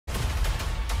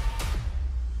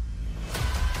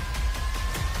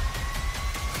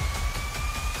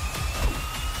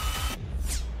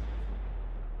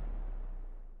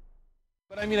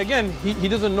I mean, again, he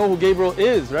doesn't know who Gabriel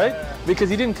is, right? Because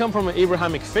he didn't come from an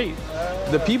Abrahamic faith.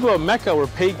 The people of Mecca were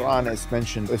pagan. The Quran is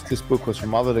mentioned, if this book was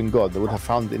from other than God, they would have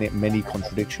found in it many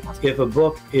contradictions. If a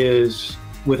book is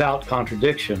without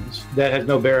contradictions, that has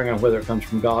no bearing on whether it comes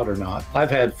from God or not.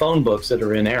 I've had phone books that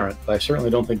are inerrant, but I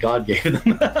certainly don't think God gave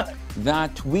them.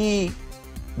 That we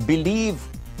believe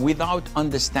without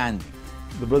understanding.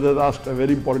 The brother asked a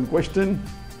very important question,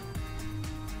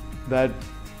 that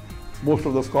most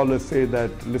of the scholars say that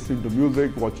listening to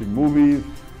music, watching movies,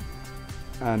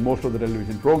 and most of the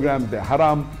television programs, they're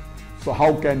haram. So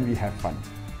how can we have fun?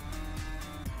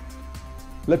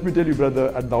 Let me tell you, brother,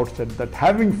 at the outset, that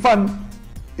having fun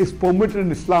is permitted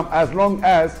in Islam as long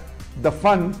as the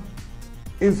fun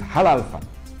is halal fun.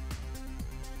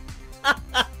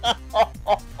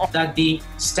 That the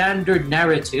standard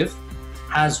narrative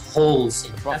has holes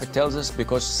in it. The Prophet tells us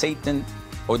because Satan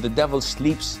or the devil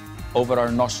sleeps over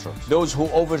our nostrils. Those who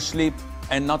oversleep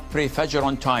and not pray Fajr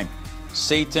on time,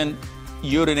 Satan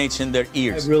urinates in their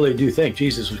ears. I really do think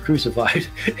Jesus was crucified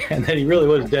and that he really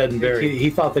was dead and buried. He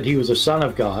thought that he was a son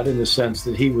of God in the sense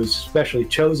that he was specially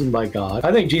chosen by God.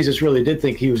 I think Jesus really did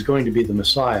think he was going to be the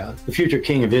Messiah, the future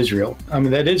king of Israel. I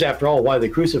mean, that is, after all, why they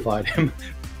crucified him.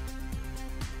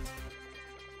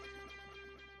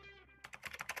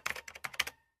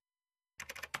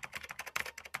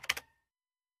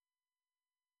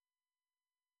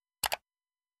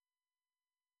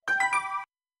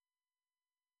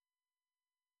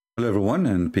 Hello everyone,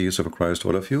 and peace of Christ to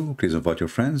all of you. Please invite your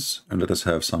friends and let us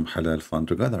have some halal fun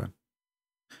together.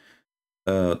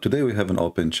 Today we have an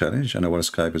open challenge and our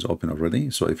Skype is open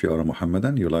already. So if you are a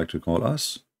Muhammadan, you like to call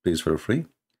us, please feel free.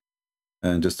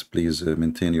 And just please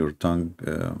maintain your tongue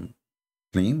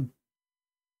clean.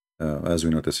 As we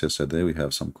noticed yesterday, we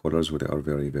have some callers who are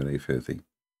very, very filthy.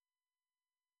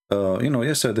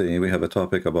 Yesterday we have a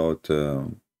topic about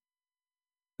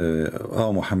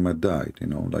how Muhammad died,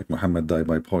 like Muhammad died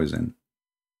by poison.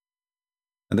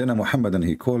 And then a Muhammadan,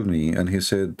 he called me and he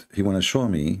said he want to show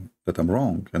me that I'm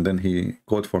wrong. And then he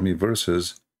quote for me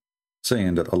verses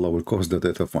saying that Allah will cause the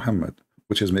death of Muhammad,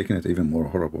 which is making it even more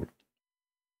horrible.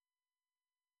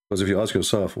 Because if you ask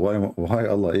yourself, why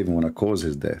Allah even want to cause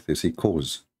his death? You see,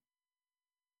 cause.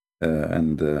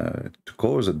 To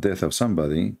cause the death of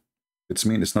somebody, it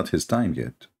means it's not his time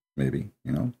yet, maybe,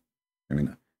 I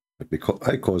mean, because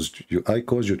I caused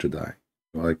you to die.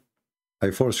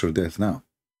 I force your death now.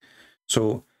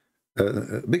 So,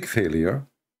 big failure.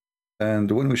 And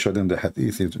when we show them the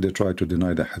hadith, they try to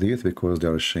deny the hadith because they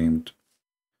are ashamed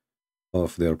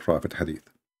of their prophet hadith.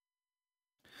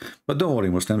 But don't worry,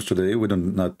 Muslims, today we do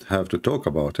not have to talk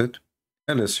about it,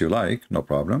 unless you like, no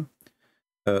problem.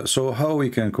 So how we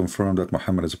can confirm that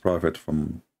Muhammad is a prophet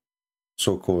from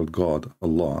so-called God,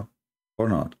 Allah, or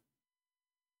not?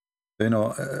 We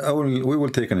will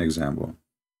take an example.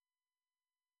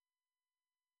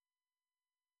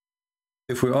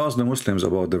 If we ask the Muslims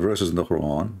about the verses in the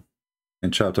Quran, in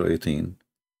chapter 18,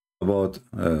 about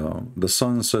the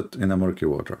sun set in a murky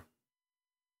water,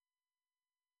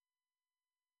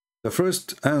 the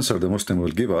first answer the Muslim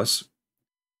will give us,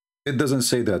 it doesn't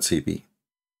say that, CP.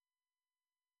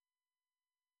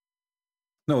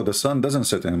 No, the sun doesn't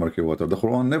set in murky water. The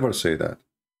Quran never say that.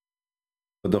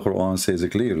 But the Quran says it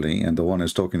clearly, and the one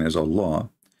is talking is Allah.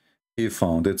 He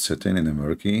found it sitting in a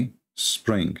murky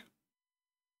spring.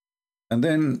 And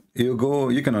then you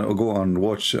can go and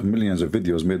watch millions of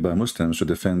videos made by Muslims to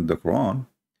defend the Quran.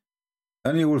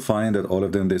 And you will find that all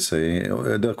of them, they say,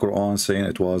 the Quran saying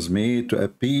it was made to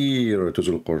appear to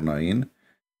Zulqarnain,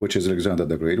 which is Alexander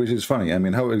the Great, which is funny. I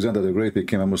mean, how Alexander the Great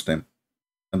became a Muslim.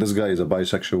 And this guy is a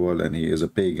bisexual, and he is a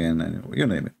pagan, and you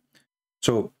name it.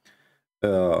 So,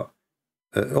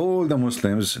 all the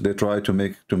Muslims, they try to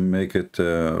make it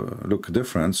look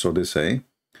different. So they say,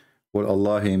 well,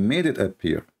 Allah, he made it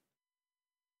appear.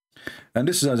 And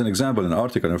this is as an example, an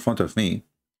article in front of me,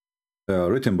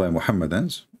 written by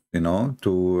Muhammadans,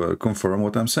 to confirm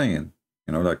what I'm saying.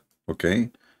 Like, okay,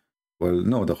 well,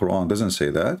 no, the Quran doesn't say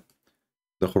that.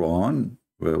 The Quran,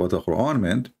 what the Quran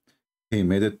meant, he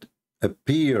made it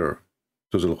appear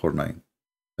to Zulqarnain.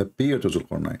 Appear to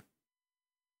Zulqarnain.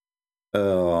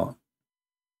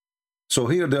 So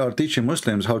here they are teaching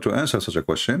Muslims how to answer such a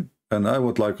question, and I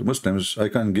would like Muslims, I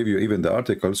can give you even the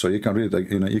article so you can read it,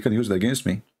 you can use it against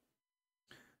me.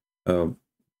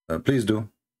 Please do,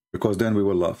 because then we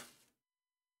will laugh.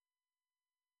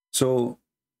 So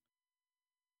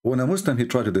when a Muslim, he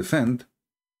tried to defend,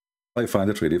 I find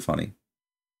it really funny.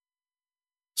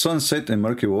 Sunset in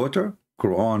murky water,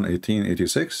 Quran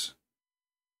 1886,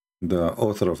 the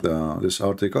author of this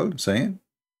article saying,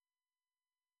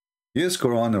 yes,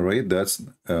 Quran narrate that's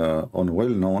on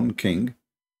well-known king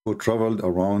who traveled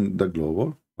around the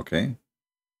globe, okay?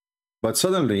 But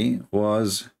suddenly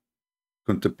was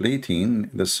contemplating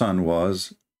the sun,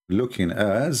 was looking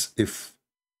as if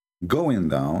going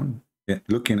down,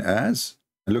 looking as,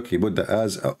 look, he put the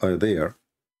as there,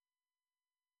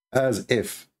 as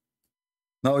if.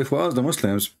 Now, if we ask the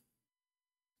Muslims,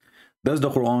 does the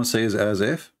Quran says as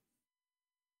if?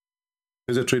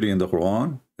 Is it really in the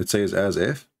Quran? It says as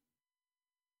if.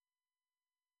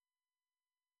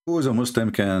 Who is a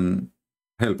Muslim can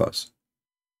help us?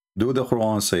 Do the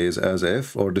Quran says as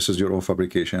if, or this is your own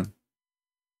fabrication?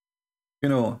 You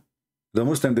know, the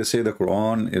Muslim, they say the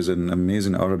Quran is an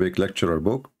amazing Arabic lecturer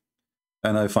book,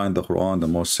 and I find the Quran the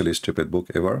most silly, stupid book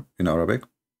ever in Arabic.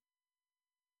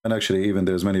 And actually, even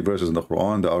there's many verses in the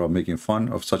Quran that are making fun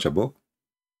of such a book.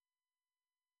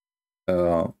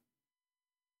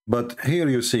 But here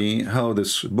you see how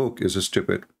this book is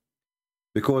stupid.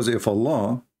 Because if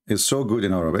Allah is so good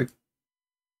in Arabic,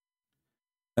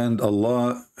 and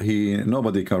Allah,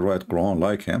 nobody can write Quran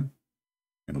like him,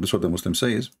 you know, this is what the Muslim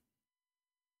says,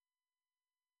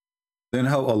 then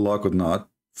how Allah could not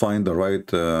find the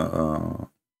right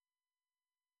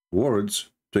words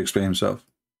to explain himself?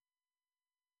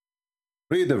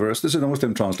 Read the verse. This is the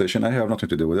Muslim translation. I have nothing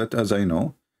to do with it. As I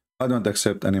know, I don't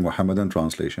accept any Muhammadan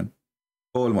translation.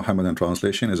 All Muhammadan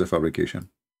translation is a fabrication.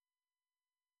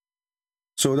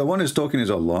 So the one is talking is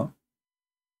Allah.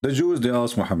 The Jews, they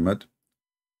ask Muhammad.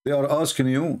 They are asking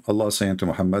you, Allah saying to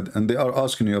Muhammad, and they are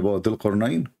asking you about Dhul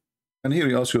Qarnayn. And here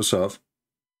you ask yourself,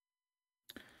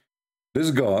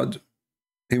 this God,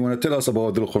 he want to tell us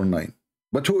about Dhul Qarnayn.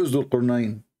 But who is Dhul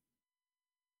Qarnayn?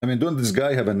 I mean, don't this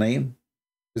guy have a name?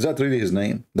 Is that really his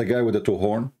name? The guy with the two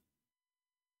horns?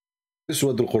 This is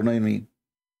what Dhul Qarnayn mean.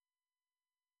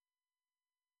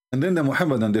 And then the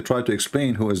Muhammadan, they try to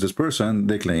explain who is this person.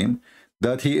 They claim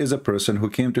that he is a person who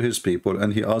came to his people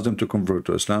and he asked them to convert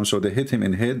to Islam. So they hit him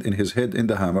in his head in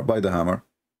the hammer, by the hammer.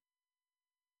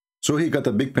 So he got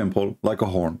a big pimple like a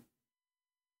horn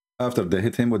after they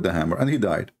hit him with the hammer, and he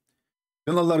died.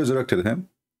 Then Allah resurrected him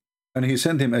and he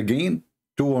sent him again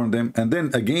to warn them, and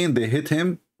then again they hit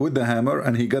him with the hammer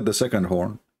and he got the second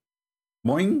horn.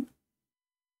 Boing.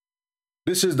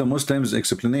 This is the Muslims'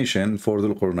 explanation for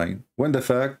Dhul Qarnayn. When the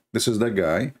fact, this is the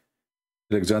guy,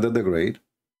 Alexander the Great.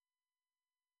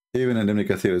 Even in Ibn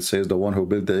Kathir it says the one who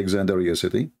built the Alexandria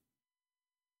city.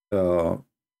 The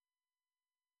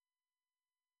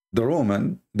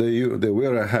Roman, they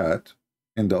wear a hat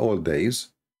in the old days,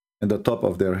 in the top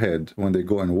of their head when they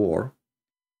go in war.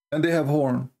 And they have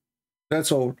horn.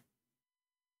 That's all.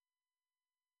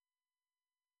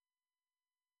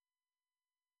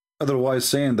 Otherwise,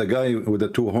 saying the guy with the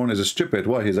two horns is stupid.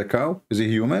 Why? He's a cow? Is he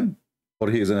human? Or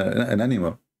he is an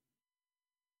animal?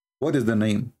 What is the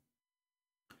name?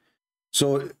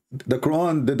 So the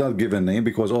Quran did not give a name,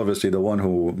 because obviously the one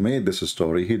who made this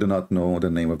story, he did not know the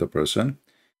name of the person.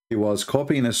 He was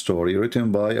copying a story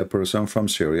written by a person from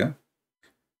Syria,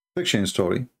 fiction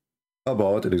story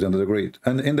about Alexander the Great.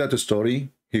 And in that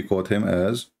story, he quote him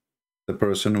as the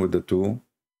person with the two,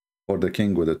 or the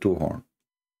king with the two horns.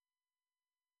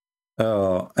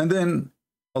 And then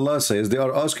Allah says, they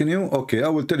are asking you, okay, I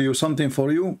will tell you something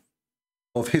for you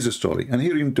of his story. And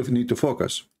here you need to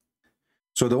focus.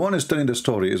 So the one is telling the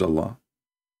story is Allah.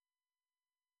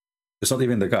 It's not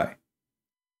even the guy.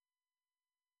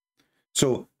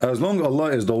 So as long as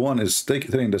Allah is the one is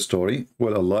telling the story,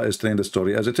 well, Allah is telling the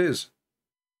story as it is.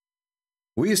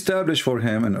 We establish for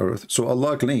him an earth. So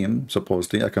Allah claimed,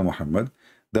 supposedly, Aka Muhammad,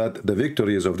 that the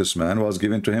victories of this man was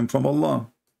given to him from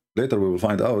Allah. Later we will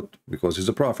find out, because he's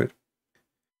a prophet.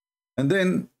 And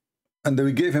then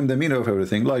we gave him the meaning of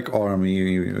everything, like army,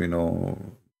 you know,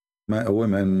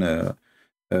 women,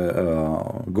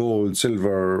 gold,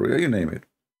 silver, you name it.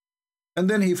 And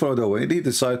then he followed away. He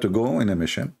decided to go in a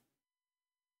mission,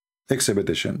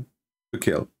 expedition, to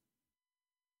kill.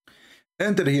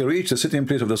 Until he reached the sitting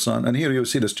place of the sun. And here you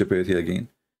see the stupidity again.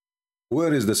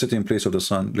 Where is the sitting place of the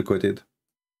sun located?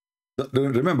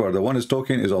 Remember, the one is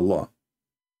talking is Allah.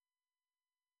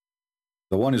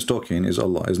 The one is talking is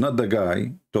Allah. It's not the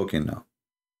guy talking now.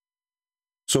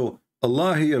 So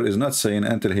Allah here is not saying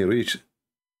until he reached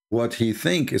what he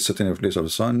think is sitting in the place of the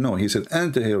sun. No, he said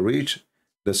until he reached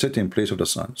the sitting place of the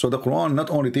sun. So the Quran not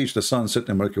only teach the sun sit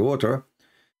in murky water,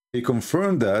 he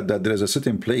confirmed that there is a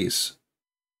sitting place.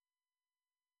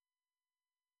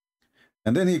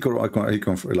 And then he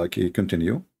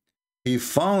continue. He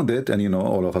found it, and you know,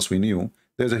 all of us, we knew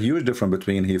there's a huge difference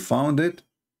between he found it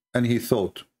and he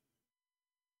thought.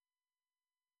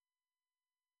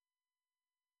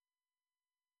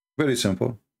 Very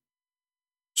simple.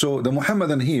 So the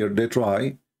Muhammadan here, they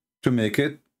try to make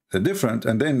it different,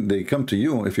 and then they come to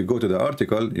you. If you go to the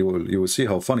article, you will see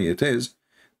how funny it is.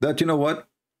 That, you know what,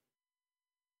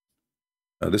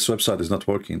 this website is not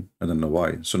working. I don't know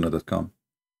why. Sunnah.com.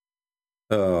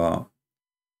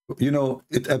 You know,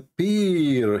 it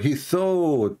appeared, he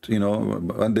thought, you know,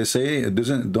 and they say, it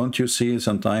doesn't, don't you see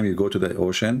sometime you go to the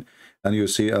ocean and you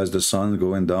see as the sun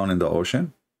going down in the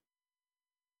ocean?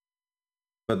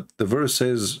 But the verse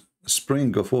says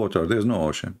spring of water, there's no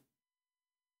ocean.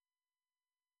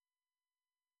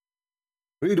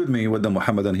 Read with me what the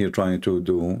Muhammadan here trying to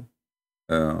do,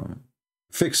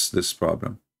 fix this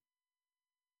problem.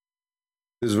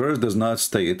 This verse does not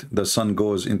state the sun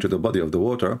goes into the body of the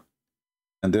water,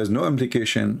 and there's no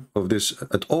implication of this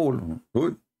at all.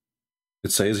 Good.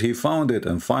 It says he found it,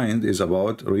 and find is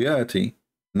about reality,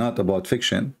 not about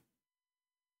fiction.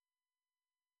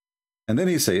 And then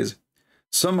he says,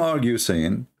 some argue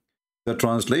saying the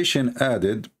translation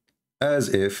added as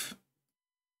if,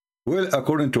 well,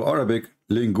 according to Arabic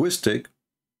linguistic,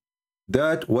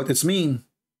 that what it's mean.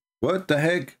 What the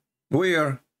heck?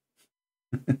 Where?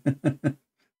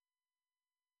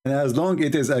 And as long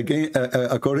it is again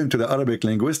according to the Arabic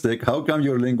linguistic, how come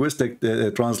your linguistic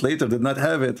translator did not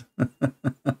have it?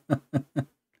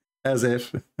 As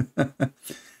if.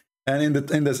 And in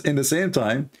the same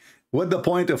time, what the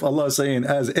point of Allah saying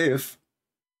as if?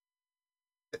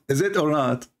 Is it or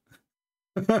not?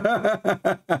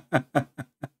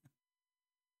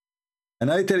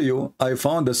 And I tell you, I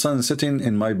found the sun sitting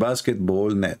in my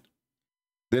basketball net.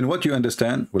 Then what you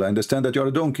understand? Well, I understand that you're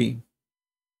a donkey.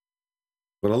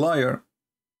 But a liar,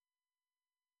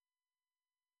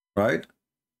 right?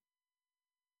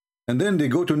 And then they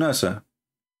go to NASA.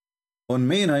 On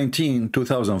May 19,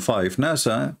 2005,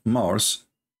 NASA Mars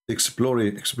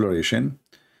exploration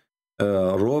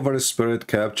rover Spirit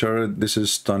captured this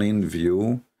stunning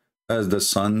view as the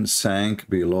sun sank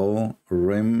below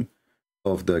rim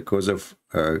of the Kosov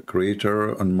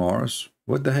crater on Mars.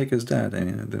 What the heck is that? I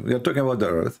mean, we are talking about the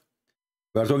Earth.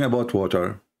 We are talking about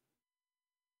water.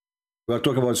 We are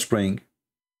talking about spring,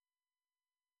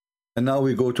 and now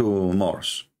we go to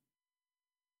Mars.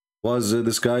 Was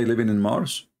this guy living in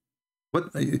Mars?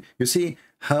 What, you see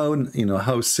how, you know,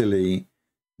 how silly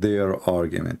their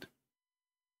argument.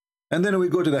 And then we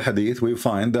go to the hadith. We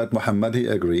find that Muhammad, he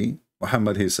agree.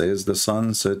 Muhammad, he says the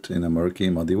sun set in a murky,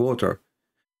 muddy water,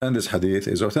 and this hadith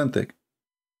is authentic.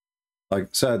 Like,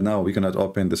 sad now we cannot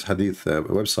open this hadith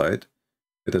website.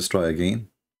 Let us try again.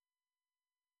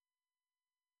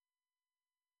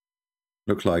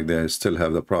 Look like they still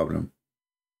have the problem.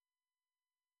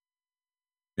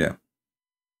 Yeah.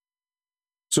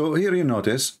 So here you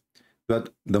notice that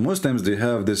the Muslims, they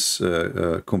have this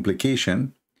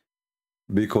complication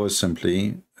because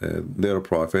simply their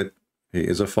prophet, he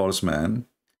is a false man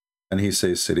and he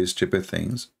says silly, stupid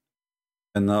things.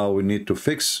 And now we need to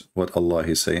fix what Allah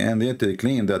is saying. And yet they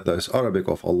claim that this Arabic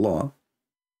of Allah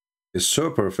is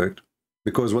so perfect,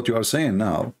 because what you are saying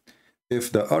now, if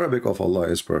the Arabic of Allah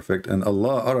is perfect and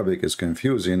Allah Arabic is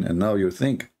confusing, and now you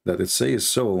think that it says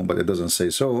so, but it doesn't say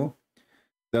so,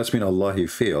 that's mean Allah, he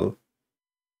failed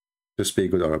to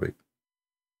speak good Arabic.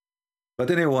 But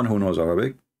anyone who knows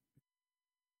Arabic,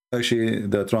 actually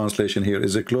the translation here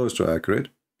is close to accurate.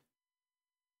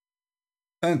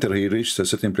 Until he reached the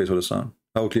sitting place of the sun.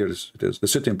 How clear it is, the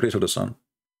sitting place of the sun.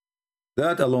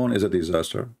 That alone is a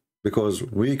disaster, because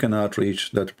we cannot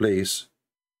reach that place.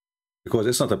 Because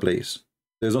it's not a place.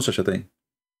 There's no such a thing.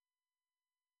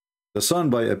 The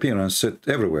sun by appearance sits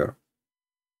everywhere.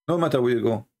 No matter where you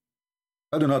go.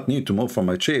 I do not need to move from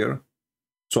my chair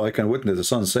so I can witness the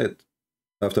sunset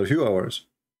after a few hours.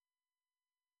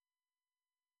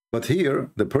 But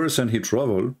here, the person, he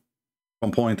traveled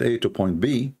from point A to point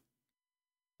B,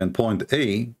 and point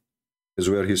A is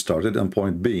where he started, and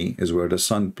point B is where the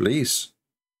sun place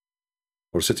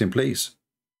or sitting place.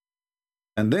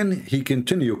 And then he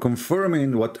continued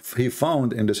confirming what he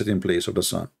found in the sitting place of the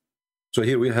sun. So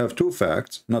here we have two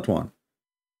facts, not one.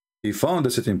 He found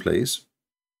the sitting place,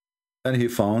 and he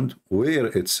found where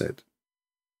it said.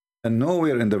 And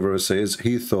nowhere in the verse says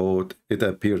he thought it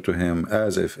appeared to him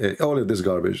as if, all of this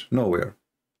garbage, nowhere.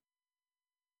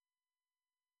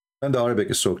 And the Arabic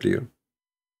is so clear.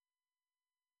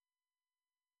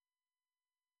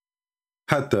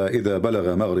 حتى إذا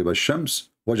بلغ مغرب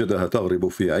الشمس وجدها تغرب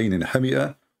في عين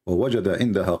حمئة ووجد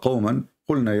عندها قوما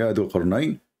قلنا يا ذو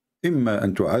القرنين إما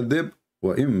أن تعذب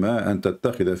وإما أن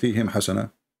تتخذ فيهم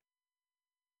حسنة.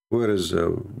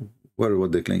 Where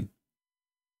what they claim?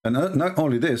 And not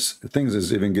only this, things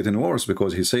is even getting worse,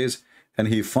 because he says, and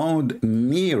he found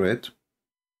near it.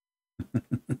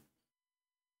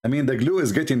 I mean, the glue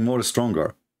is getting more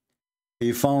stronger.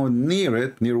 He found near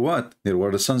it, near what? Near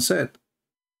where the sun set.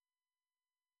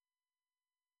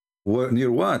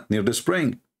 Near what? Near the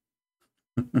spring.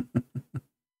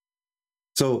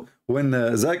 So when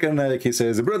Zakir Naik, he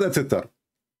says, brother and sister,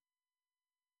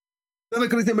 they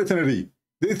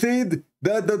said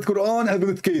that the Quran has been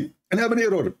escaped and have an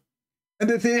error. And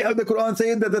they say the Quran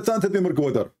said that the sun set in murky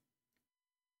water.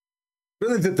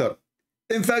 Brother and sister,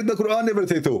 in fact, the Quran never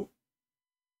says so.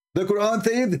 The Quran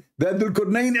says that the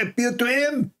Qurnain appeared to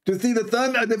him to see the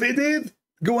sun as if it is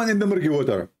going in the murky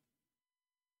water.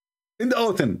 In the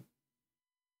ocean.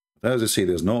 As you see,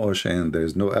 there's no ocean,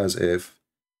 there's no as if.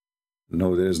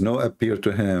 No, there is no appear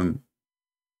to him.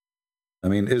 I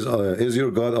mean, is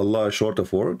your God Allah short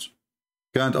of words?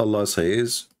 Can't Allah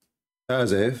says,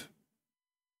 as if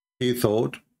he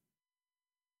thought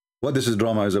what this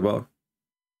drama is about?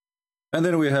 And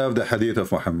then we have the hadith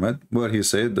of Muhammad, where he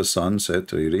said the sun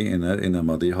set really in a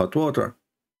muddy hot water.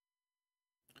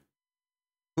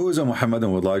 Who is a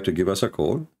Muhammadan would like to give us a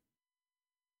call?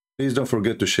 Please don't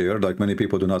forget to share, like many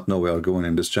people do not know we are going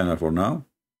in this channel for now.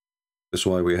 That's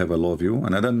why we have a low view,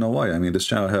 and I don't know why. I mean, this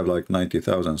channel have like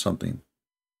 90,000 something.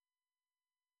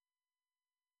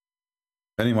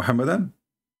 Any Muhammadan?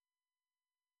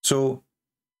 So,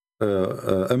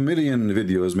 a million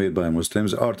videos made by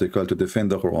Muslims, article to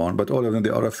defend the Quran, but all of them, they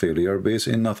are a failure based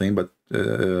in nothing but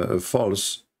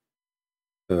false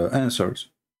answers.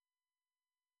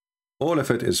 All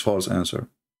of it is false answer.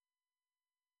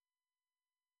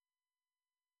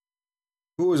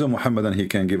 Who is a Muhammadan? He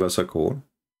can give us a call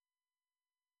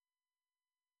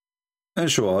and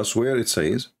show us where it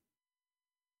says,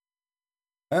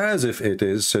 as if it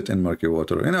is set in murky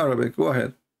water. In Arabic, go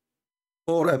ahead.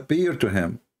 Or appear to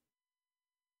him.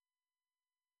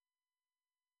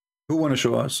 Who want to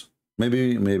show us?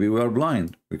 Maybe we are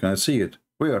blind. We cannot see it.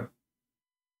 Where?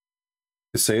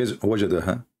 It says,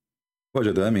 wajadaha.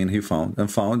 Wajada mean he found,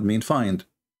 and found mean find.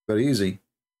 Very easy.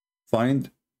 Find,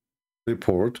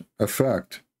 report, a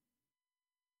fact.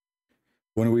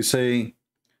 When we say,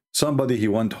 somebody, he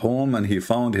went home and he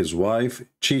found his wife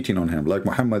cheating on him, like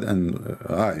Muhammad and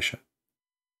Aisha.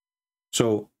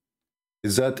 So,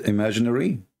 is that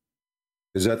imaginary?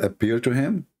 Is that appear to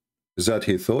him? Is that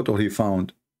he thought or he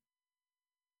found?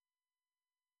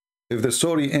 If the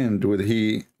story ends with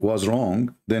he was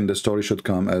wrong, then the story should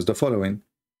come as the following.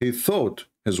 He thought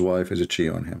his wife is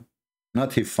cheating on him.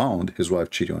 Not he found his wife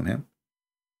cheating on him.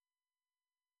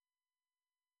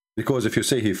 Because if you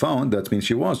say he found, that means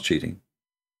she was cheating.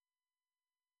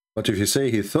 But if you say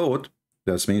he thought,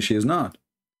 that means she is not.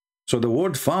 So the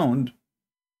word found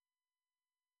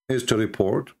is to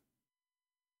report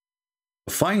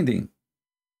a finding,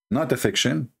 not a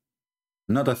fiction,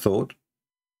 not a thought,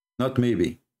 not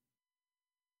maybe.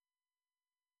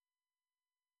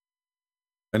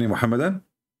 Any Muhammadan?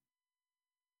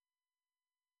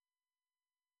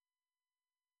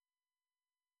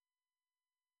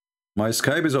 My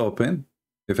Skype is open.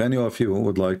 If any of you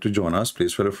would like to join us,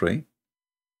 please feel free.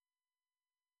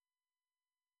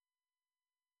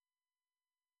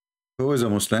 Who is a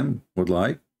Muslim would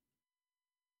like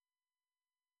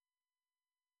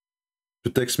to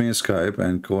text me in Skype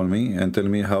and call me and tell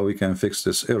me how we can fix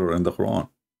this error in the Quran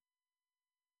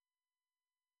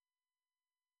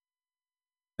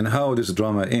and how this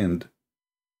drama end,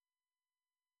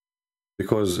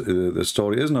 because the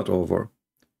story is not over.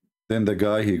 Then the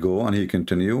guy, he go and he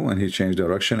continue and he change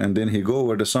direction, and then he go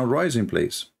where the sun rising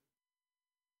place.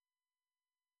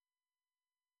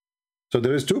 So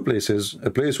there is two places, a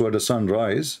place where the sun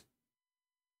rise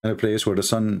and a place where the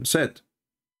sun set.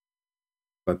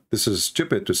 But this is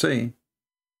stupid to say.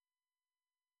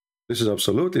 This is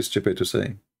absolutely stupid to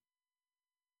say.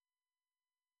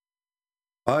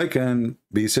 I can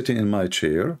be sitting in my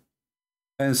chair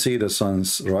and see the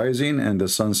sun's rising and the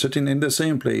sun sitting in the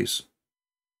same place.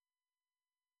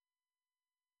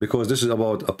 Because this is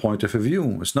about a point of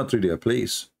view. It's not really a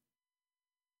place.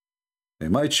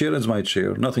 My chair is my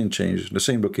chair. Nothing changed. The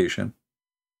same location.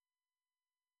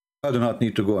 I do not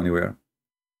need to go anywhere.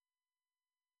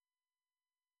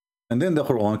 And then the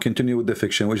Quran continue with the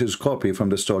fiction, which is copy from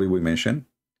the story we mentioned,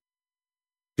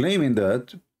 claiming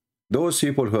that those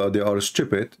people they are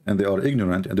stupid and they are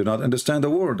ignorant and do not understand the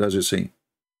word, as you see.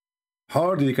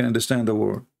 Hardly can understand the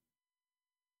word.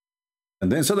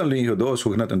 And then suddenly those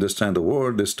who cannot understand the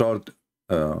word, they start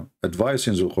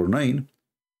advising the Qurnain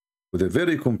with a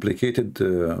very complicated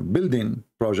building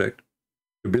project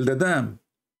to build a dam.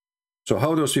 So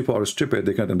how those people are stupid,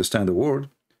 they can't understand the word.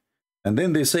 And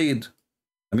then they said,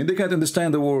 I mean, they can't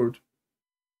understand the word.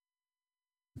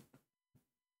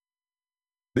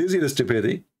 Do you see the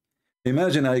stupidity?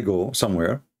 Imagine I go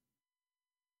somewhere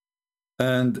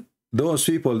and those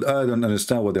people, I don't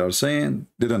understand what they are saying.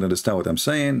 They don't understand what I'm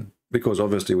saying, because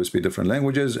obviously we speak different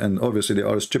languages, and obviously they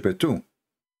are stupid too.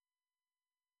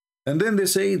 And then they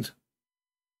said,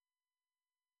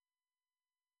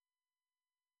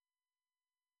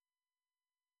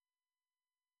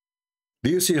 do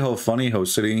you see how funny, how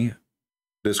silly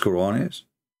this Quran is?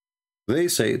 They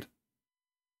said,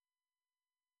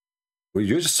 well,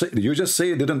 you just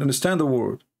say they don't understand the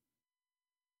word.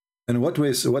 And what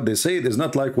they say is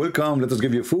not like, welcome, let us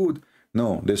give you food.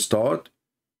 No, they start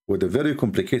with a very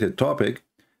complicated topic,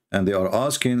 and they are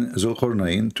asking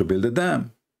Zulqarnain to build a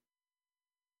dam.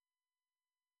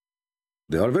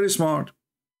 They are very smart.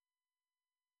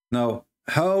 Now,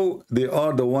 how they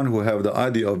are the one who have the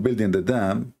idea of building the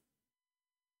dam,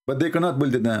 but they cannot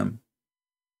build the dam.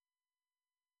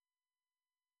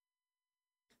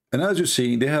 And as you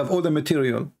see, they have all the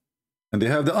material, and they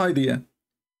have the idea.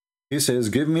 He says,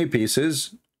 give me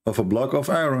pieces of a block of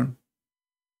iron.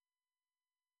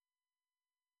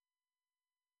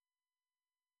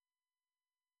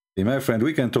 Hey, my friend,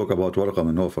 we can talk about Warqa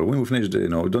and Nawfal. When we finish,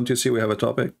 don't you see we have a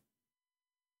topic?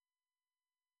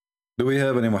 Do we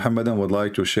have any Muhammadan would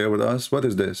like to share with us? What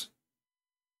is this?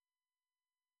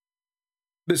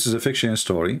 This is a fiction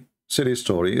story, silly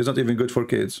story. It's not even good for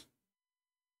kids.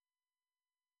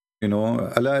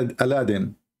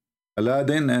 Aladdin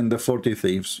and the 40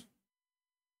 thieves.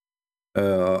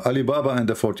 Alibaba and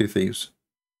the 40 thieves.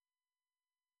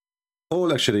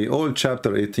 All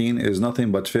chapter 18 is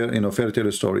nothing but fairy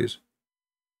tale stories.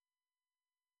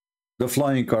 The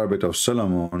flying carpet of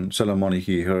Solomon,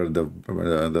 he heard the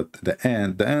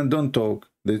ant. The ant don't talk.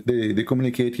 They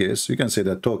communicate, yes, you can say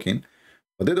that talking,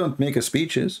 but they don't make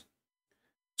speeches.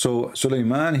 So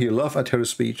Suleiman, he laughed at her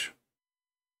speech.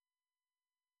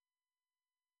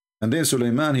 And then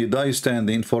Suleiman, he died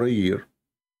standing for a year.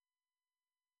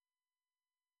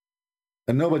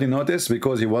 And nobody noticed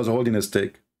because he was holding a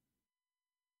stick.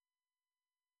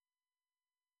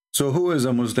 So who is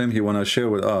a Muslim? He want to share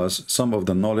with us some of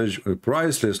the knowledge,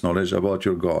 priceless knowledge about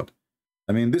your God.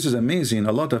 I mean, this is amazing.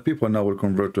 A lot of people now will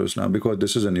convert to Islam because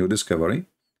this is a new discovery.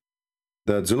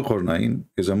 That Zulqarnain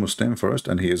is a Muslim first,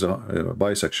 and he is a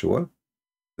bisexual.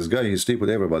 This guy, he sleep with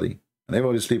everybody, and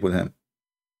everybody sleep with him.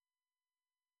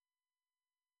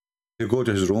 You go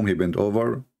to his room, he bent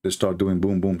over, they start doing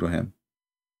boom boom to him.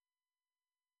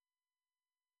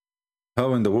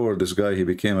 How in the world this guy, he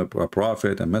became a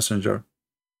prophet, a messenger?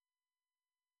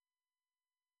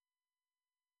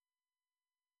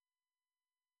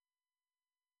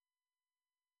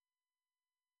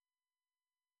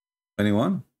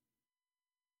 Anyone?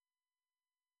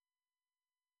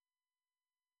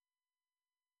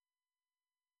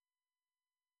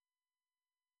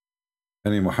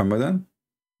 Any Muhammadan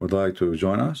would like to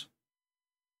join us?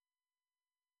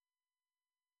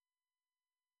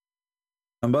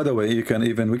 And by the way, we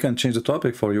can change the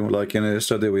topic for you. Like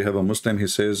yesterday, we have a Muslim, he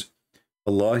says,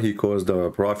 Allah, he caused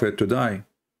the prophet to die.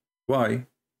 Why?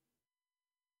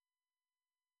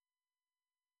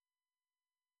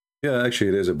 Yeah, actually,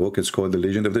 there's a book. It's called The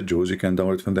Legend of the Jews. You can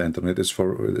download it from the internet. It's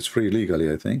free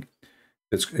legally, I think.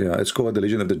 It's called The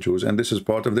Legend of the Jews, and this is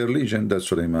part of their religion. That's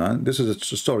Suleiman. This is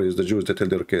a story. It's the Jews that tell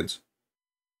their kids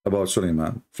about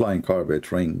Suleiman, flying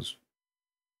carpet, rings.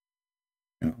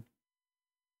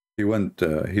 He went.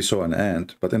 He saw an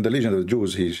ant, but in the Legend of the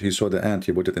Jews, he saw the ant.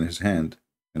 He put it in his hand.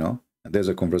 And there's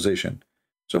a conversation.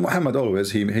 So Muhammad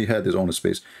always he had his own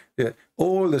space. Yeah,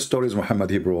 all the stories Muhammad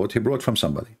he brought from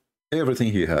somebody.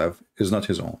 Everything he have is not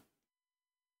his own.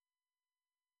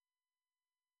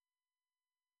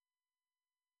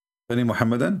 Any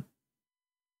Muhammadan?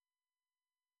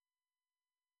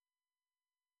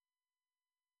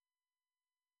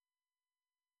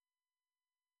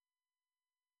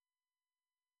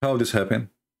 How this happened?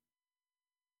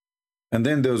 And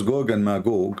then there's Gog and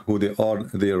Magog, who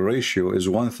their ratio is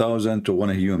 1,000 to 1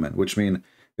 human, which means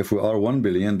if we are 1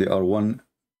 billion, they are 1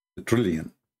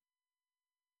 trillion.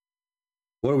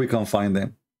 Where we can find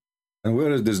them? And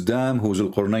where is this dam who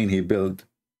Zulqarnain he built?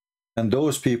 And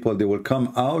those people, they will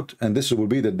come out, and this will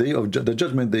be the day of the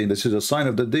judgment day. This is a sign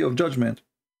of the day of judgment.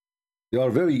 They are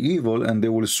very evil, and they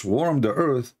will swarm the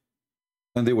earth,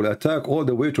 and they will attack all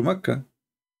the way to Mecca.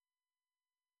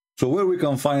 So where we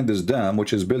can find this dam,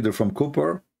 which is built from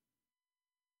copper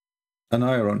and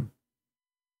iron?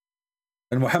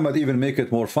 And Muhammad even make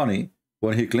it more funny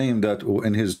when he claimed that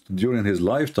during his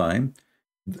lifetime,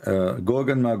 Gog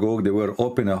and Magog, they were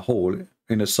open a hole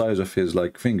in the size of his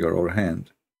finger or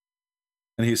hand.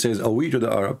 And he says, are we to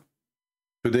the Arab?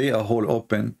 Today a hole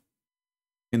open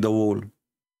in the wall.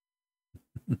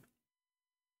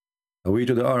 Are we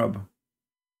to the Arab?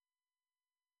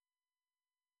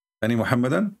 Any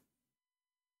Muhammadan?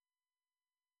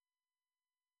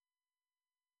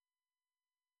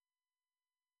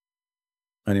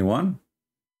 Anyone?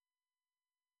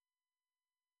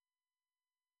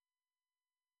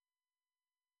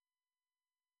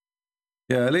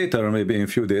 Yeah, later, maybe in a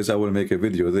few days, I will make a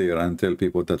video there and tell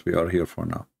people that we are here for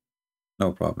now.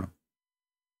 No problem.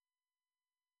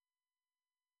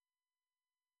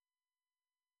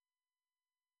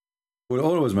 Well,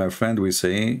 always, my friend, we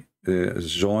say,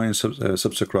 join,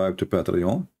 subscribe to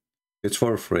Patreon. It's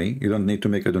for free. You don't need to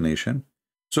make a donation.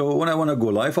 So when I want to go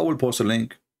live, I will post a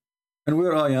link. And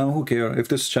where I am, who care? If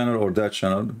this channel or that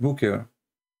channel, who care?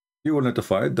 You will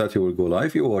notify that he will go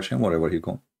live. You watch him wherever he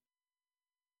go.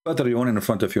 Patreon in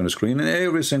front of you on the screen in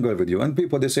every single video. And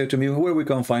people, they say to me, where we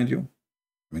can find you?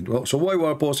 I mean, well, so why we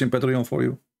are posting Patreon for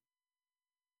you?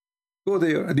 Go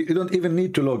there. You don't even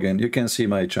need to log in. You can see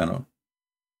my channel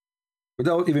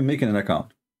without even making an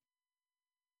account.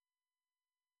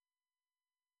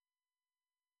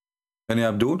 Any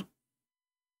Abdul?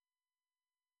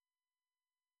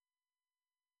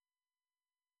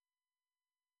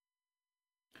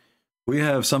 We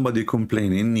have somebody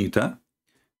complaining, Nita.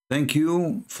 Thank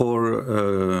you for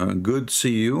good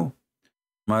see you.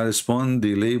 My response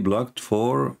delay blocked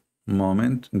for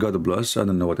moment. God bless. I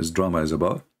don't know what this drama is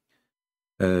about.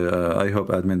 I hope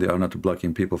admin they are not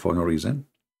blocking people for no reason.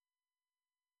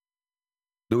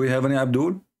 Do we have any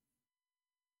Abdul?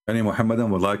 Any Muhammadan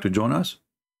would like to join us?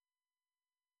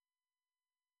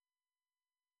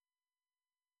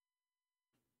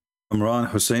 Imran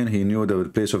Hussein, he knew the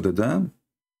place of the dam.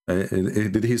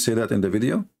 Did he say that in the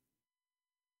video?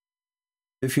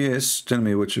 If yes, tell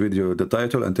me which video, the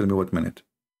title, and tell me what minute.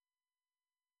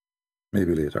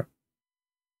 Maybe later.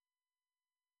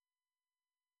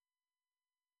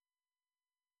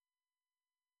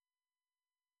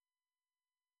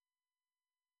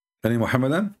 Any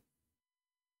Muhammadan?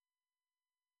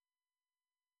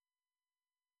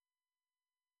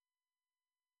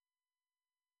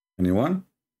 Anyone?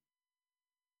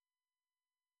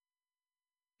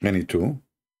 Any two?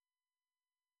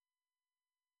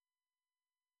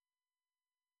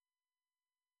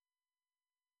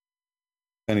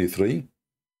 Any three?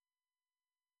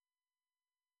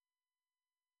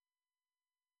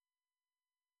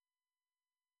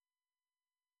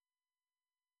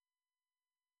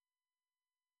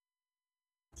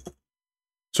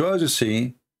 So as you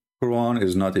see, Quran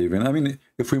is not even, I mean,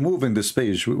 if we move in this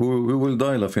page, we will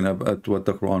die laughing at what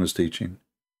the Quran is teaching.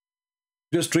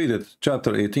 Just read it.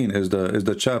 Chapter 18 is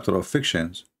the chapter of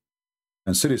fictions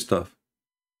and silly stuff.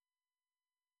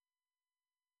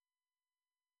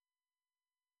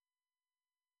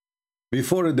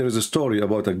 Before it, there is a story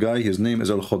about a guy, his name is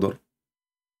Al-Khudr.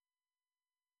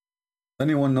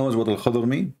 Anyone knows what Al-Khudr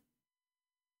mean?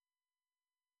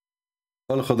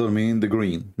 Al-Khudr mean the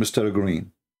green, Mr.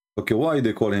 Green. Okay, why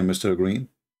they call him Mr. Green?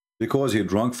 Because he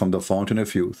drank from the fountain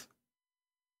of youth.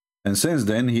 And since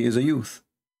then, he is a youth.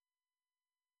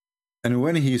 And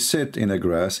when he sit in a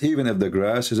grass, even if the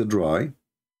grass is dry,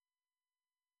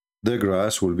 the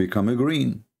grass will become a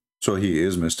green. So he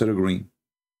is Mr. Green.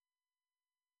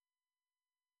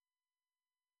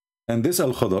 And this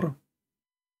Al-Khudr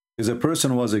is a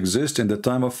person who was exist in the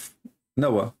time of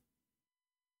Noah.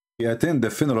 He attended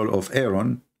the funeral of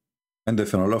Aaron and the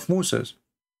funeral of Moses.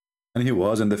 And he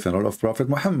was in the funeral of Prophet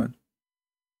Muhammad.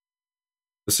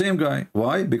 The same guy.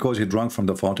 Why? Because he drank from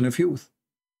the fountain of youth.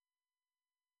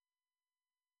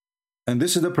 And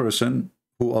this is the person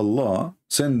who Allah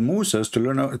sent Moses to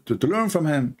learn from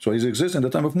him. So he exists in the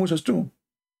time of Moses too.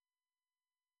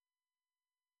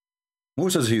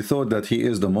 Moses, he thought that he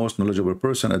is the most knowledgeable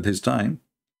person at his time,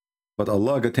 but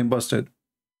Allah got him busted.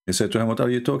 He said to him, what are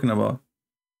you talking about?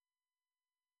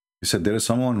 He said, there is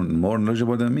someone more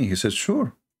knowledgeable than me. He said,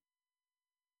 sure.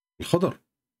 Al-Khudr.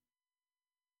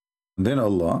 And then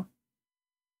Allah,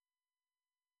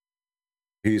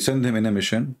 he sent him in a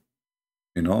mission.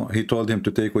 You know, he told him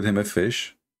to take with him a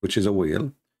fish, which is a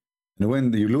whale. And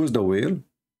when you lose the whale,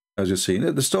 as you see,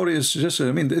 the story is just,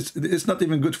 I mean, it's not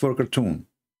even good for a cartoon.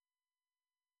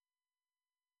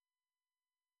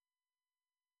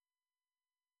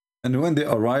 And when they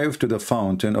arrived to the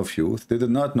fountain of youth, they did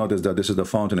not notice that this is the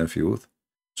fountain of youth.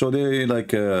 So they, like,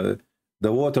 the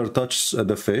water touched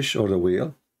the fish or the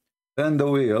whale. Then the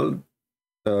whale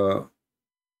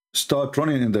start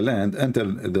running in the land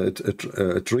until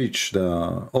it reached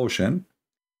the ocean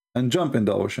and jump in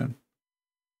the ocean.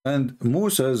 And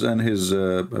Moses and his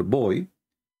boy,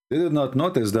 they did not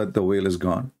notice that the whale is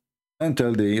gone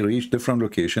until they reach different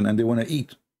location and they want to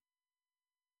eat.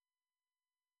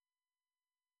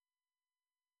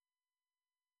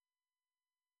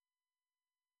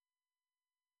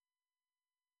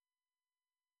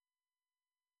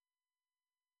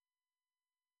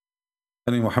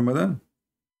 Any Muhammadan?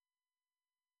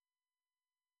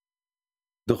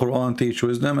 The Quran teach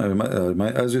wisdom.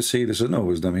 As you see, this is no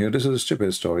wisdom here. This is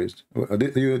stupid stories.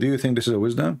 Do you think this is a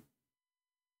wisdom?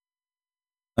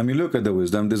 I mean, look at the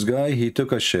wisdom. This guy, he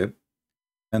took a ship,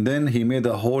 and then he made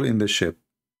a hole in the ship.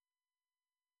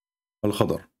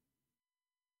 Al-Khadr.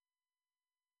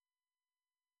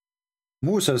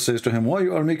 Musa says to him, why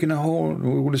you are making a hole?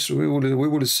 We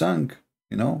will sink,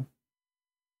 you know.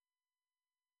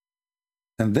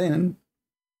 And then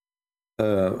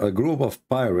a group of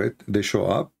pirates, they show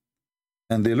up,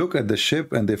 and they look at the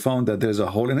ship, and they found that there's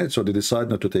a hole in it, so they decide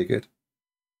not to take it.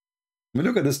 I mean,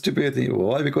 look at the stupidity.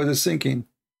 Why? Because it's sinking.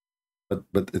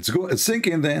 But it's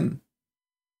sinking then.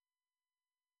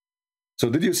 So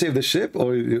did you save the ship,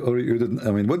 or you didn't?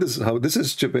 I mean, how this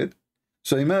is stupid.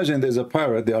 So imagine there's a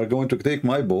pirate, they are going to take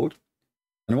my boat,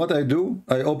 and what I do,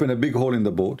 I open a big hole in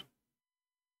the boat.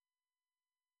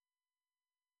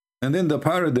 And then the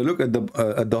pirate, they look at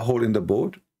the hole in the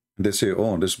boat, and they say,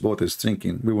 oh, this boat is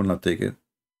sinking, we will not take it.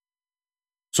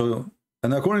 So,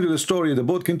 and according to the story, the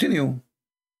boat continue.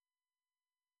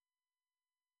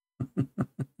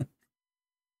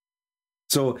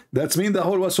 So that means the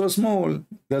hole was so small.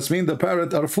 That means the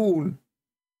pirate are fool.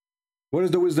 What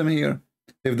is the wisdom here?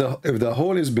 If the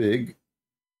hole is big,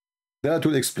 that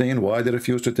will explain why they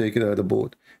refuse to take it out of the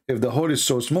boat. If the hole is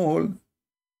so small,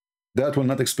 that will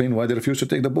not explain why they refuse to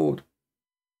take the boat.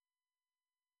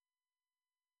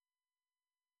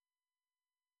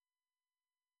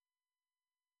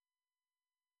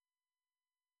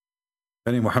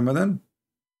 Any Muhammadan?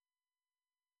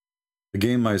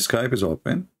 Again, my Skype is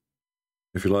open.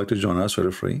 If you'd like to join us, feel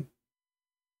free.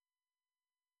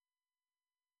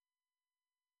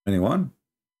 Anyone?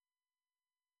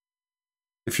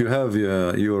 If you have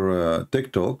your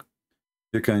TikTok,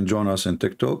 you can join us in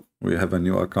TikTok. We have a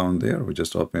new account there. We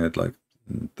just opened it like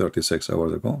 36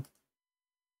 hours ago.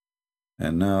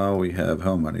 And now we have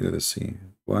how many? Let's see.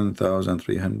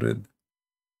 1,300.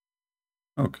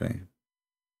 Okay.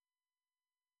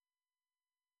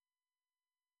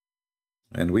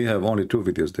 And we have only 2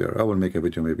 videos there. I will make a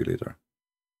video maybe later.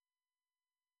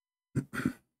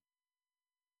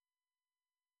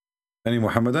 Any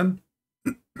Muhammadan?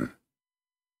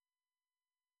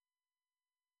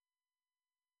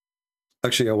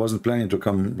 Actually, I wasn't planning to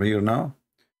come here now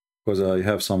because I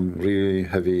have some really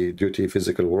heavy duty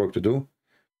physical work to do.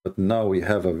 But now we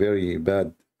have a very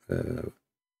bad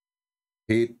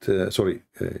heat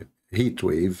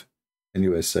wave in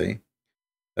USA.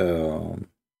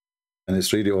 And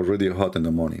it's really already hot in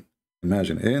the morning.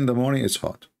 Imagine, in the morning it's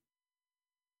hot.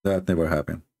 That never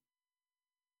happened.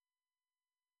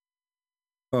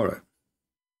 All right.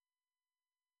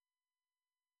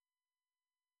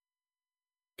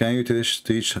 Can you teach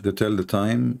to tell the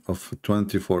time of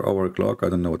 24-hour clock? I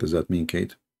don't know what does that mean,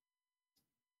 Kate.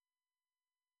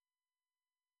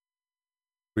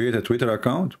 Create a Twitter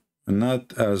account,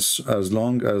 not as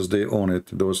long as they own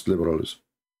it, those liberals.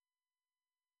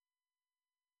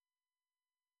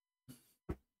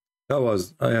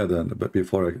 I had a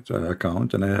before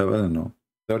account, and I have, I don't know,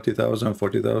 30,000,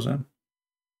 40,000,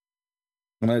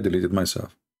 and I deleted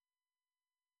myself.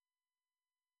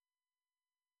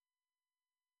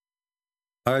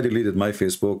 I deleted my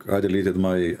Facebook, I deleted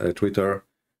my Twitter,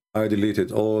 I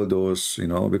deleted all those, you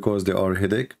know, because they are a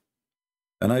headache,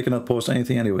 and I cannot post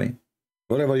anything anyway.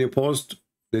 Whatever you post,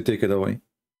 they take it away.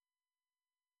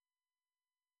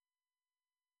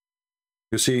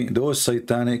 You see, those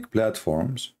satanic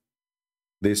platforms,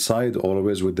 they side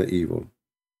always with the evil.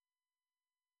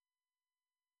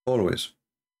 Always.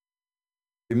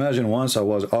 Imagine once I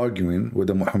was arguing with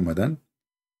a Muhammadan.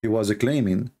 He was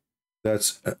claiming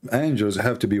that angels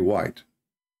have to be white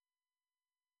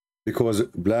because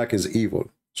black is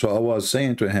evil. So I was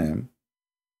saying to him,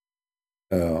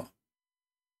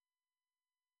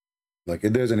 like,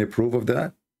 if there's any proof of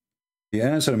that? He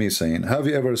answered me saying, have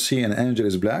you ever seen an angel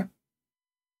is black?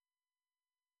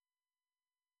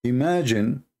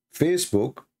 Imagine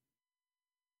Facebook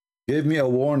gave me a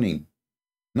warning,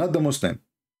 not the Muslim.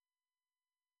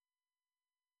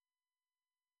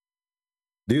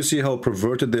 Do you see how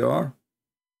perverted they are?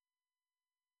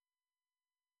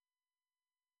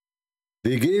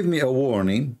 They gave me a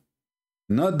warning,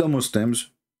 not the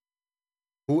Muslims,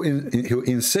 who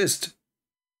insist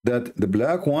that the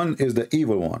black one is the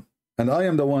evil one. And I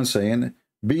am the one saying,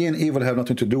 being evil have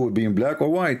nothing to do with being black or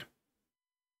white.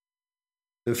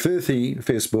 The filthy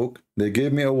Facebook, they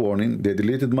gave me a warning, they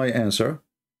deleted my answer,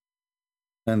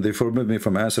 and they forbid me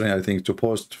from answering, I think, to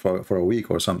post for a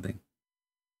week or something.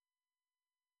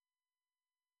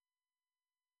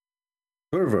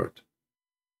 Pervert.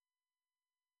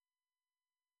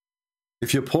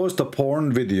 If you post a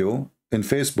porn video in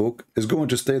Facebook is going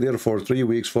to stay there for 3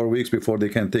 weeks, 4 weeks before they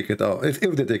can take it off, if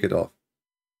they take it off.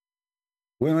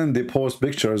 Women, they post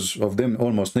pictures of them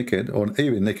almost naked or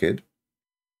even naked,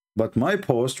 but my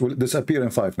post will disappear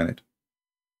in 5 minutes.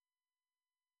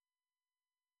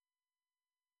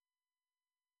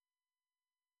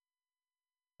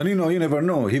 And you know, you never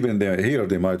know. Even here,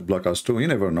 they might block us too. You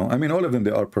never know. I mean, all of them, they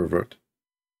are pervert.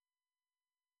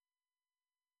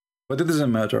 But it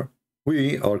doesn't matter.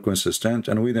 We are consistent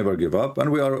and we never give up,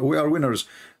 and we are winners.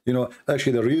 You know,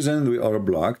 actually, the reason we are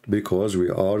blocked because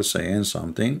we are saying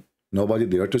something nobody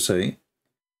dare to say,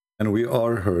 and we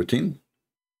are hurting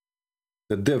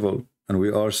the devil, and we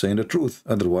are saying the truth.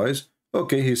 Otherwise,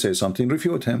 okay, he says something,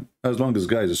 refute him. As long as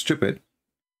this guy is stupid,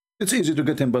 it's easy to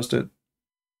get him busted.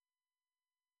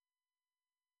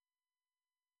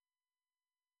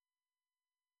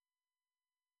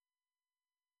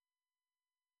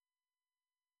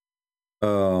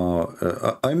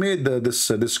 I made this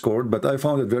Discord, but I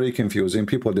found it very confusing.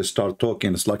 People, they start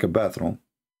talking. It's like a bathroom.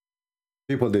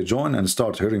 People, they join and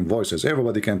start hearing voices.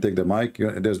 Everybody can take the mic.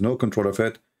 There's no control of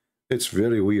it. It's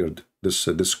very weird, this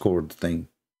Discord thing.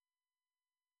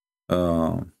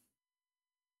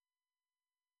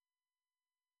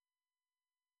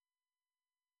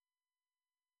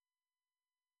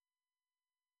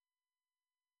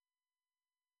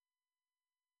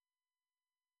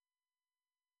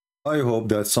 I hope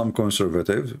that some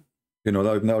conservative, you know,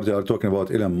 now they are talking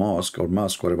about Elon Musk or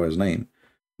Musk, whatever his name,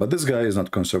 but this guy is not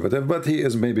conservative, but he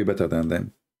is maybe better than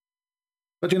them.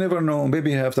 But you never know.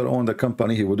 Maybe after own the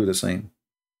company, he will do the same.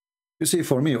 You see,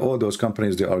 for me, all those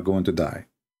companies, they are going to die.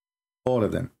 All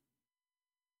of them.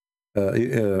 I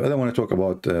don't want to talk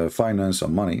about finance or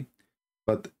money,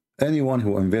 but anyone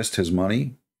who invests his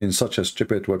money in such a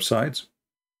stupid websites,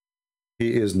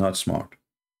 he is not smart.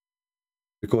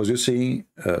 Because you see,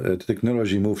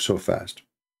 technology moves so fast.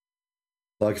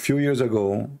 Like a few years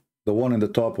ago, the one in the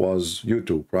top was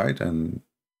YouTube, right? And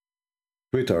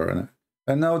Twitter.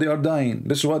 And now they are dying.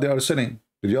 This is why they are selling.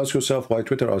 Did you ask yourself why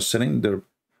Twitter are selling?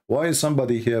 Why is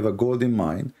somebody have a gold in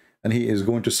mind and he is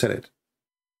going to sell it?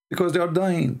 Because they are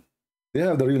dying. They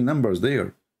have the real numbers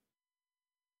there.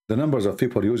 The numbers of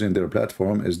people using their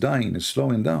platform is dying, is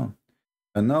slowing down.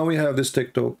 And now we have this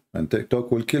TikTok, and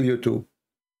TikTok will kill YouTube.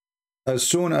 As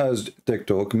soon as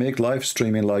TikTok make live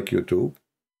streaming like YouTube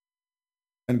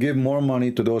and give more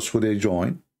money to those who they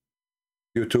join,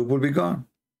 YouTube will be gone.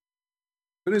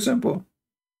 Very simple.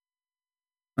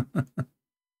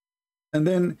 And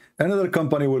then another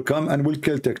company will come and will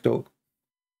kill TikTok.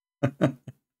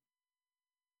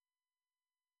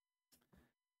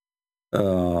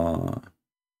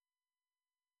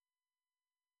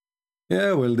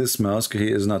 Yeah, well, this Musk,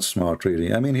 he is not smart,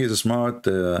 really. I mean, he's smart.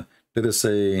 Let us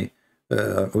say,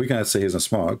 we cannot say he's not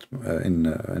smart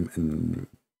in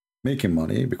making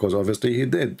money, because obviously he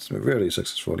did very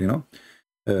successful, you know.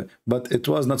 But it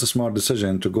was not a smart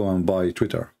decision to go and buy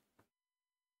Twitter.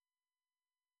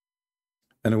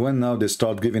 And when now they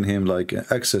start giving him like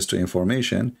access to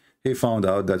information, he found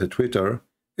out that a Twitter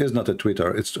is not a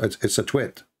Twitter, it's a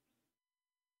tweet.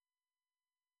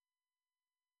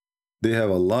 They have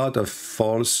a lot of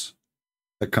false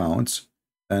accounts,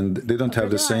 and they don't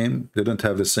have the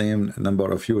same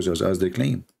number of users as they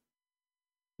claim,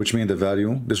 which means the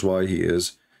value. This is why he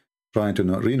is trying to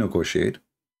renegotiate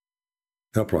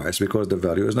the price, because the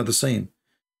value is not the same.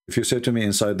 If you say to me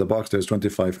inside the box there's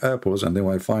 25 apples, and then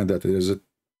I find that there's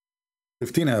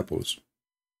 15 apples,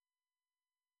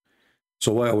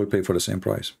 so why I will pay for the same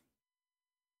price?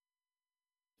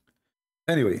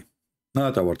 Anyway,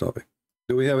 not our topic.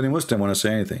 Do we have any Muslim want to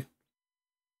say anything?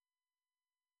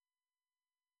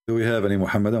 Do we have any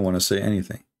Muhammadan want to say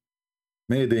anything?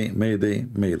 Mayday, mayday,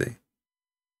 mayday.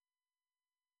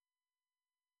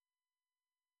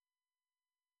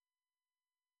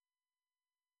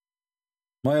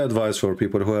 My advice for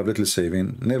people who have little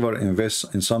saving: never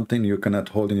invest in something you cannot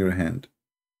hold in your hand.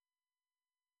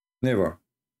 Never.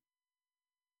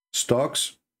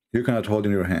 Stocks, you cannot hold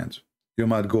in your hands. You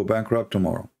might go bankrupt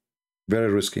tomorrow. Very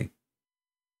risky.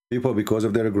 People, because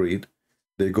of their greed,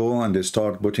 they go and they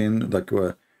start putting, like,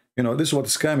 you know, this is what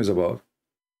scam is about.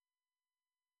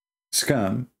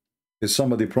 Scam is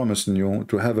somebody promising you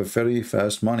to have a very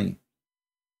fast money.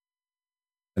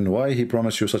 And why he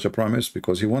promised you such a promise?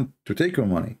 Because he wants to take your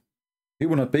money. He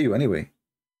will not pay you anyway.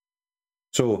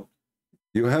 So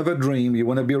you have a dream, you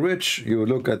want to be rich, you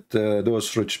look at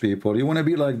those rich people, you want to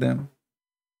be like them.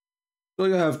 So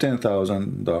you have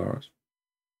 $10,000.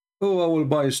 Oh, I will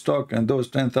buy stock, and those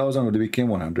 10,000 will become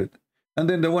 100. And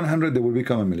then the 100, they will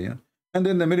become a million. And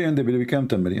then the million, they will become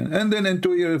 10 million. And then in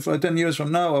 2 years, 10 years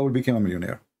from now, I will become a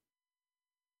millionaire.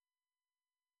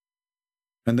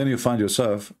 And then you find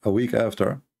yourself a week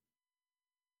after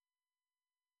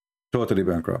totally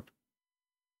bankrupt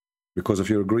because of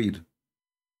your greed.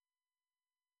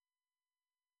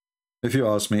 If you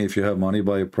ask me, if you have money,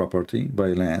 buy property, buy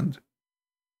land,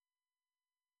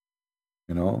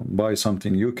 you know, buy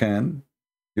something you can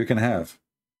have.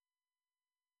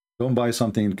 Don't buy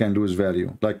something that can lose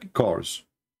value, like cars.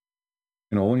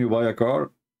 You know, when you buy a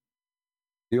car,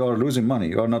 you are losing money.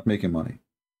 You are not making money.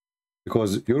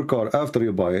 Because your car, after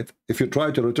you buy it, if you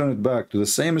try to return it back to the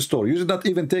same store, you should not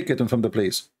even take it from the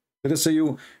place. Let us say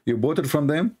you bought it from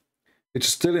them, it's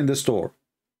still in the store.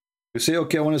 You say,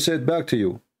 okay, I want to sell it back to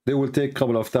you. They will take a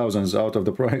couple of thousands out of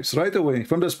the price right away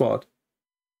from the spot.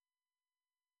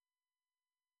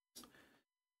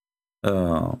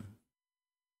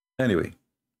 Anyway.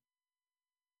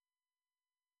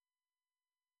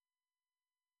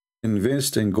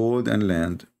 Invest in gold and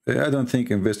land. I don't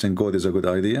think investing in gold is a good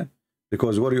idea,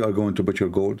 because where you are going to put your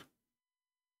gold?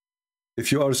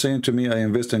 If you are saying to me, I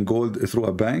invest in gold through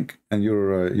a bank and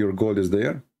your gold is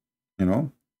there, you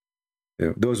know,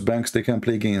 those banks, they can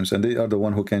play games, and they are the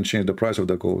one who can change the price of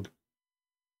the gold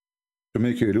to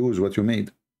make you lose what you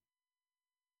made.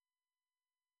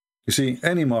 You see,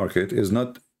 any market is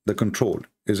not the control,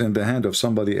 is in the hand of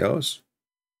somebody else.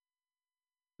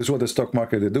 This is what the stock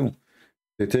market they do.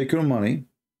 They take your money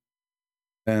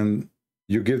and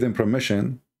you give them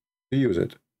permission to use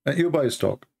it. And you buy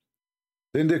stock.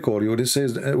 Then they call you. They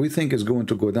says, we think it's going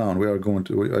to go down.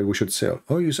 We should sell.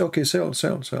 Oh, you say, okay, sell,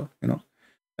 you know.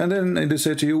 And then they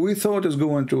say to you, we thought it's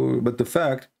going to, but the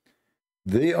fact,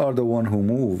 they are the one who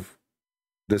move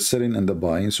the selling and the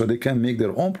buying, so they can make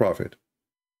their own profit.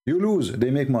 You lose, they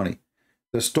make money.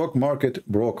 The stock market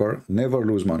broker never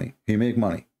lose money. He make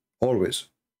money, always.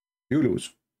 You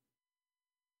lose.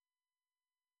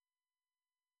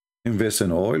 Invest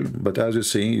in oil, but as you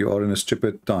see, you are in a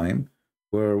stupid time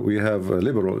where we have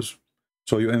liberals.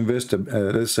 So you invest,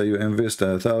 let's say you invest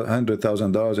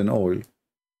 $100,000 in oil.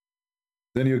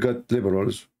 Then you got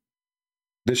liberals.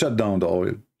 They shut down the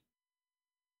oil.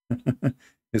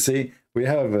 You see, we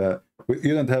have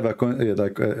you don't have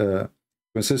a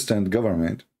consistent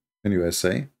government in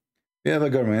USA. You have a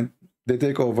government, they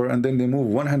take over, and then they move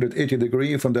 180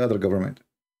 degrees from the other government.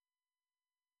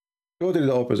 Totally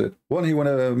the opposite. One, he want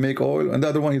to make oil, and the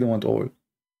other one, he don't want oil.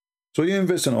 So you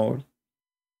invest in oil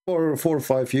for 4 or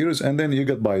 5 years, and then you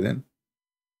get Biden.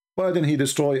 Biden, he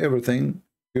destroy everything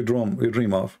you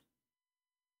dream of.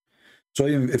 So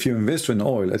if you invest in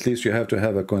oil, at least you have to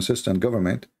have a consistent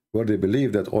government where they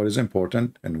believe that oil is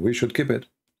important and we should keep it.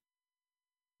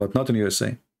 But not in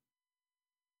USA.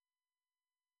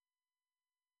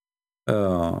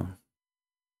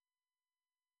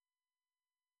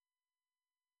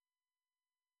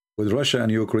 With Russia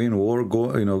and Ukraine war,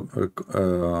 gold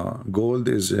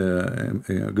is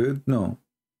good? No.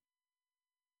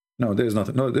 No, there's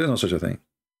nothing. No, there's no such a thing.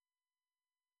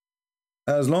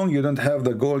 As long as you don't have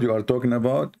the gold you are talking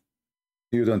about,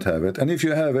 you don't have it. And if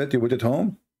you have it, you put it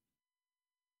home,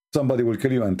 somebody will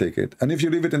kill you and take it. And if you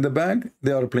leave it in the bank,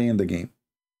 they are playing the game.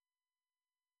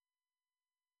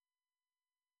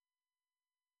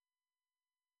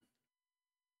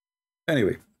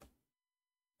 Anyway,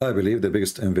 I believe the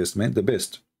biggest investment, the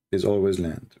best, is always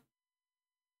land.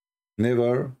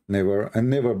 Never, and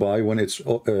never buy when it's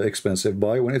expensive.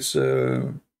 Buy when it's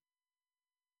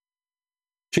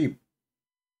cheap.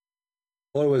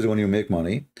 Always when you make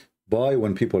money, buy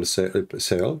when people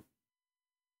sell.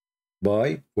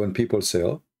 Buy when people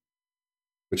sell,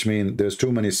 which means there's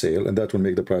too many sale, and that will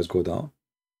make the price go down.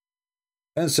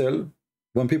 And sell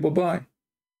when people buy.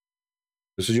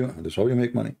 This is how you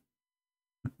make money.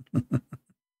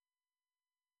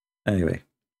 Anyway.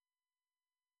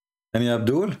 Any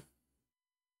Abdul?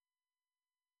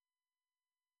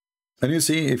 And you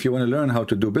see, if you want to learn how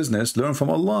to do business, learn from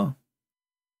Allah.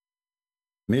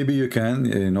 Maybe you can,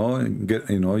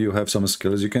 you have some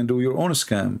skills. You can do your own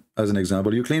scam. As an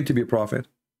example, you claim to be a prophet.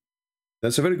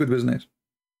 That's a very good business.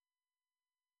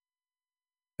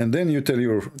 And then you tell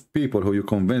your people who you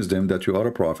convince them that you are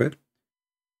a prophet,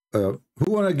 who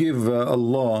want to give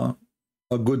Allah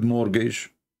a good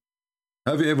mortgage.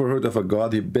 Have you ever heard of a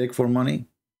God, he begged for money?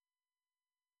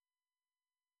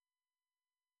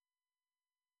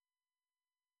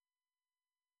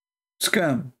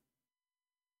 Scam.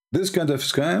 This kind of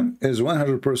scam is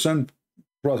 100%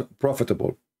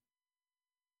 profitable.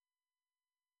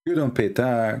 You don't pay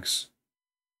tax.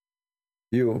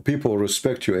 People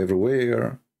respect you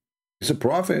everywhere. It's a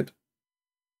profit.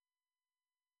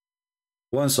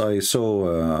 Once I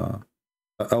saw,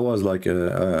 I was like,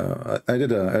 I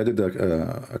did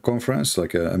a conference,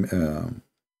 like a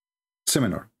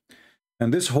seminar,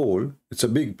 And this hall, it's a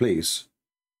big place.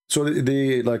 So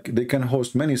they can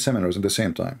host many seminars at the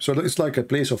same time. So it's like a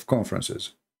place of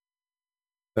conferences.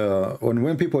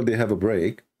 When people, they have a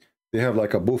break, they have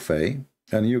like a buffet,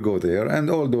 and you go there, and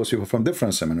all those people from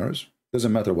different seminars,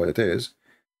 doesn't matter what it is,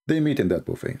 they meet in that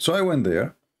buffet. So I went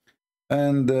there,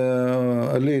 and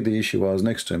a lady, she was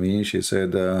next to me, she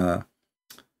said, I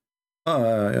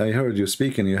heard you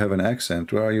speaking, you have an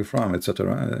accent, where are you from,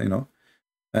 etc., you know.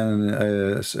 And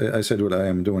I said, well, I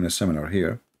am doing a seminar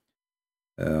here.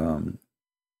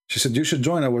 She said, you should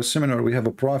join our seminar, we have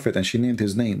a prophet, and she named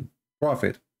his name,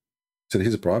 Prophet. I said,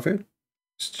 he's a prophet?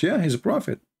 Said, yeah, he's a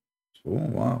prophet. So, oh,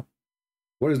 wow.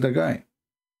 Where is the guy?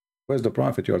 Where's the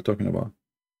prophet you are talking about?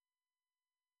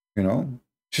 You know?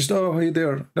 She said, oh, he's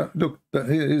there. Look,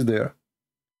 he's there.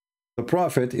 The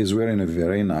prophet is wearing a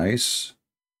very nice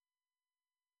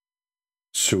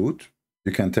suit.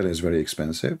 You can tell it's very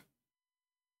expensive.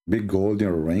 Big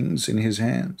golden rings in his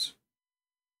hands.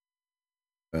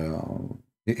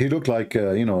 He looked like,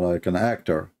 you know, like an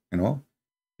actor, you know.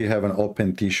 He have an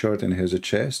open t-shirt in his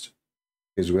chest.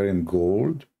 He's wearing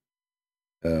gold.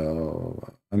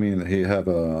 I mean, he have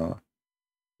a...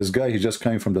 This guy, he just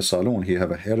came from the salon. He have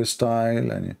a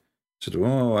hairstyle. And he said,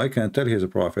 oh, I can tell he's a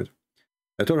prophet.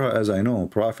 I told her, as I know,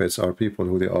 prophets are people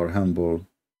who they are humble.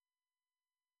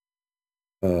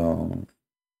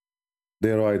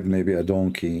 They ride maybe a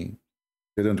donkey.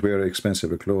 They don't wear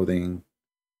expensive clothing.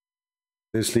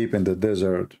 They sleep in the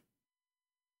desert.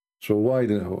 So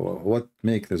what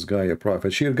make this guy a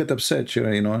prophet? She'll get upset. She,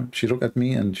 you know, she look at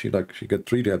me and she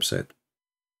get really upset.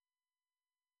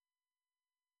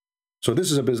 So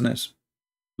this is a business.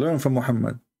 Learn from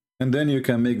Muhammad. And then you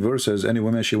can make verses. Any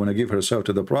woman, she want to give herself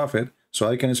to the prophet, so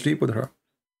I can sleep with her.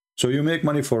 So you make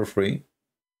money for free,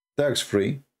 tax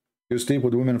free. You sleep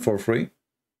with women for free,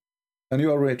 and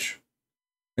you are rich.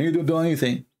 And you don't do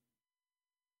anything.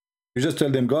 You just tell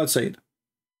them God said.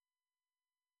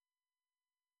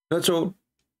 That's all.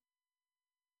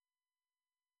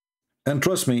 And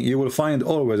trust me, you will find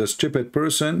always a stupid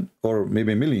person, or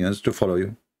maybe millions, to follow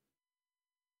you.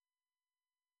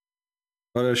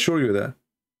 But I assure you that.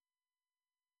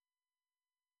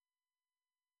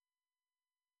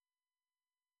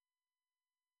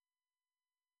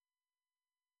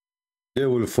 They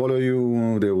will follow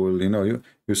you. They will, you know,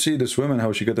 you see this woman,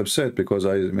 how she get upset because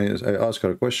I asked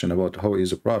her a question about how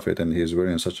he's a prophet and he's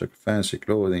wearing such a fancy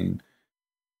clothing,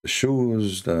 the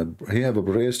shoes, that he have a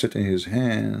bracelet in his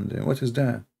hand. And what is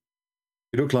that?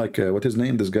 He look like what his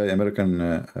name? This guy,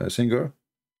 American singer.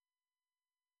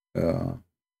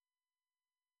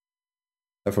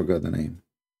 I forgot the name.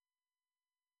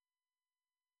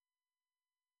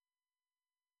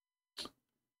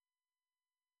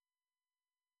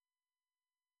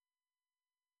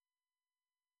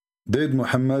 Did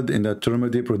Muhammad in that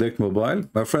Tirmidhi predict mobile?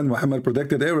 My friend Muhammad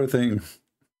predicted everything.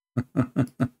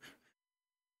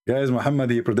 Guys, Muhammad,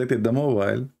 he predicted the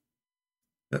mobile.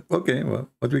 Okay, well,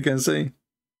 what we can say?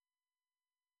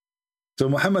 So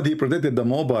Muhammad, he predicted the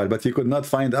mobile, but he could not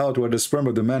find out where the sperm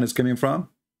of the man is coming from.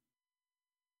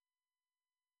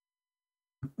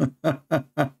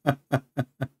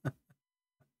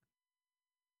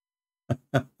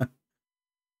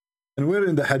 And where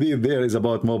in the hadith there is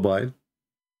about mobile?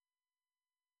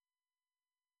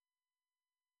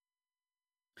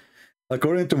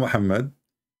 According to Muhammad,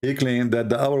 he claimed that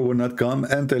the hour will not come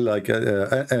until like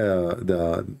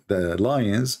the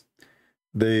lions,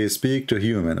 they speak to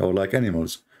human or like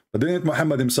animals. But didn't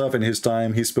Muhammad himself in his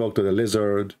time, he spoke to the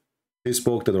lizard, he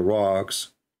spoke to the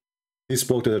rocks, he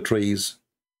spoke to the trees.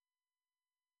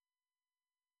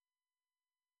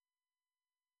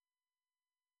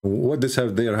 What does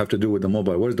have to do with the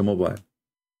mobile? What is the mobile?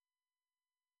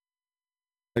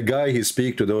 A guy, he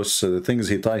speak to those things,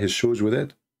 he tie his shoes with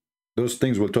it. Those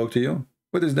things will talk to you.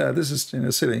 What is that? This is, you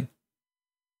know, silly.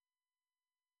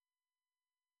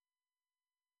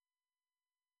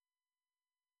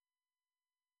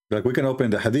 Like we can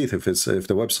open the hadith if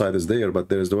the website is there, but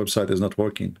the website is not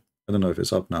working. I don't know if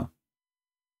it's up now.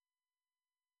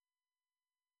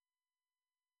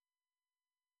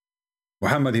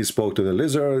 Muhammad, he spoke to the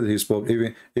lizard, he spoke,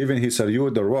 even he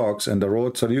saluted the rocks, and the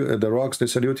rocks, they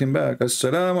salute him back.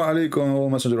 Assalamu alaikum, O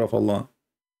Messenger of Allah.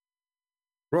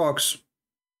 Rocks.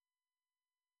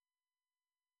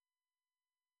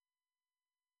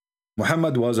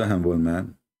 Muhammad was a humble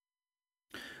man.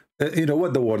 You know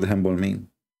what the word humble mean?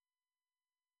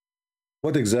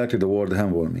 What exactly the word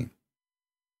humble mean?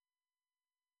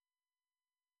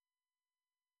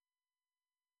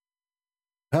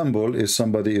 Humble is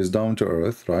somebody is down to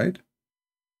earth, right?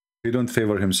 He don't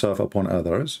favor himself upon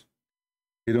others.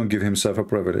 He don't give himself a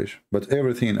privilege. But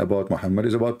everything about Muhammad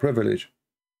is about privilege.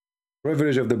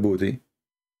 Privilege of the booty,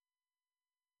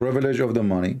 privilege of the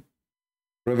money,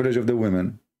 privilege of the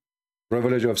women,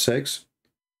 privilege of sex,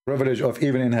 privilege of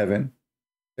even in heaven.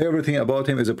 Everything about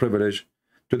him is a privilege,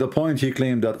 to the point he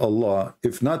claimed that Allah,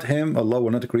 if not him, Allah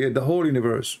will not create the whole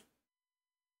universe.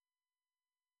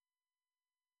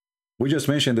 We just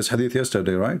mentioned this hadith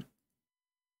yesterday, right?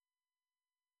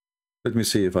 Let me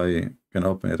see if I can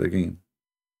open it again.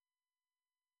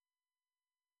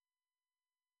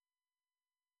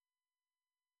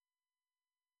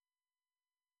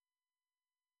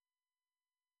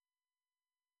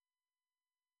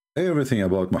 Everything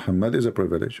about Muhammad is a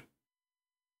privilege.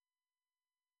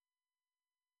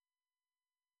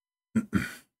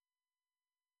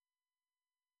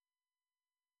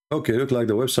 Okay, look like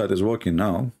the website is working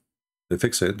now. They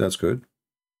fix it, that's good.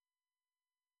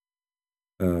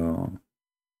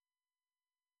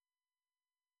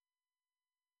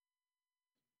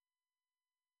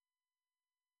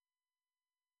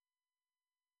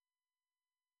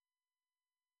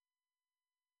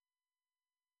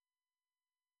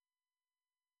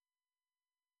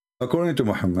 According to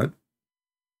Muhammad,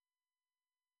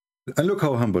 and look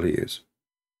how humble he is.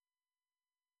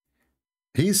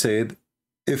 He said,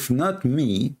 if not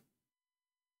me,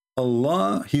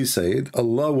 Allah, he said,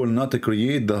 Allah will not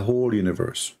create the whole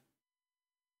universe.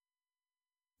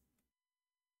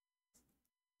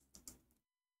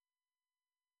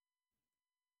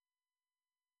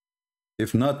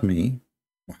 If not me,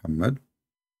 Muhammad,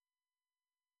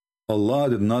 Allah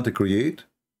did not create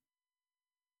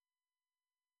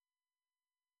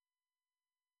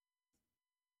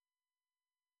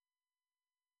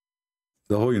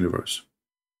the whole universe.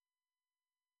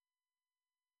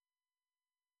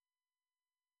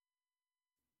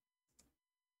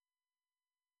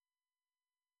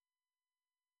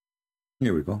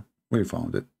 Here we go. We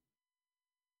found it.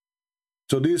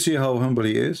 So do you see how humble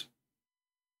he is?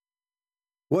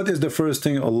 What is the first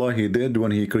thing Allah he did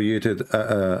when he created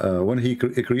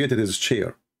created his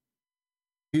chair?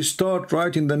 He started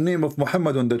writing the name of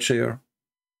Muhammad on the chair.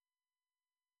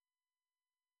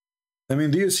 I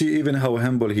mean, do you see even how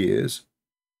humble he is?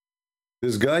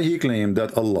 This guy, he claimed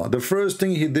that Allah, the first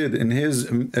thing he did in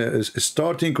his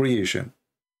starting creation,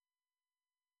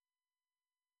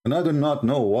 and I do not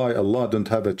know why Allah didn't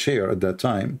have a chair at that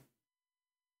time,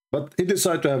 but he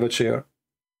decided to have a chair.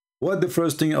 What the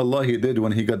first thing Allah he did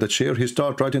when he got the chair? He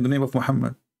started writing the name of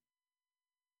Muhammad.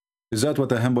 Is that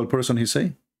what a humble person he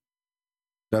say?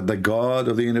 That the God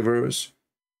of the universe,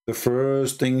 the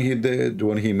first thing he did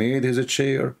when he made his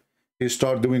chair, he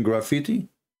started doing graffiti?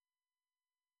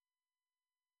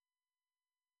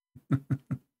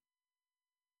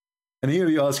 And here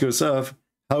you ask yourself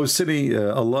how silly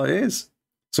Allah is.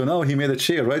 So now he made a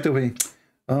chair right away.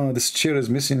 Oh, this chair is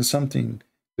missing something.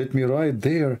 Let me write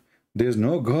there. There's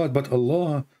no God but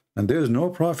Allah, and there's no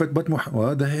prophet but Muhammad.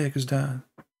 What the heck is that?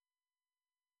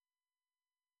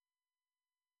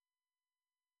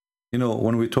 You know,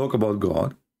 when we talk about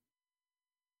God,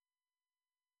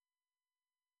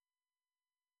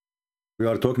 we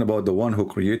are talking about the one who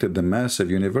created the massive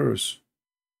universe.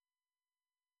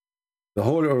 The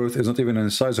whole earth is not even in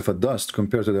the size of a dust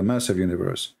compared to the massive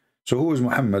universe. So who is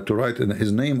Muhammad to write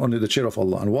his name under the chair of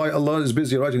Allah? And why Allah is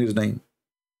busy writing his name?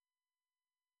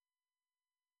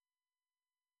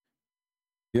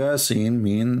 Yasin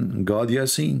mean God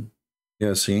Yasin.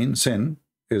 Yasin, sin,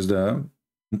 is the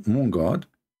moon god.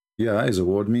 Ya is a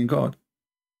word mean God.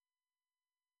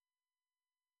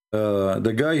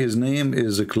 The guy, his name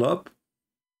is a club.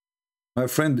 My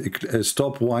friend,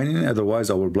 stop whining, otherwise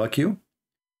I will block you.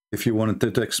 If you want to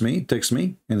text me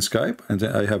in Skype, and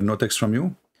I have no text from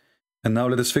you. And now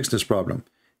let us fix this problem.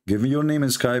 Give me your name in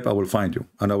Skype, I will find you,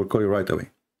 and I will call you right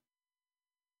away.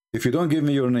 If you don't give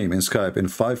me your name in Skype in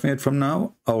 5 minutes from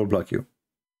now, I will block you.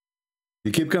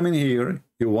 You keep coming here,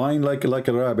 you whine like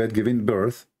a rabbit giving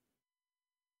birth,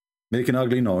 making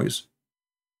ugly noise.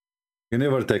 You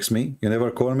never text me, you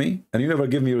never call me, and you never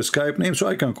give me your Skype name so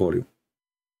I can call you.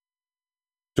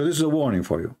 So this is a warning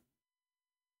for you.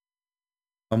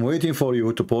 I'm waiting for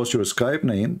you to post your Skype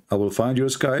name. I will find your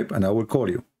Skype and I will call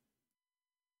you.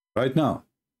 Right now.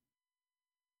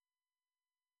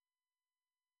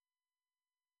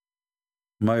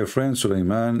 My friend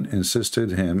Suleiman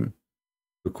insisted him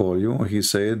to call you. He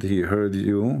said he heard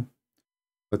you,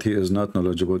 but he is not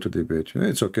knowledgeable to debate you.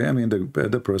 It's okay. I mean,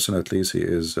 the person, at least he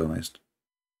is honest.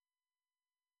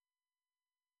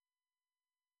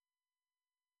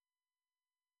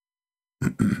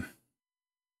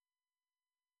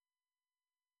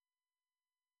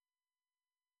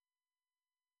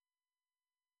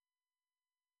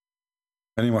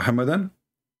 Any Muhammadan?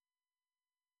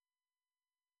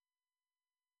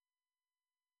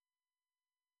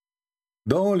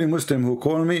 The only Muslim who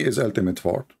called me is Ultimate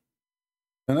Ford.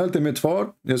 And Ultimate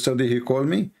Ford, yesterday he called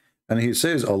me and he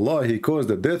says, Allah, he caused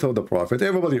the death of the Prophet.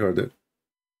 Everybody heard it.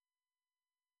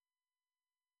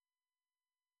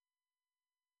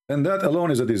 And that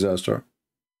alone is a disaster.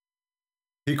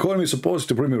 He called me supposed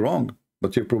to prove me wrong,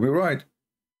 but you prove me right.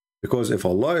 Because if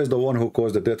Allah is the one who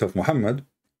caused the death of Muhammad,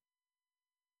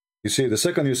 you see, the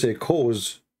second you say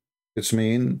cause, it's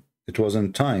mean it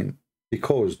wasn't time. He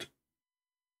caused.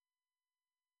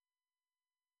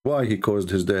 Why he caused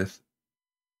his death?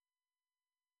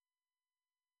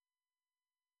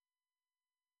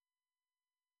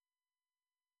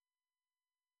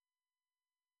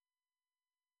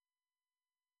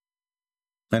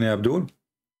 Any Abdul?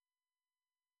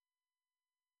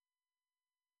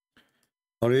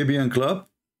 Arabian Club?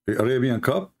 Arabian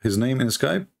Cup? His name in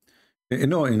Skype? You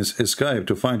know, in Skype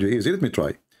to find you easy. Let me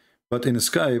try. But in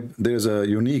Skype, there's a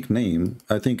unique name.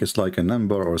 I think it's like a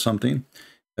number or something.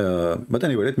 But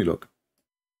anyway, let me look.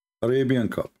 Arabian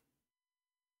Cup.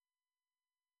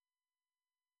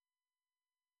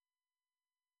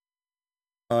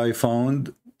 I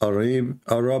found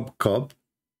Arab Cup.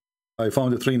 I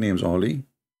found the 3 names only.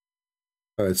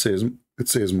 It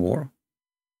says more.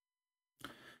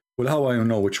 Well, how I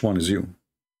know which one is you?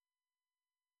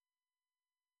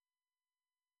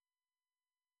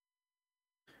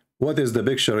 What is the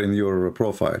picture in your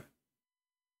profile?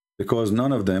 Because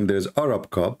none of them, there's Arab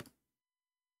Cup.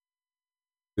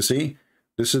 You see,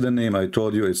 this is the name I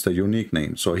told you, it's the unique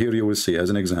name. So here you will see, as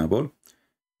an example,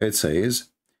 it says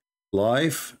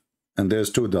life, and there's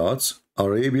 2 dots,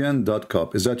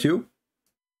 Arabian.cup. Is that you?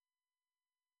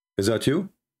 Is that you?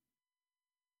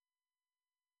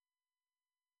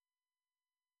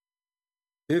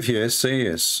 If yes, say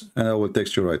yes, and I will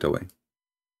text you right away.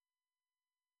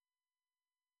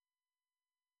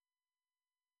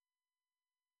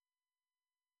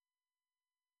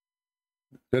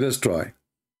 Let us try.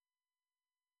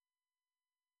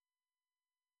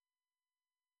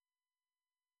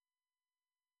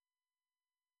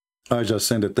 I just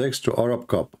sent a text to Arab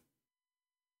Cup.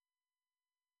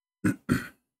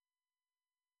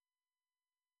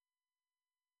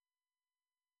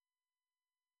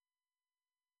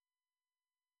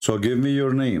 So give me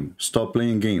your name. Stop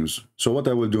playing games. So what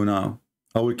I will do now?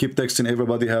 I will keep texting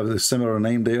everybody have a similar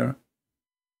name there.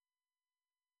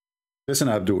 Listen,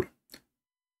 Abdul.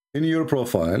 In your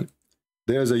profile,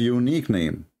 there's a unique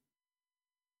name.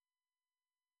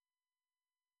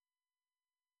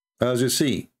 As you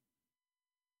see,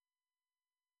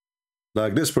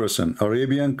 like this person,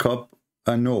 Arabian Cup,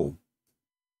 and no.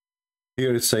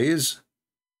 Here it says,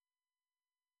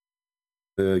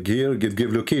 here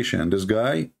give location. This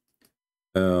guy,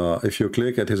 if you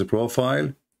click at his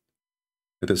profile,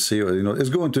 let us see, you know, it's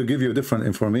going to give you different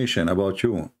information about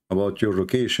you, about your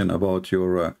location, about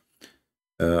your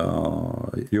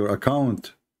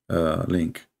account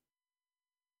link.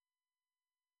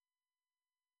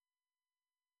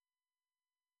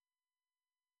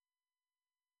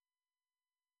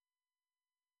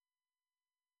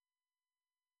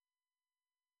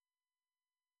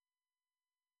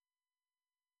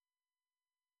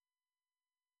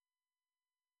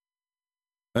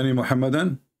 Any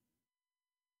Muhammadan?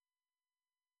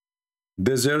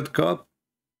 Desert Cup,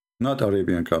 not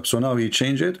Arabian Cup. So now he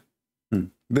changed it.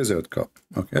 Desert Cup.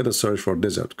 Okay, let us search for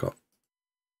Desert Cup.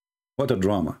 What a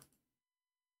drama.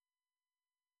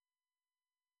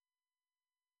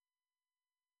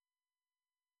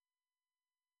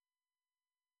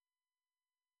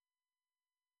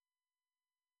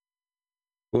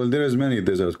 Well, there is many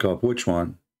Desert Cup. Which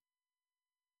one?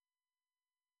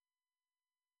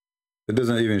 It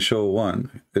doesn't even show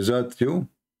one. Is that you?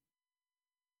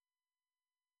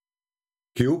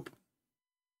 Cube?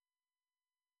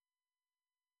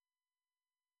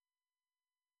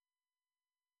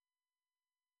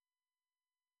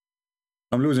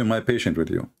 I'm losing my patience with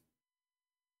you.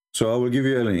 So I will give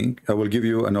you a link. I will give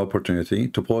you an opportunity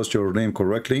to post your name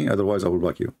correctly. Otherwise, I will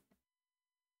block you.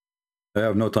 I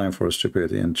have no time for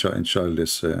stupidity and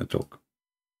childish talk.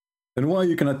 And why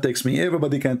you cannot text me?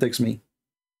 Everybody can text me.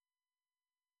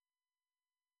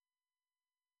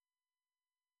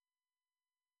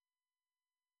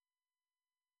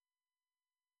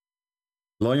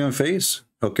 Lion face?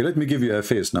 Okay, let me give you a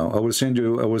face now. I will send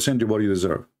you what you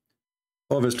deserve.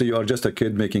 Obviously, you are just a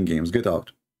kid making games. Get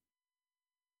out.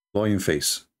 Lion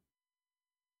face.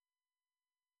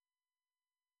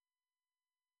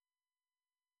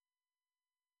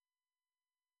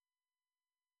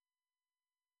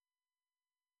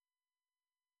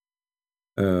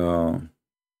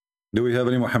 Do we have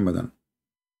any Muhammadan?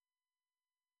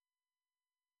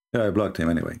 Yeah, I blocked him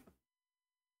anyway.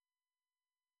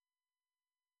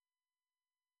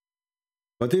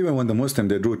 But even when the Muslim,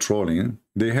 they do trolling,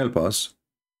 they help us,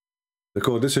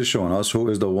 because this is showing us who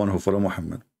is the one who follow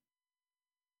Muhammad.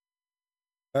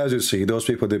 As you see, those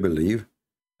people, they believe,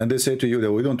 and they say to you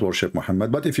that we don't worship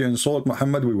Muhammad, but if you insult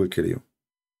Muhammad, we will kill you.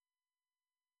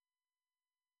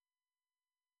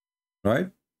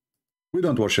 Right? We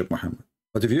don't worship Muhammad,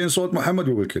 but if you insult Muhammad,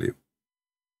 we will kill you.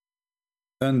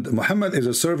 And Muhammad is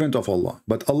a servant of Allah,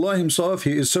 but Allah himself,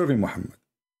 he is serving Muhammad.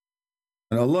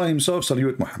 And Allah himself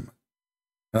salute Muhammad.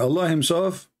 And Allah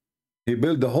himself, he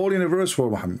built the whole universe for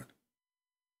Muhammad.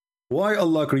 Why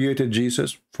Allah created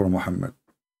Jesus? For Muhammad.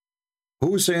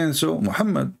 Who's saying so?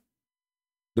 Muhammad.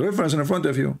 The reference in front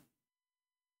of you.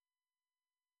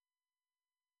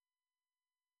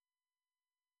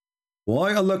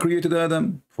 Why Allah created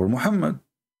Adam? For Muhammad.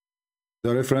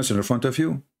 The reference in front of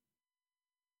you.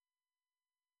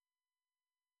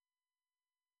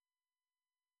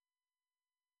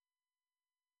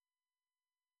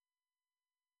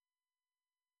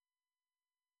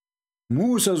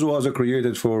 Moses was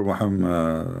created for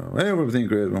Muhammad. Everything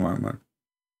created for Muhammad.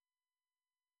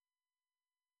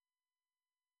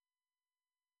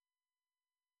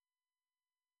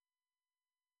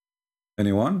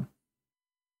 Anyone?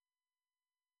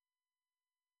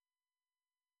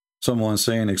 Someone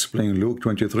saying explain Luke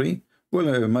 23.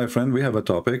 Well, my friend, we have a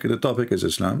topic. The topic is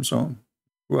Islam, so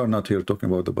we are not here talking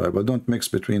about the Bible. Don't mix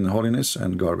between holiness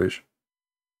and garbage.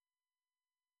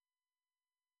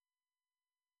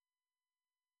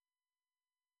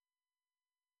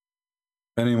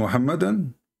 Any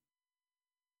Muhammadan?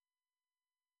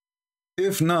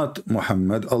 If not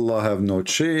Muhammad, Allah have no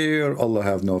chair, Allah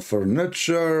have no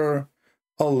furniture,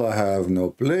 Allah have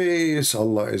no place,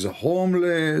 Allah is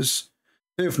homeless.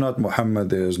 If not Muhammad,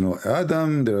 there is no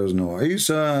Adam, there is no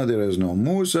Isa, there is no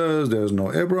Moses, there is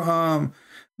no Abraham,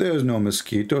 there is no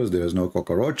mosquitoes, there is no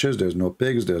cockroaches, there is no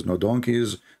pigs, there is no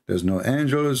donkeys, there is no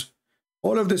angels.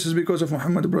 All of this is because of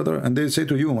Muhammad, brother. And they say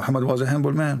to you, Muhammad was a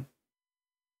humble man.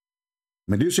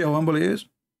 But do you see how humble he is?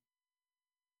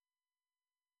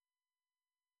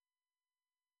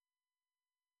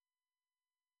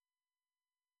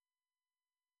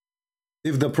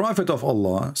 If the Prophet of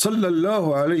Allah,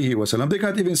 sallallahu alayhi wasallam, they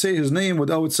can't even say his name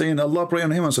without saying Allah, pray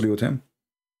on him and salute him,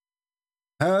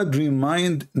 had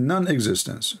remained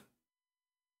non-existence,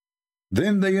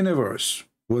 then the universe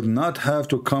would not have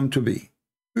to come to be.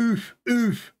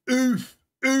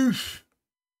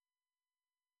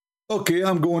 Okay,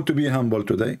 I'm going to be humble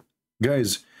today.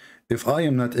 Guys, if I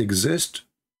am not exist,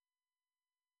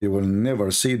 you will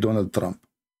never see Donald Trump.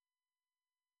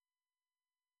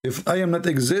 If I am not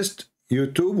exist,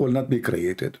 YouTube will not be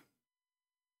created.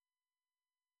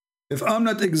 If I'm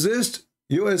not exist,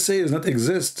 USA is not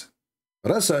exist.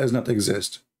 Russia is not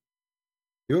exist.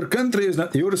 Your country is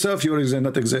not, yourself, you is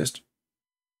not exist.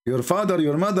 Your father,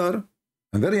 your mother,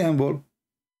 I'm very humble.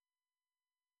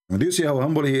 And do you see how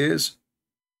humble he is?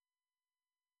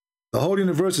 The whole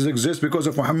universe exists because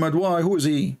of Muhammad. Why? Who is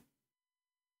he?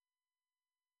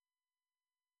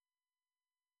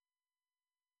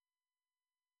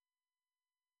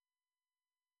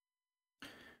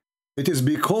 It is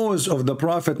because of the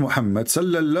Prophet Muhammad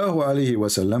sallallahu alaihi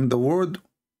wasallam the word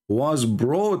was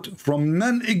brought from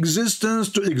non-existence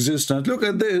to existence. Look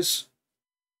at this.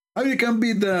 How you can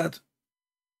beat that?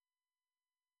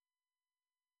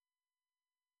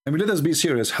 I mean, let us be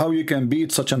serious. How you can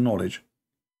beat such a knowledge?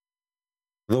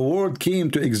 The word came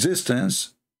to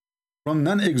existence from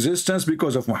non-existence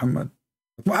because of Muhammad.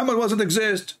 Muhammad wasn't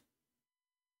exist.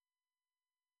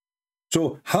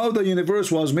 So how the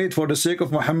universe was made for the sake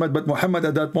of Muhammad, but Muhammad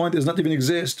at that point is not even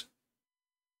exist?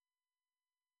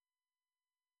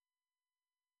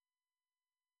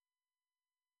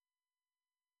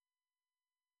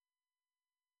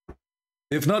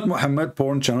 If not Muhammad,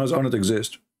 porn channels are not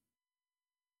exist.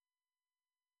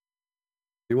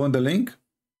 You want the link?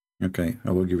 Okay, I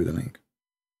will give you the link.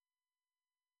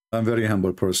 I'm a very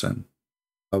humble person.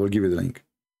 I will give you the link.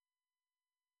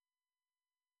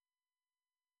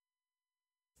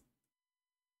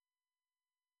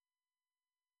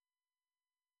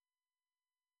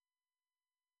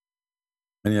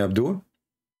 Any Abdul?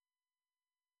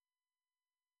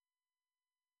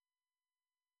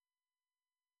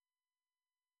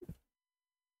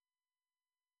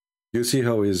 You see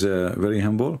how he's very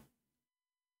humble?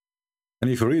 And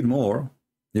if you read more,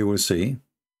 you will see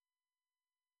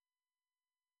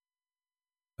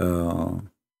I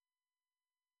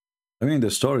mean, the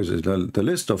stories, the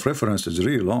list of references is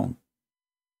really long.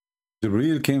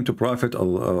 Jibreel came to Prophet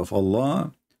of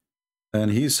Allah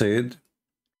And he said,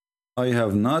 I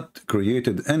have not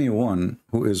created anyone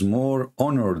who is more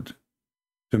honored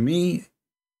to me,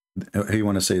 he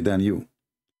want to say, than you.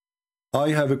 I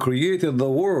have created the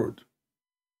world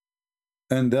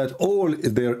and that all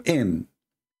therein,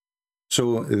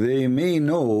 so they may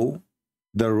know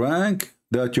the rank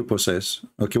that you possess.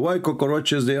 Okay, why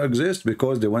cockroaches they exist?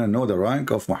 Because they want to know the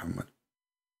rank of Muhammad.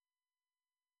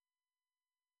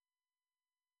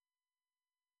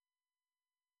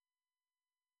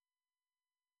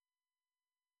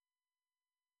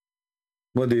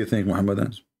 What do you think,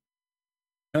 Muhammadans?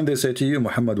 And they say to you,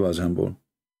 Muhammad was humble.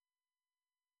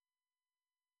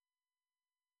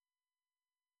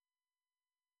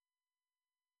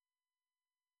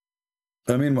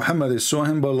 I mean, Muhammad is so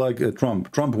humble like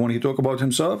Trump. Trump, when he talk about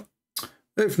himself,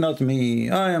 if not me,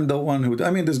 I am the one who...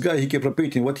 I mean, this guy, he kept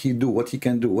repeating what he do, what he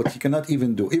can do, what he cannot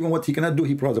even do. Even what he cannot do,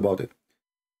 he proud about it.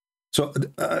 So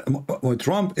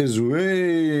Trump is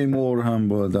way more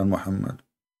humble than Muhammad.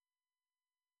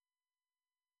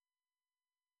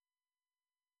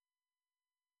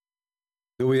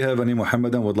 Do we have any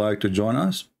Muhammadan would like to join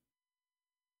us?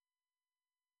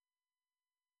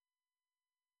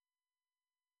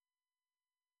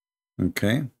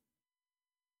 Okay.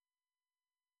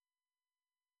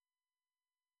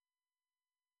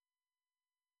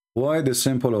 Why the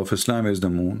symbol of Islam is the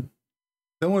moon?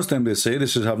 The Muslims, they say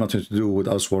this have nothing to do with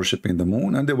us worshipping the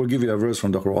moon, and they will give you a verse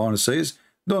from the Quran that says,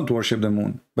 don't worship the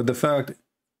moon. But the fact,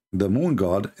 the moon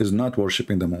god is not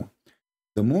worshipping the moon.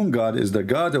 The moon god is the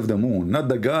god of the moon, not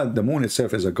the god. The moon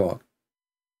itself is a god.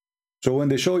 So when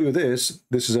they show you this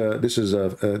is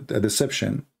a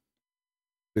deception,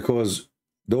 because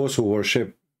those who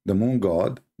worship the moon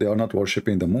god, they are not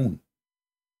worshiping the moon.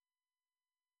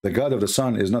 The god of the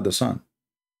sun is not the sun.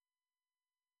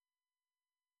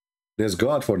 There's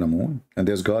God for the moon, and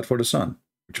there's God for the sun,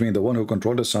 which means the one who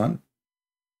controls the sun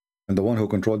and the one who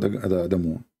controls the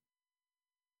moon.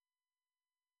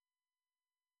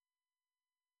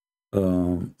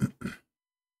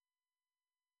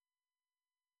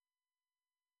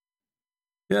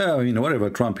 Yeah, I mean, whatever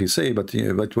Trump he say, but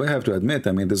we have to admit,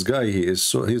 I mean, this guy,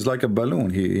 he's like a balloon.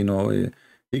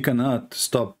 He cannot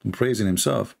stop praising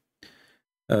himself.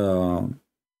 Can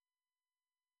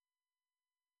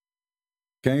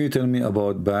you tell me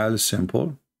about Baal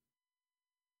symbol?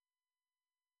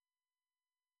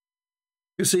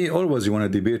 You see, always you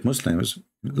want to debate Muslims.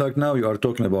 Like now you are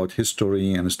talking about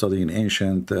history and studying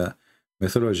ancient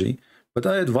mythology. But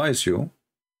I advise you,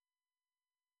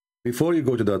 before you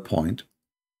go to that point,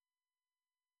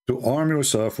 to arm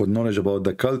yourself with knowledge about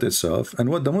the cult itself and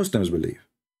what the Muslims believe.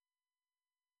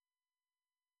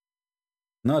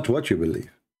 Not what you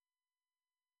believe.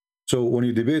 So when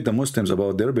you debate the Muslims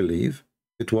about their belief,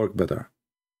 it worked better.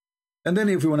 And then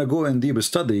if you want to go in deep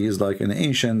studies like in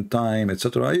ancient time,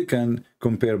 etc., you can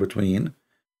compare between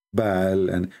Baal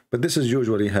and... But this is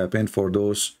usually happen for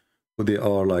those who they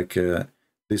are like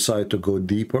decide to go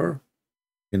deeper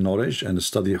in knowledge and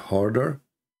study harder.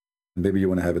 Maybe you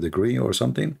want to have a degree or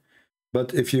something.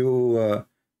 But if you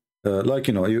like,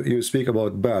 you know, you speak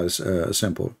about Baal's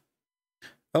symbol,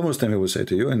 a Muslim will say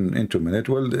to you in 2 minutes,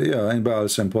 well, yeah, in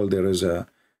Baal's symbol there is a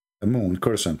moon,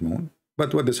 crescent moon.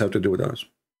 But what does this have to do with us?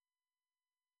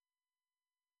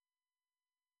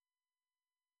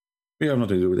 We have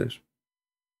nothing to do with this.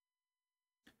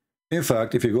 In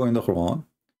fact, if you go in the Quran,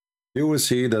 you will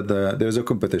see that there is a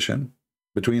competition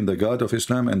between the God of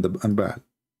Islam and Baal.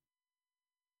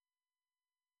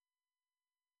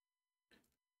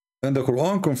 And the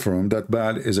Quran confirmed that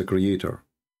Baal is a creator.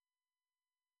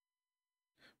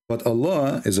 But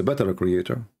Allah is a better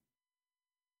creator.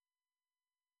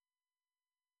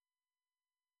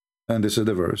 And this is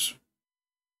the verse.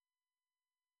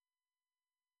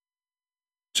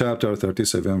 Chapter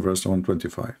 37, verse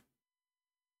 125.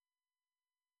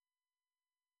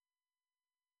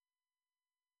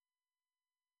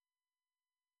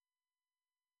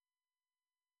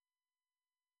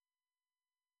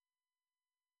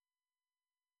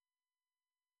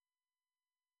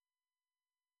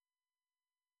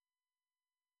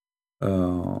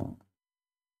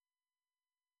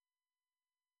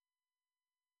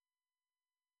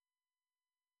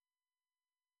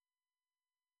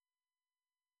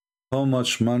 How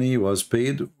much money was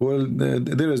paid? Well,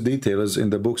 there is details in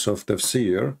the books of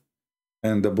Tafsir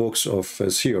and the books of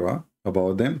Sirah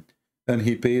about them. And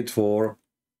he paid for,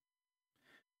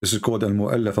 this is called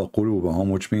al-mu'allafa qulubahum,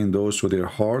 which means those who their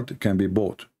heart can be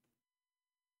bought.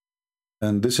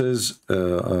 And this is,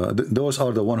 those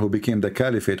are the one who became the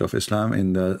caliphate of Islam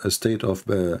in the state of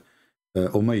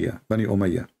Umayyah, Bani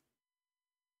Umayyah.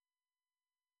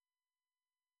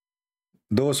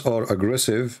 Those are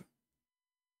aggressive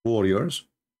warriors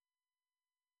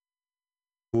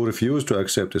who refuse to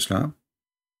accept Islam,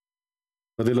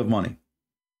 but they love money.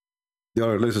 They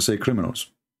are, let's say,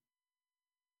 criminals.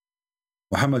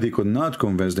 Muhammad, he could not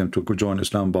convince them to join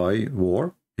Islam by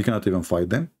war. He cannot even fight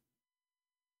them.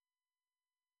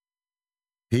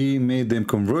 He made them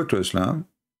convert to Islam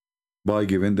by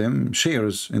giving them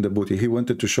shares in the booty. He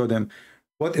wanted to show them,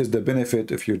 what is the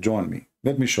benefit if you join me?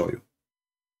 Let me show you.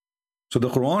 So the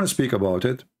Quran speaks about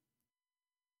it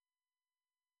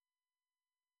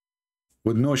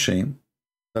with no shame,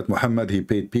 that Muhammad, he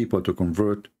paid people to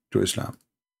convert to Islam.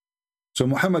 So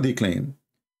Muhammad, he claimed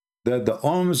that the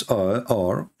alms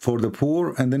are for the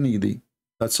poor and the needy.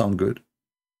 That sounds good.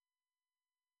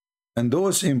 And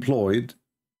those employed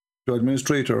to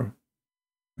administrator,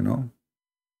 you know,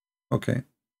 okay.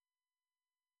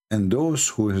 And those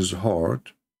who his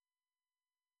heart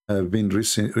have been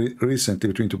recently,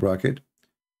 between two brackets,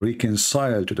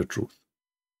 reconciled to the truth.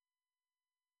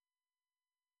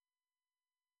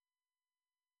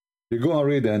 You go and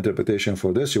read the interpretation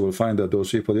for this, you will find that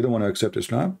those people didn't want to accept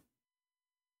Islam.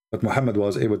 But Muhammad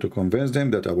was able to convince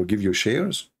them that I will give you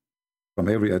shares from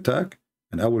every attack,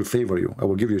 and I will favor you. I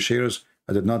will give you shares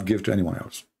I did not give to anyone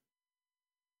else.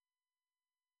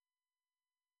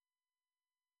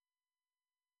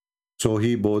 So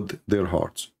he bought their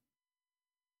hearts.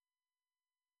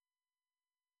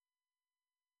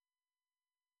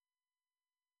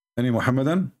 Any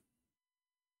Muhammadan?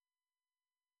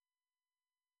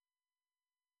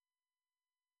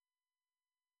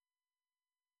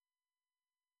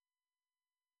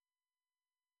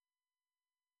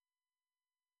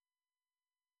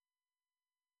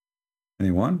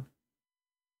 Anyone?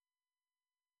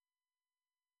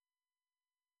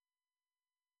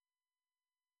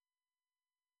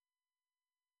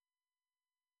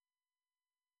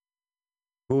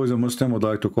 Who is a Muslim would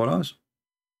like to call us?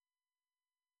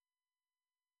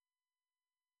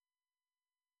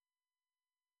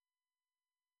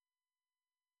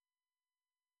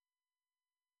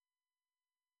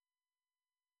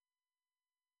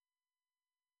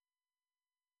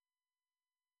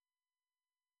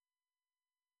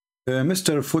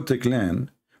 Mr. Refuting,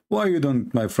 why you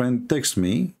don't, my friend, text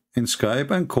me in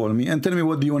Skype and call me and tell me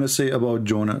what do you want to say about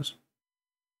Jonas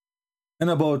and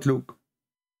about Luke?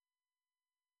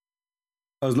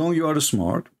 As long as you are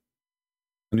smart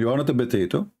and you are not a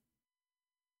potato,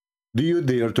 do you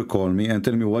dare to call me and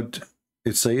tell me what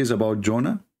it says about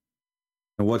Jonah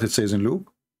and what it says in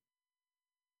Luke?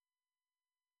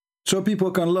 So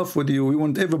people can laugh with you. We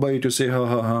want everybody to say ha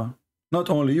ha ha. Not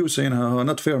only you saying ha ha.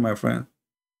 Not fair, my friend.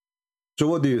 So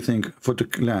what do you think for the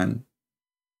clan?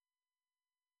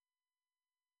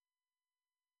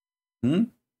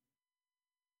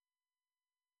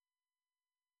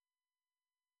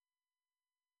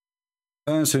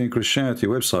 Answering Christianity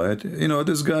website, you know,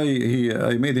 this guy,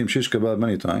 I made him shish kebab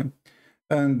many times,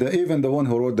 and even the one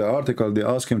who wrote the article, they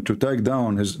asked him to take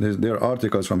down their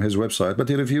articles from his website, but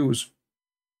he refused.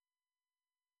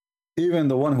 Even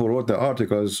the one who wrote the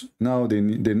articles, now they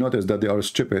notice that they are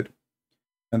stupid,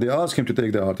 and they ask him to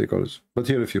take the articles, but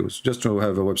he refused, just to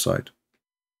have a website.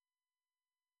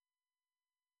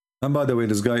 And by the way,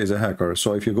 this guy is a hacker,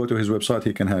 so if you go to his website,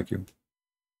 he can hack you.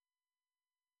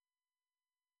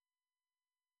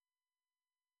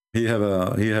 He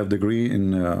have degree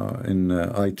in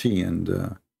IT,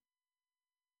 and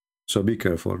so be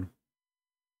careful.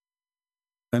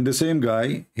 And the same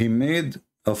guy, he made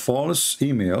a false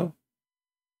email.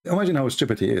 Imagine how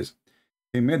stupid he is.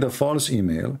 He made a false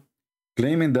email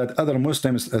claiming that other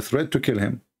Muslims a threat to kill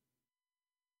him,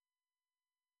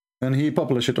 and he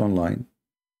published it online.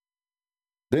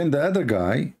 Then the other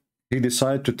guy, he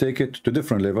decided to take it to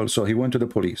different level, so he went to the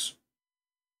police.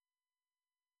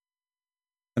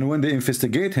 And when they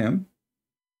investigate him,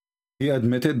 he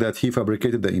admitted that he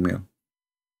fabricated the email.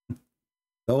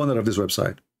 The owner of this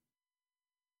website.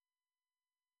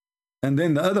 And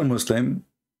then the other Muslim,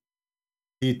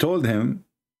 he told him,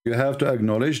 you have to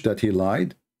acknowledge that he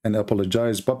lied and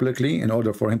apologize publicly in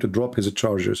order for him to drop his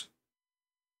charges.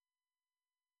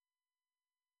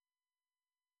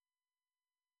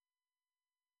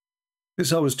 This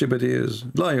is how stupid he is.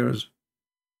 Liars.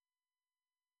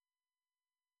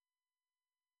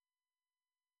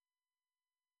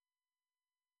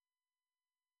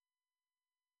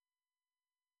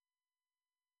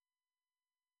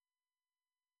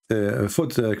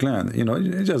 Clan, you know,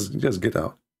 just get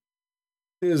out.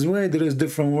 There's why there is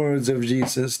different words of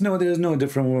Jesus. No, there is no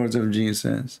different words of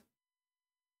Jesus.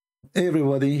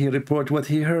 Everybody, he report what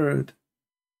he heard.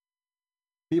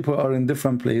 People are in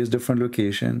different place, different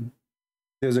location.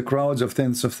 There's a crowds of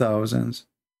tens of thousands.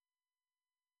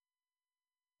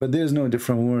 But there's no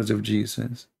different words of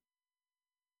Jesus.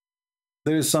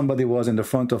 There is somebody was in the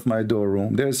front of my door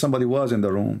room. There is somebody was in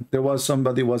the room. There was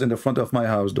somebody was in the front of my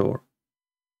house door.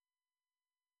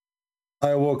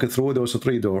 I walked through those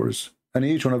 3 doors, and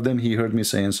each one of them he heard me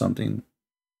saying something.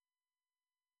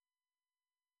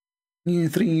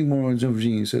 3 words of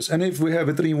Jesus. And if we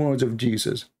have 3 words of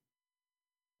Jesus,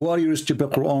 why are you stupid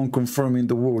Quran confirming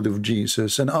the word of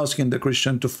Jesus and asking the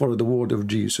Christian to follow the word of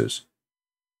Jesus?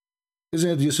 Isn't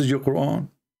it this is your Quran?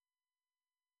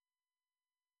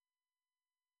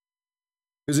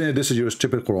 Isn't it this is your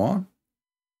stupid Quran?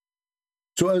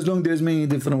 So as long as there's many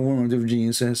different words of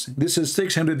Jesus, this is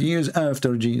 600 years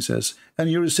after Jesus,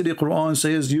 and your silly Quran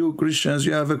says you Christians,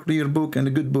 you have a clear book and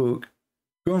a good book,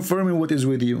 confirming what is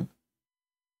with you.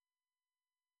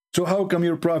 So how come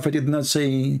your prophet did not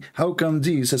say, how come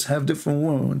Jesus have different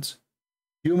words?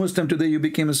 You Muslim today, you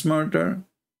became smarter,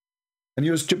 and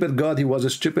your stupid God, he was a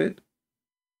stupid.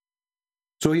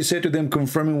 So he said to them,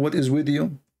 confirming what is with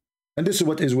you, and this is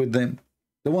what is with them.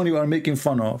 The one you are making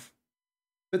fun of.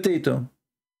 Potato.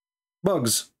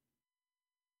 Bugs.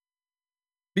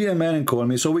 Be a man and call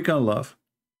me so we can laugh.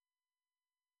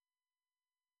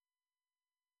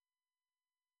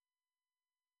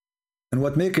 And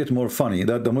what make it more funny,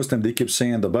 that the Muslim, they keep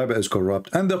saying the Bible is corrupt.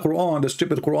 And the Quran, the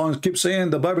stupid Quran, keep saying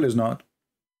the Bible is not.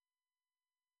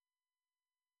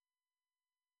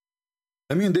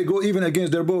 I mean, they go even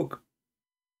against their book.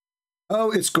 How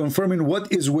it's confirming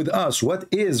what is with us. What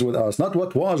is with us, not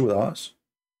what was with us.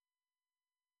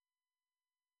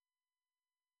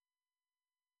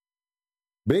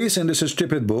 Based on this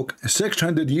stupid book,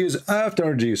 600 years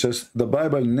after Jesus, the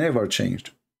Bible never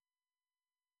changed.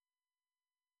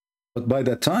 But by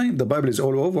that time, the Bible is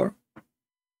all over.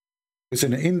 It's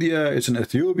in India, it's in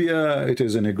Ethiopia, it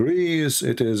is in Greece,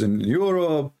 it is in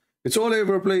Europe. It's all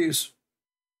over the place.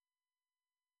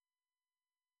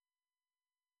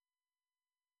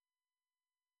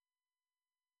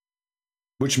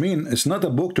 Which means it's not a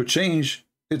book to change.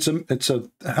 It's a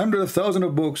 100,000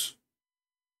 of books.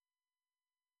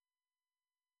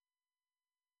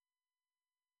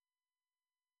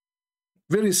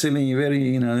 Very silly,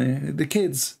 very, the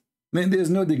kids. Man, there's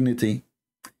no dignity.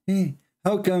 Hey,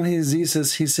 how come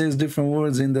Jesus, he says different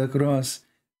words in the cross?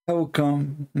 How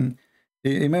come?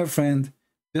 Hey, my friend,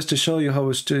 just to show you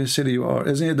how silly you are,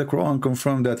 isn't it the Quran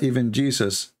confirmed that even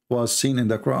Jesus was seen in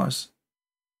the cross?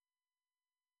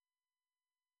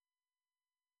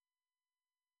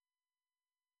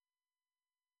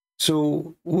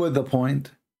 So, what's the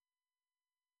point?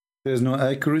 There's no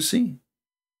accuracy?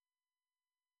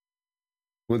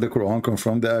 Will the Quran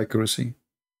confirm the accuracy?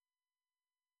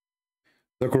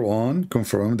 The Quran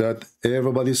confirmed that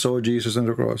everybody saw Jesus on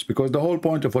the cross, because the whole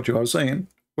point of what you are saying,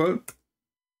 well,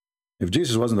 if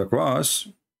Jesus wasn't the cross,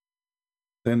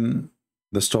 then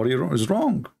the story is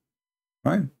wrong,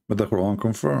 right? But the Quran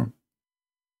confirmed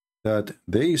that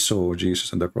they saw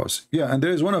Jesus on the cross. Yeah, and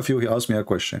there is one of you, he asked me a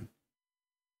question.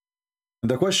 And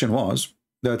the question was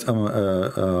that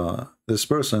this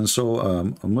person saw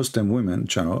a Muslim women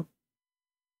channel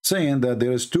saying that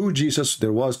there was two Jesus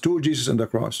in the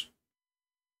cross.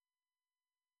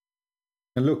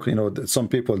 And look, some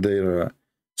people, they're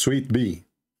sweet bee.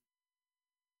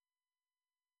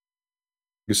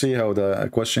 You see how the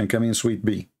question came in, sweet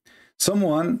bee.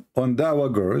 Someone on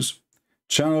Dawah Girls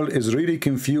channel is really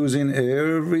confusing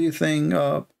everything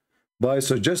up by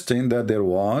suggesting that there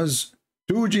was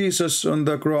two Jesus on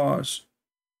the cross.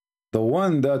 The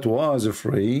one that was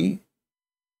free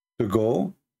to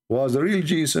go was the real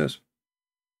Jesus.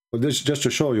 Well, this is just to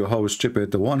show you how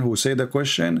stupid the one who say the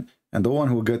question and the one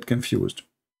who get confused.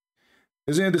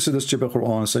 Isn't it this is the stupid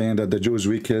Quran saying that the Jews,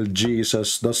 we killed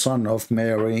Jesus, the son of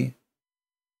Mary?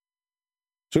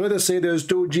 So let us say there's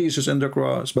two Jesus in the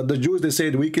cross, but the Jews, they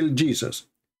said we killed Jesus,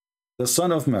 the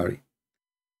son of Mary,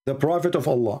 the prophet of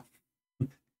Allah.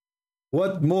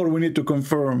 What more we need to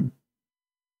confirm?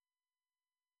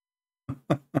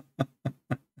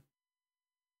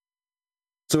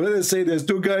 So let us say there's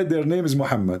two guys, their name is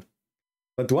Muhammad.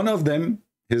 But one of them,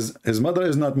 his mother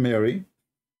is not Mary.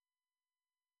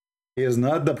 He is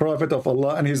not the prophet of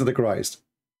Allah, and he's the Christ.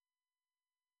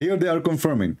 Here they are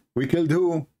confirming. We killed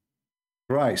who?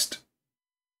 Christ.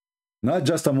 Not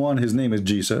just someone, his name is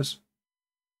Jesus.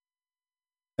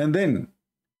 And then,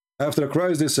 after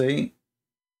Christ, they say,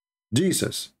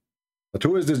 Jesus. But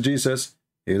who is this Jesus?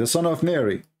 He is the son of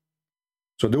Mary.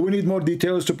 So do we need more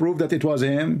details to prove that it was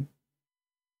him?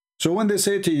 So when they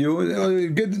say to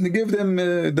you, give them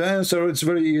the answer, it's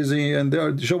very easy, and they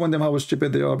are showing them how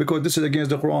stupid they are, because this is against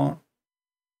the Quran.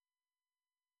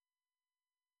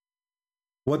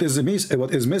 What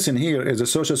is missing here is the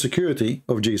social security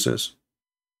of Jesus.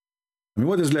 I mean,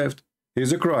 what is left? He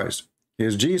is the Christ. He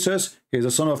is Jesus. He is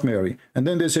the Son of Mary. And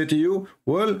then they say to you,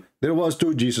 well, there was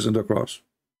two Jesus on the cross.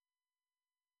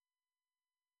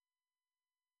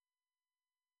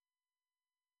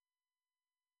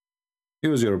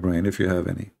 Use your brain if you have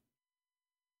any.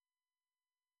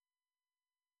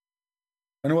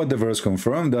 And what the verse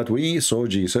confirmed, that we saw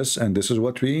Jesus and this is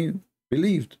what we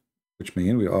believed, which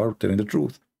means we are telling the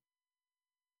truth.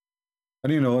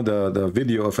 And you know, the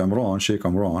video of Imran, Sheik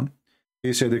Imran,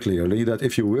 he said clearly that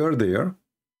if you were there,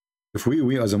 if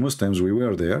we as a Muslims, we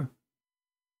were there,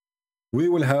 we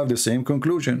will have the same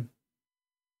conclusion.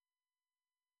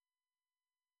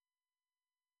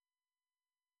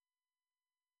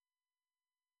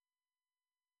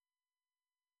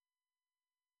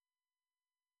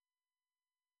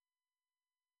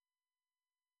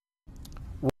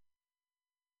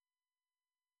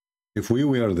 If we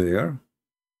were there,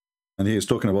 and he is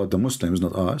talking about the Muslims,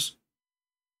 not us,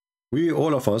 we,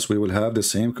 all of us, we will have the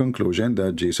same conclusion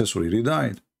that Jesus really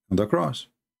died on the cross.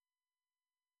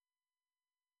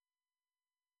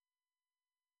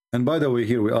 And by the way,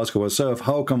 here we ask ourselves,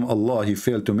 how come Allah, he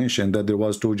failed to mention that there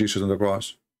was two Jesus on the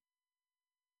cross?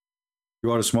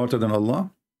 You are smarter than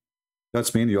Allah?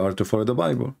 That means you are to follow the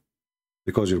Bible,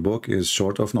 because your book is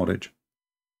short of knowledge.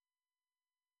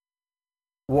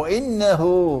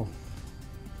 وَإِنَّهُ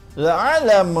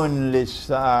لَعَلَمٌ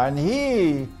لِلسَّاعَةِ, and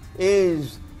he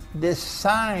is the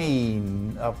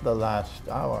sign of the last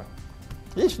hour.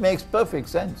 This makes perfect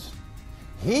sense.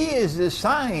 He is the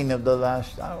sign of the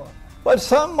last hour. But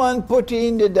someone put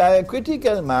in the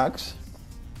diacritical marks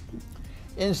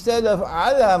instead of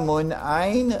alamun,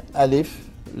 ain, alif,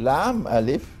 lam,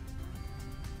 alif,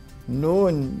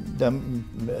 noon,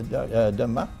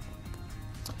 dhamma,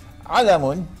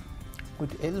 alamun, put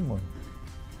ilmun.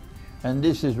 And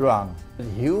this is wrong.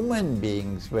 Human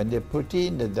beings, when they put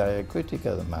in the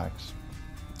diacritical marks,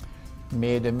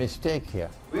 made a mistake here.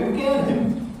 We've killed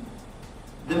him.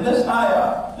 The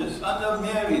Messiah, the Son of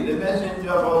Mary, the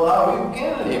Messenger of Allah, we've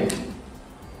killed him.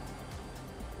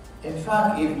 In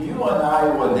fact, if you and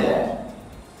I were there,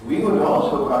 we would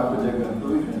also come to the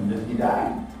conclusion that he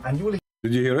died. And you will...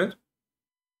 Did you hear it?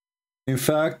 In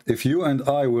fact, if you and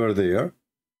I were there,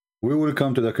 we will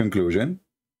come to the conclusion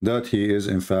that he is,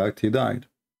 in fact, he died.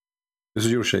 This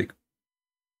is your Sheikh.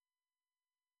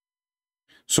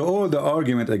 So all the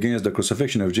argument against the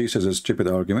crucifixion of Jesus is a stupid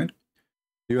argument.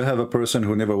 You have a person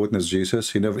who never witnessed Jesus.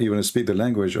 He never even speak the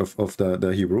language of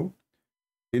the Hebrew.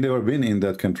 He never been in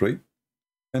that country.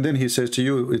 And then he says to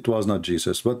you, it was not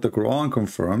Jesus. But the Quran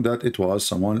confirmed that it was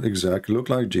someone exactly looked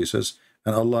like Jesus,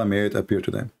 and Allah made it appear to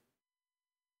them.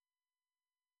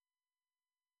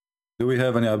 Do we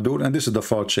have any Abdul? And this is the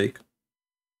Fard Sheikh.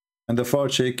 And the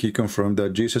Fard Sheikh, he confirmed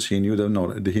that Jesus, he knew the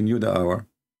knowledge, he knew the hour.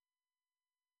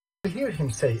 We hear him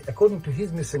say, according to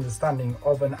his misunderstanding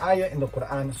of an ayah in the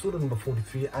Quran, Surah number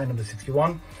 43, ayah number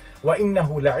 61, وَإِنَّهُ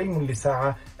لَعِلْمٌ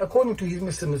لِسَاعَةٍ, according to his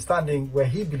misunderstanding, where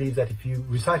he believes that if you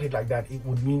recite it like that, it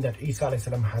would mean that Isa alayhi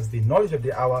salam has the knowledge of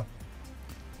the hour.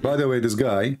 By the way, this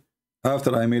guy,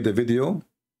 after I made the video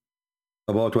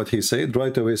about what he said,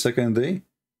 right away, second day,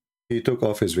 he took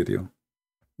off his video.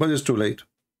 But it's too late.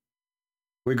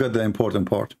 We got the important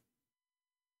part.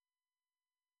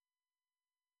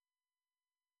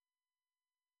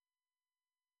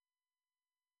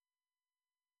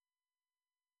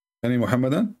 Any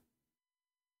Muhammadan?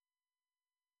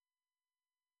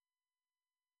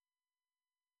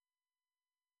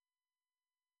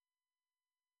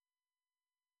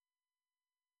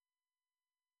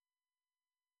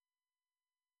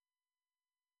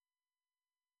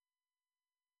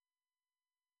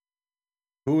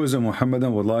 Who is a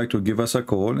Muhammadan would like to give us a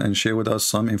call and share with us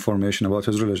some information about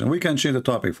his religion? We can change the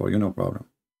topic for you, no problem.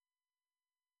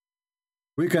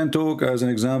 We can talk as an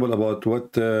example about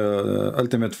what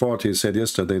Ultimate Farty said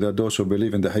yesterday, that those who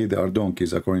believe in the Hadith are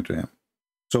donkeys, according to him.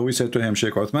 So we said to him,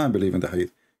 Sheikh Uthman believe in the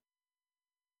Hadith.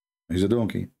 He's a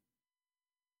donkey.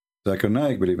 Zakir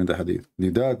Naik believe in the Hadith.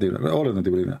 All of them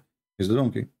believe in it. He's the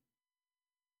donkey.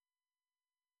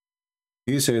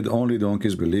 He said only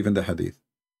donkeys believe in the Hadith.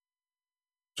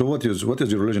 So what is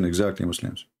your religion exactly,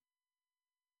 Muslims?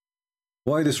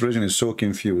 Why this religion is so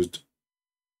confused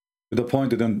to the point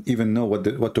they don't even know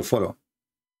what to follow?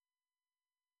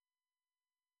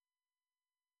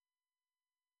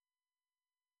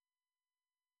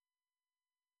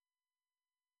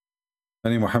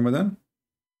 Any Muhammadan?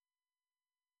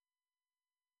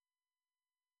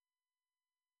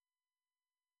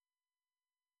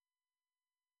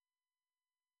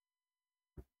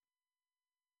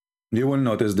 You will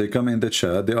notice they come in the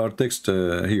chat, they are text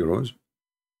heroes,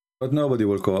 but nobody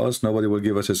will call us, nobody will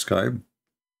give us a Skype.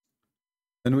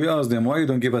 And we asked them, why you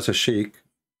don't give us a Sheik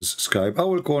Skype? I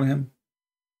will call him.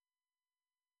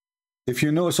 If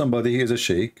you know somebody, he is a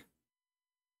Sheik,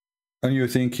 and you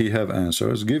think he have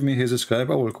answers, give me his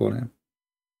Skype, I will call him.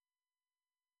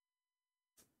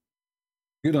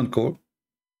 You don't call.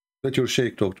 Let your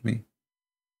Sheik talk to me.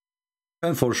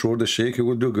 And for sure, the Sheik, he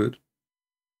will do good.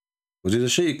 Because he's a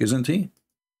Sheik, isn't he?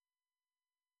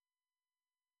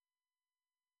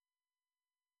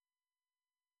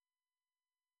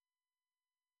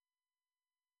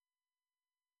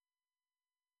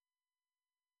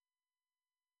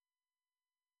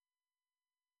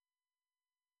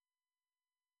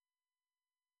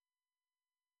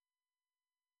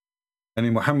 Any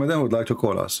Muhammadan would like to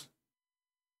call us?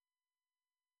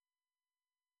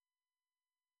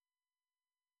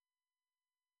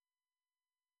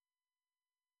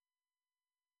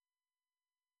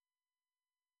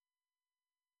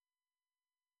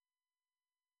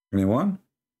 Anyone?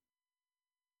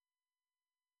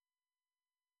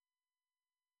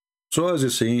 So as you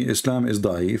see, Islam is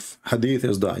da'if, Hadith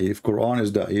is da'if, Quran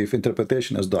is da'if,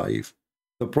 interpretation is da'if.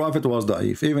 The Prophet was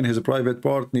da'if. Even his private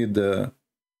part need a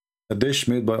dish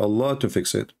made by Allah to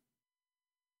fix it.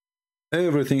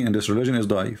 Everything in this religion is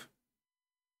da'if.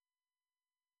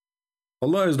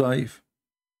 Allah is da'if.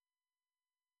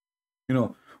 You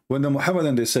know, when the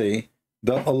Muhammadan, they say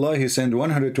that Allah, he sent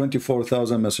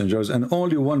 124,000 messengers and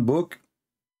only one book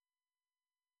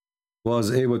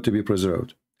was able to be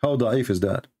preserved. How da'if is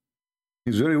that?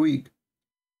 He's very weak.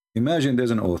 Imagine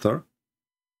there's an author.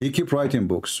 He keep writing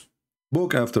books.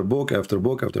 Book after book after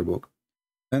book after book.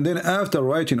 And then after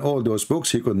writing all those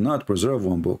books, he could not preserve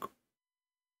one book.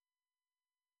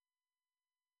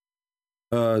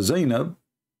 Zainab,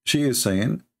 she is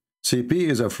saying, CP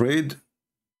is afraid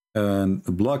and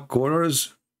block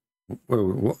callers.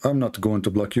 Well, I'm not going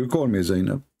to block you. Call me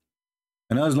Zainab.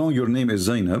 And as long as your name is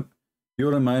Zainab, you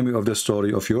remind me of the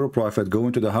story of your prophet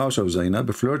going to the house of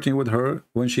Zainab, flirting with her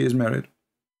when she is married.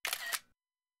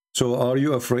 So are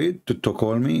you afraid to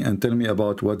call me and tell me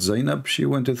about what Zainab she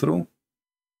went through?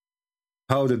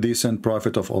 How the decent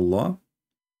prophet of Allah,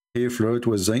 he flirted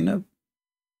with Zainab?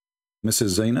 Mrs.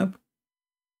 Zainab?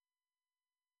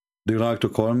 Do you like to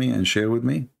call me and share with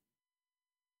me?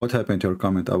 What happened to your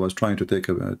comment? I was trying to take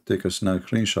a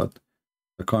screenshot.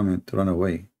 The comment ran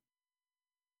away.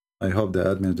 I hope the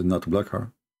admin did not block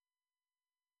her.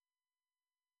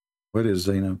 Where is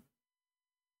Zainab?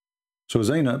 So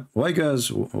Zainab, why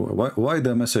guys, why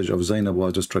the message of Zainab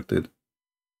was restricted?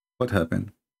 What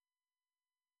happened?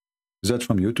 Is that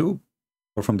from YouTube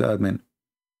or from the admin?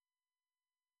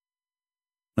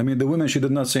 I mean, the woman, she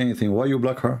did not say anything. Why you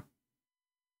block her?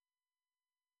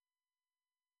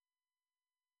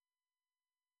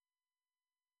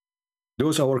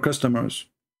 Those are our customers.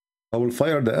 I will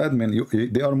fire the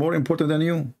admin. They are more important than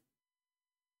you.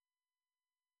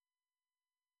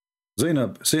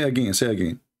 Zainab, say again, say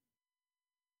again.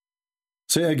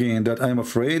 Say again that I'm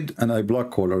afraid and I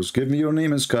block callers. Give me your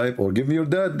name in Skype, or give me your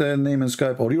dad name in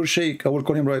Skype, or your Sheik. I will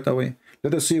call him right away.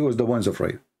 Let us see who is the one's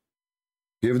afraid.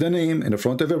 Give the name in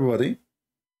front of everybody.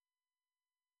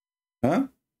 Huh?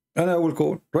 And I will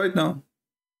call right now.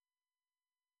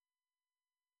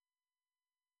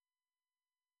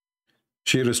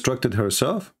 She restricted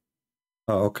herself?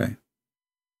 Oh, okay.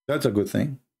 That's a good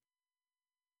thing.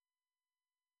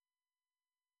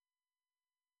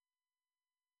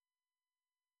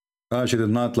 She did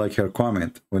not like her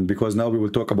comment, because now we will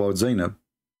talk about Zainab.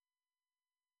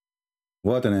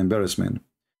 What an embarrassment.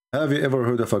 Have you ever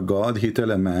heard of a God? He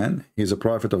tell a man, he's a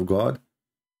prophet of God,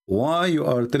 why you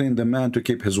are telling the man to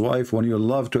keep his wife when you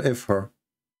love to F her?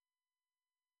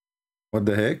 What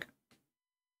the heck?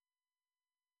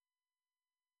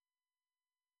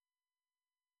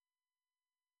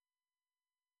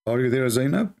 Are you there,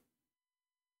 Zainab?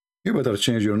 You better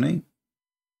change your name.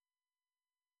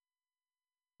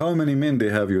 How many men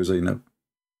they have you, Zainab?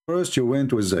 First you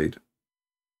went with Zayd.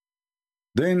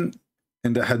 Then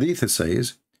in the hadith it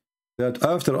says that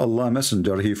after Allah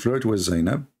Messenger, he flirted with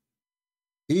Zainab.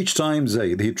 Each time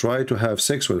Zayd, he tried to have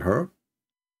sex with her,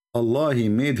 Allah, he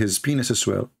made his penis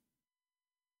swell.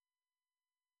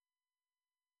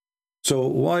 So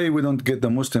why we don't get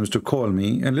the Muslims to call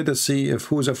me and let us see if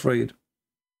who's afraid?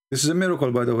 This is a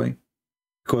miracle, by the way,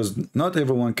 because not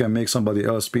everyone can make somebody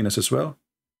else's penis swell.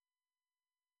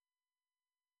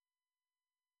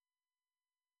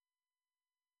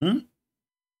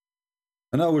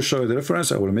 And I will show you the reference.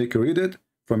 I will make you read it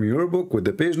from your book with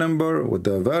the page number, with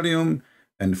the volume,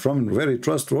 and from very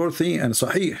trustworthy and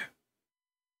sahih.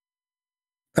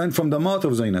 And from the mouth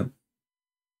of Zainab.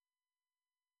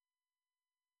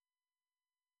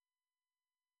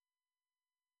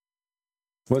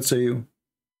 What say you?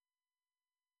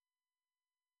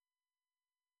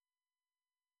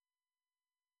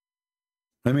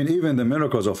 I mean, even the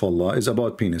miracles of Allah is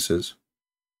about penises.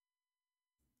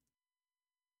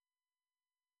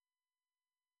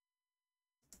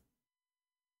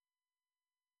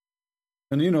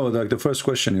 And you know, like the first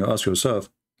question you ask yourself,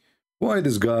 why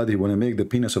does God, he want to make the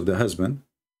penis of the husband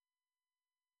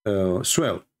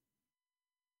swell?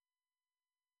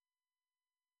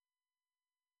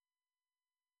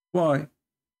 Why?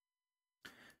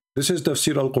 This is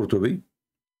Tafsir al-Qurtubi,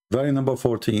 volume number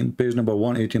 14, page number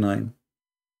 189.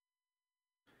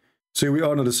 See, we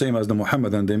are not the same as the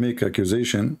Muhammadan. They make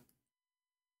accusation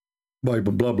by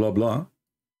blah, blah, blah.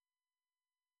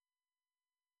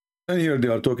 And here they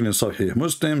are talking in Sahih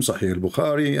Muslim, Sahih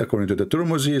al-Bukhari, according to the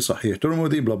Tirmidhi, Sahih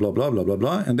Tirmidhi, blah, blah, blah, blah, blah,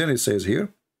 blah. And then it says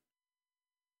here,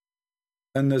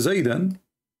 أن زيدا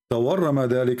تورم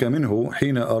ذلك منه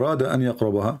حين أراد أن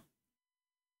يقربها.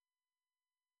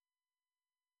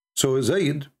 So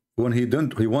Zayd, when he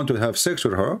wanted to have sex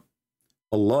with her,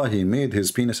 Allah, he made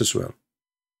his penis swell.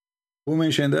 Who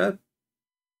mentioned that?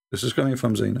 This is coming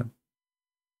from Zainab.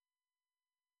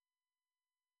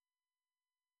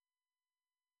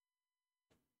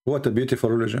 What a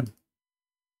beautiful religion.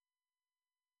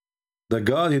 The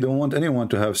God, he don't want anyone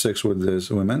to have sex with this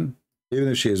woman, even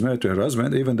if she is married to her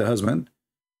husband, even the husband.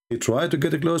 He tried to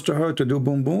get close to her to do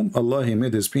boom boom. Allah, he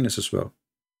made his penis as well.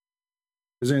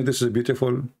 Isn't it, this is a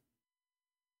beautiful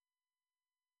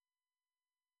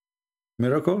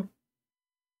miracle?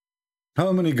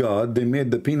 How many God, they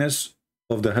made the penis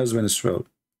of the husband swell?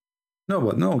 No,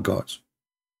 but no gods.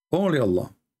 Only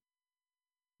Allah.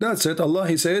 That's it. Allah,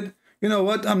 he said, you know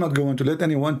what? I'm not going to let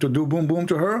anyone to do boom boom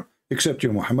to her except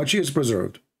you, Muhammad. She is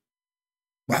preserved.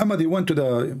 Muhammad, he went to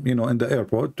the, in the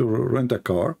airport to rent a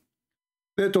car.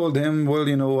 They told him, well,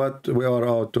 you know what? We are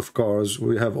out of cars.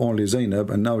 We have only Zainab,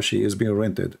 and now she is being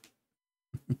rented.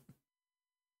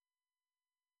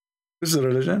 This is a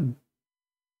religion.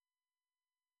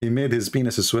 He made his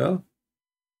penis swell.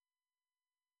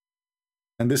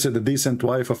 And this is the decent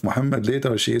wife of Muhammad.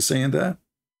 Later, she is saying that.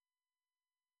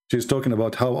 She's talking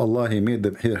about how Allah, he made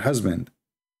her husband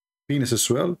penis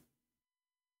swell.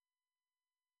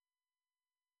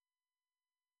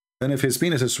 And if his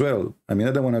penis is swell, I mean,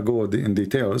 I don't want to go in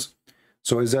details.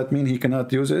 So does that mean he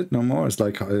cannot use it no more? It's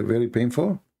like very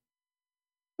painful.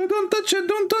 Oh, don't touch it,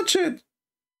 don't touch it.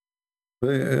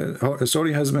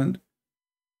 Sorry, husband.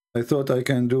 I thought I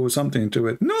can do something to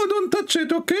it. No, don't touch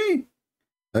it, okay?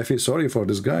 I feel sorry for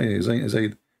this guy,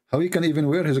 Zayd. How he can even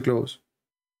wear his clothes.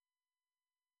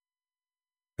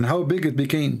 And how big it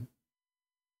became.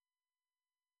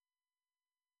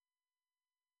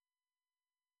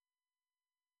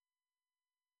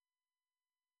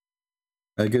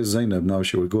 I guess Zainab now,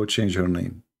 she will go change her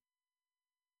name.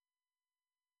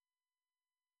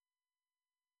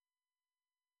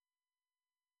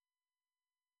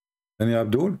 Any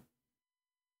Abdul?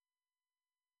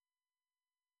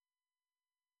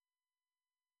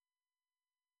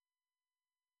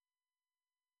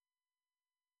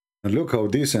 And look how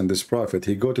decent this prophet.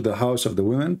 He go to the house of the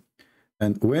women,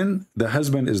 and when the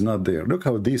husband is not there, look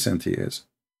how decent he is.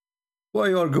 Why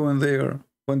you are going there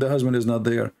when the husband is not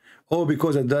there? Oh,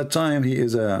 because at that time he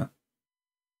is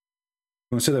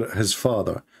considered his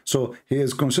father. So he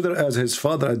is considered as his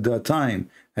father at that time,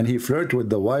 and he flirted with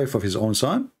the wife of his own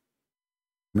son.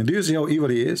 I mean, do you see how evil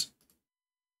he is?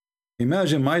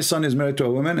 Imagine my son is married to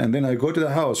a woman, and then I go to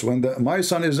the house when my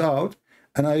son is out,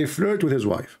 and I flirt with his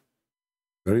wife.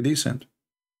 Very decent.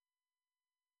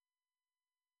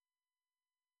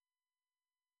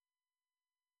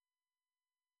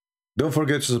 Don't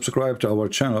forget to subscribe to our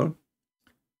channel.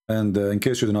 And in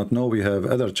case you do not know, we have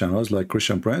other channels like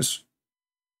Christian Prince.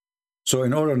 So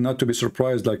in order not to be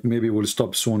surprised, like maybe we'll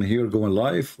stop soon here going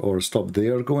live or stop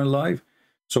there going live.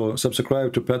 So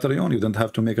subscribe to Patreon. You don't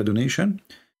have to make a donation.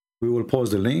 We will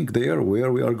post the link there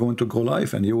where we are going to go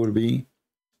live, and you will be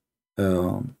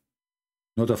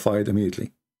notified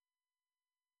immediately.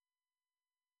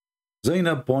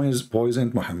 Zainab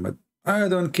poisoned Muhammad. I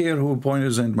don't care who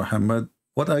poisoned Muhammad.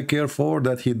 What I care for,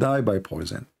 that he died by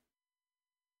poison.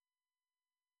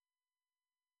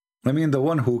 I mean, the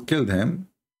one who killed him,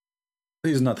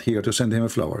 he's not here to send him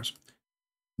flowers.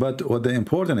 But what the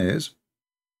important is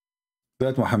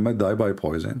that Muhammad died by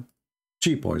poison,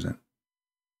 cheap poison.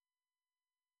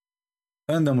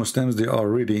 And the Muslims, they are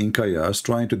really in chaos,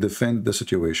 trying to defend the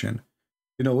situation.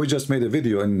 You know, we just made a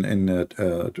video in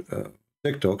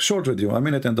TikTok, short video, 1.5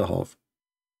 minutes.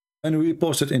 And we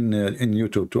posted in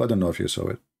YouTube too. I don't know if you saw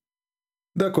it.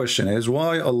 The question is,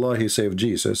 why Allah, he saved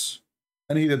Jesus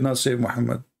and he did not save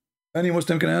Muhammad? Any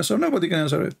Muslim can answer? Nobody can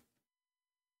answer it.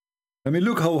 I mean,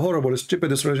 look how horrible, stupid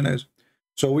this religion is.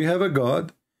 So we have a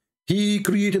God, He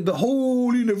created the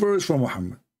whole universe for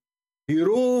Muhammad. He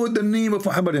wrote the name of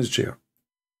Muhammad in his chair.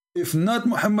 If not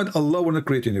Muhammad, Allah will not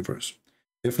create universe.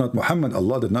 If not Muhammad,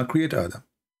 Allah did not create Adam.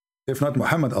 If not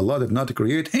Muhammad, Allah did not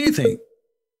create anything.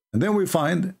 And then we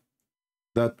find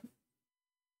that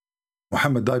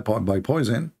Muhammad died by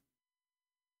poison,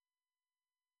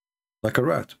 like a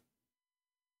rat.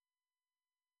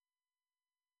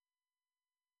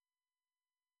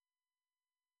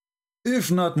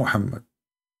 If not Muhammad,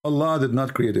 Allah did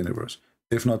not create the universe.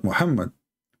 If not Muhammad,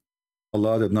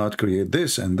 Allah did not create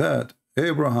this and that.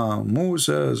 Abraham,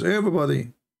 Moses,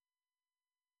 everybody.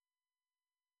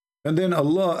 And then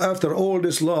Allah, after all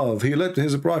this love, He let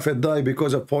His prophet die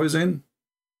because of poison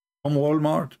from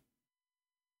Walmart.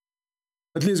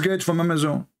 At least get it from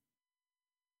Amazon.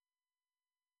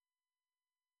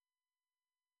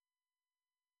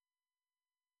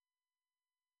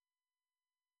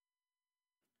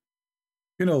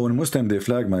 You know, when Muslims, they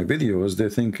flag my videos, they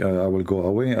think I will go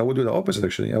away. I will do the opposite,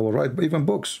 actually. I will write even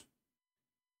books.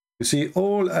 You see,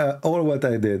 all what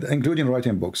I did, including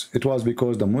writing books, it was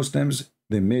because the Muslims,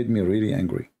 they made me really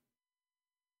angry.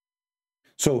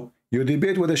 So, you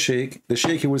debate with a sheikh, the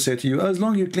sheikh, he will say to you, as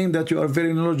long as you claim that you are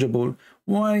very knowledgeable,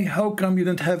 why, how come you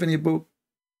didn't have any book?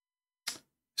 I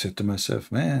said to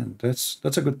myself, man, that's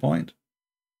a good point.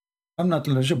 I'm not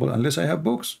knowledgeable unless I have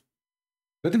books.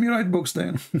 Let me write books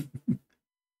then.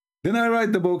 Then I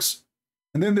write the books.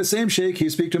 And then the same sheikh, he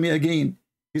speak to me again.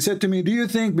 He said to me, do you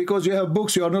think because you have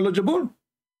books you are knowledgeable?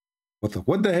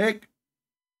 What the heck?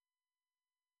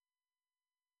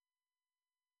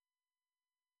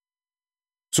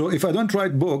 So if I don't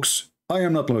write books, I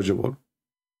am not knowledgeable.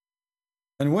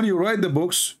 And when you write the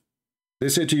books, they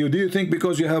say to you, do you think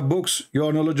because you have books you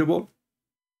are knowledgeable?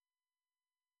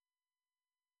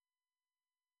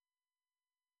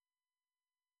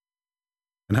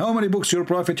 And how many books your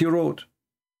prophet you wrote?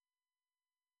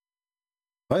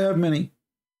 I have many.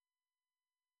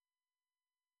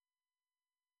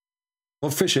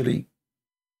 Officially,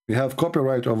 we have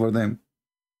copyright over them.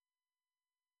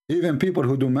 Even people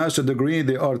who do master degree,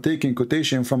 they are taking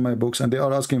quotation from my books and they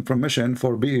are asking permission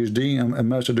for PhD and a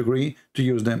master degree to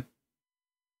use them.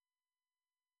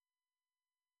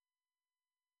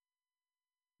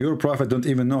 Your prophet don't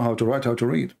even know how to write, how to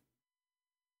read.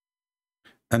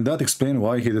 And that explains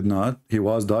why he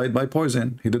was died by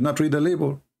poison. He did not read the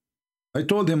label. I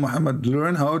told him, Muhammad,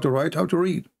 learn how to write, how to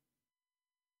read.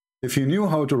 If he knew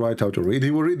how to write, how to read,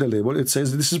 he will read the label. It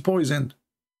says this is poisoned.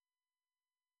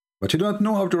 But he don't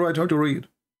know how to write, how to read.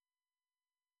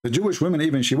 The Jewish women,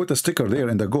 even, she put a sticker there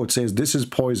and the goat says this is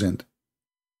poisoned.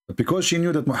 But because she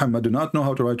knew that Muhammad did not know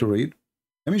how to write, to read,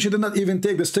 I mean, she did not even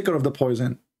take the sticker of the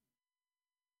poison.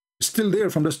 It's still there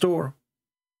from the store.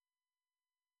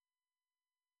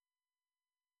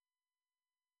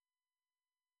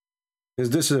 Is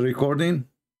this a recording?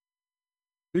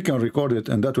 We can record it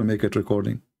and that will make it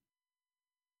recording.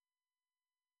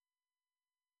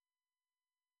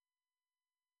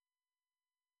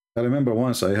 I remember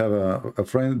once I have a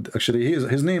friend, actually his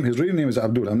real name is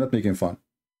Abdul. I'm not making fun.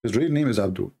 His real name is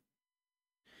Abdul.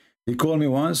 He called me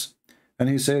once and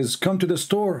he says, come to the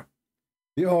store.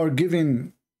 They are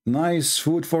giving nice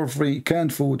food for free,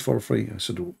 canned food for free. I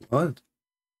said, what?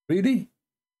 Really?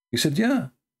 He said, yeah.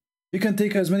 You can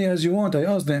take as many as you want. I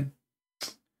asked them.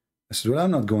 I said, well,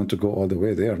 I'm not going to go all the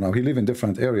way there. Now, he lives in a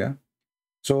different area.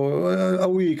 So a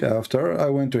week after, I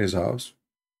went to his house.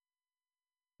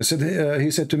 I said, he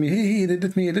said to me, hey,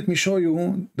 let me show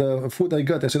you the food I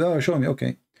got. I said, oh, show me.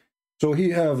 Okay. So he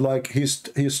have like, he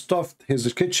stuffed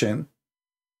his kitchen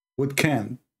with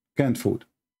canned food.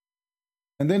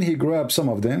 And then he grabbed some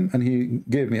of them and he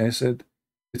gave me. I said,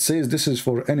 it says this is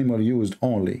for animal used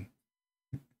only.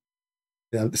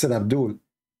 I said, Abdul,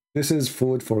 this is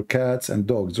food for cats and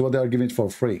dogs. What they are giving it for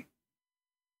free.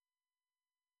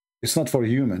 It's not for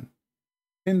human.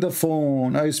 In the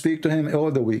phone, I speak to him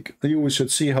all the week. You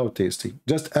should see how tasty.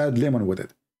 Just add lemon with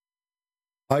it.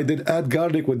 I did add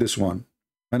garlic with this one.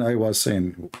 And I was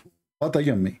saying, what a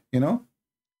yummy, you know?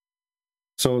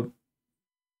 So,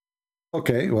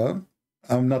 okay, well,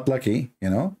 I'm not lucky, you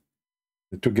know,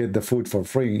 to get the food for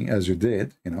free as you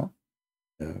did, you know.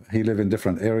 He lived in a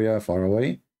different area, far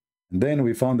away. And then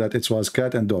we found that it was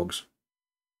cat and dogs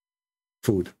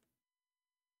food.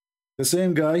 The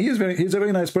same guy, he's a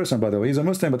very nice person, by the way. He's a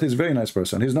Muslim, but he's a very nice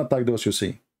person. He's not like those you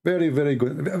see. Very, very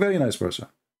good, very nice person.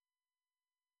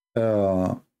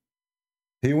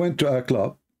 He went to a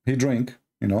club. He drank,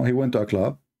 you know, he went to a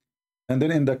club. And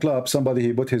then in the club, somebody,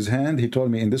 he put his hand. He told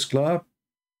me, in this club,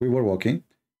 we were walking.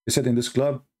 He said, in this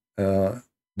club,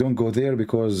 don't go there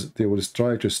because they will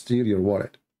try to steal your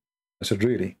wallet. I said,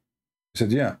 really? He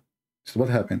said, yeah. I said, what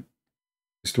happened?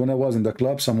 He said, when I was in the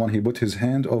club, someone, he put his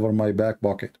hand over my back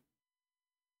pocket.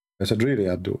 I said, really,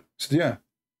 Abdul? He said, yeah. I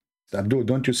said, Abdul,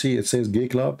 don't you see it says gay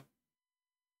club?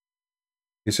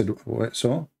 He said, what,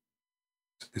 so?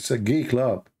 It's a gay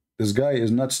club. This guy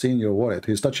is not stealing your wallet.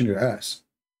 He's touching your ass.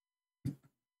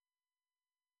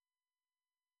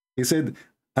 He said,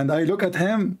 and I look at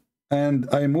him, and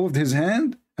I moved his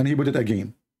hand, and he put it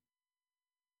again.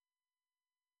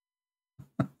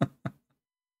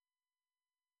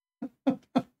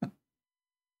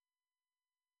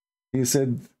 He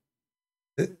said,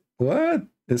 what?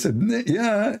 I said,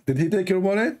 yeah. Did he take your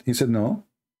wallet? He said, no.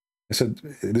 I said,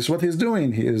 this is what he's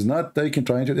doing. He is not taking,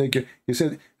 trying to take it. He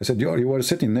said, I said, you were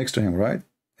sitting next to him, right?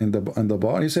 In the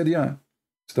bar? He said, yeah. I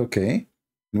said, okay.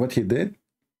 And what he did,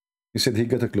 he said he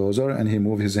got closer and he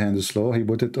moved his hand slow. He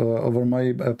put it over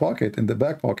my pocket, in the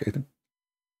back pocket.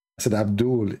 I said,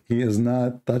 Abdul, he is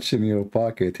not touching your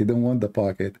pocket. He don't want the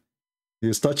pocket.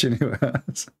 He's touching your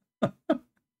ass.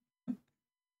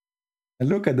 And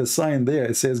look at the sign there.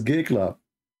 It says gay club.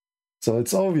 So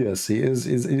it's obvious. He is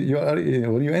you are,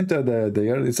 when you enter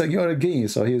there, it's like you are gay.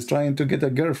 So he is trying to get a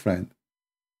girlfriend.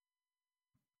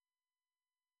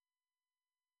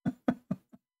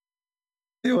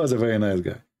 He was a very nice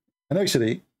guy. And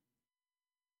actually,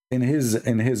 in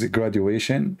his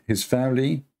graduation, his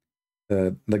family,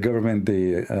 the government,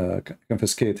 they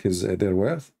confiscate their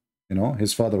wealth. You know,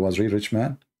 his father was a really rich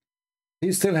man.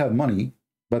 He still have money,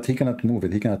 but he cannot move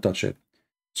it. He cannot touch it.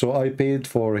 So I paid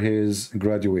for his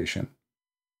graduation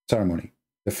ceremony,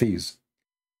 the fees.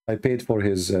 I paid for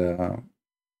his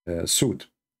suit.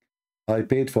 I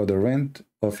paid for the rent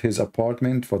of his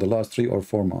apartment for the last 3 or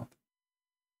 4 months.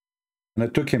 And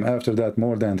it took him after that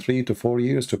more than 3 to 4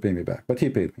 years to pay me back. But he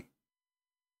paid me.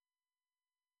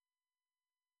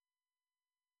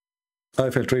 I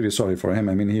felt really sorry for him.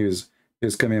 I mean, he's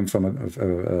coming from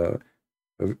a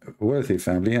wealthy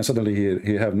family, and suddenly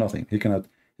he have nothing. He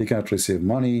cannot receive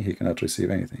money. He cannot receive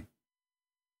anything.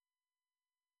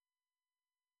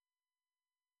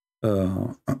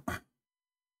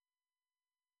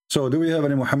 So do we have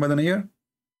any Muhammadan here?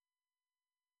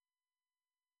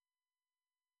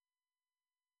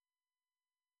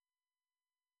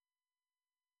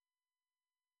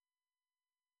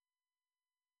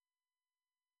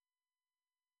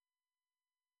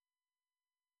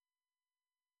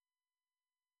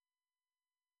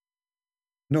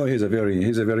 No, he's a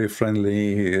very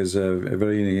friendly. He is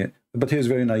but he's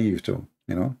very naive too.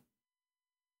 You know,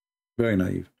 very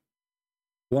naive.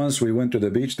 Once we went to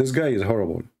the beach. This guy is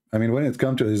horrible. I mean, when it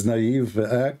comes to his naive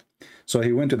act, so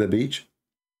he went to the beach,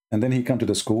 and then he come to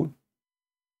the school.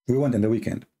 We went in the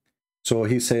weekend. So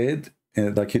he said,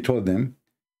 like he told them,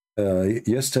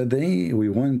 yesterday we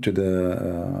went to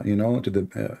the, you know, to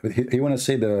the. He want to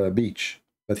say the beach,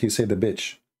 but he said the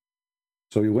beach.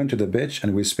 So we went to the beach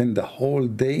and we spent the whole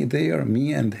day there,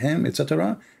 me and him,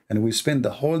 etc. And we spent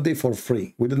the whole day for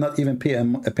free. We did not even pay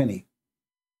a penny.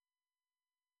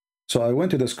 So I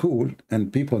went to the school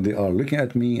and people, they are looking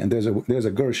at me, and there's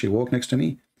a girl, she walked next to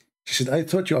me. She said, I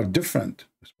thought you are different.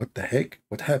 I said, what the heck?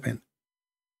 What happened?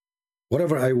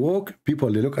 Wherever I walk,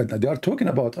 people, they are talking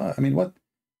about, I mean, what?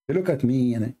 They look at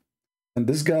me and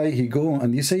this guy, he go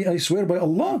and he say, I swear by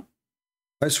Allah.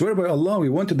 I swear by Allah, we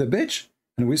went to the beach.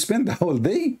 And we spent the whole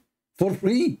day for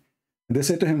free. And they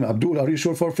said to him, Abdul, are you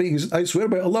sure for free? He said, I swear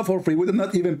by Allah, for free. We did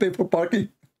not even pay for parking.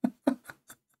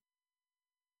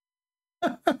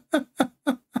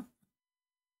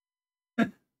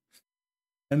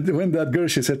 And when that girl,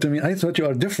 she said to me, I thought you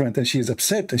are different. And she is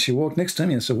upset. And she walked next to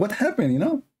me and said, what happened, you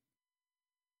know?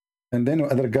 And then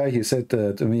other guy, he said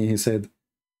to me, he said,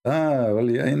 well,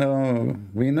 yeah, you know,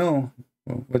 we know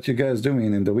what you guys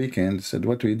doing in the weekend. I said,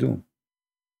 what do we do?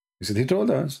 He said, he told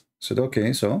us. I said,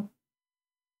 okay, so?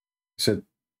 He said,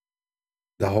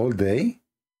 the whole day?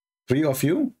 3 of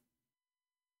you?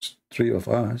 3 of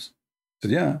us? I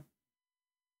said, yeah.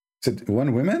 He said,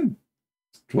 1 woman?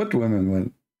 What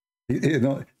women? You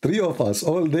know, 3 of us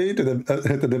all day to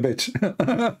the beach.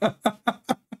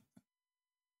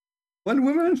 1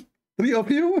 woman? 3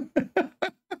 of you?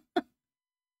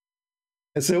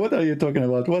 I said, what are you talking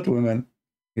about? What women?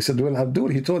 He said, well, Abdul,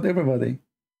 he told everybody.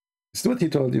 Is what he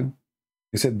told you?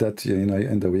 He said that, you know,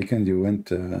 in the weekend you went,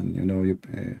 and you know, you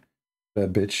a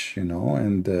bitch, you know,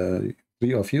 and 3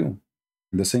 of you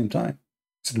at the same time.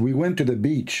 He said, we went to the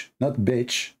beach, not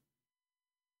bitch.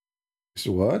 He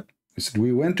said, what? He said,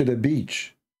 we went to the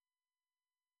beach.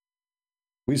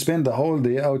 We spent the whole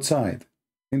day outside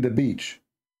in the beach.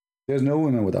 There's no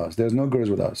women with us. There's no girls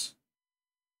with us.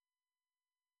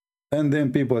 And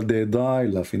then people, they die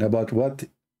laughing about what.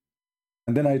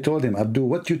 And then I told him, Abdul,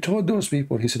 what you told those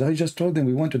people? He said, I just told them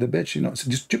we went to the beach. You know, I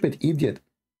said, you stupid idiot.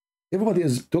 Everybody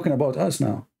is talking about us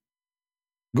now.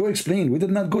 Go explain. We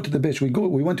did not go to the beach. We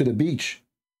went to the beach.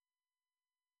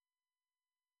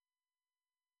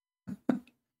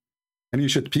 And you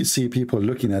should see people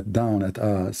looking down at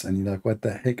us, and you're like, what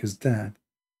the heck is that?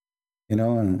 You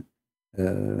know,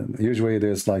 usually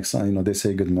there's like some, you know, they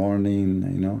say good morning,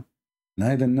 you know, and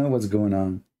I don't know what's going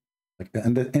on. Like,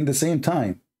 and in the same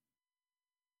time,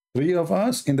 3 of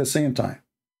us in the same time.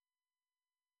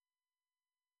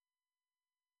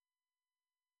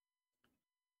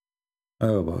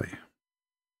 Oh boy.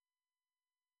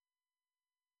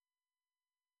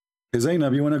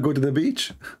 Zainab, you want to go to the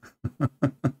beach?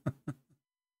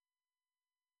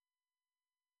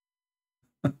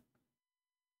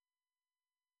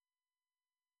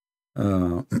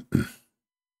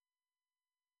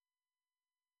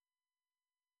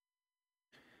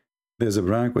 There's a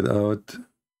prank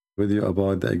with you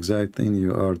about the exact thing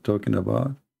you are talking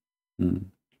about.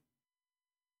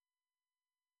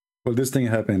 Well, this thing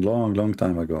happened long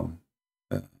time ago.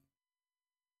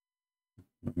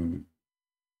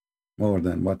 More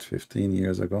than what, 15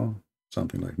 years ago?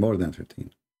 Something like more than 15.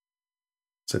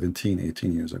 17,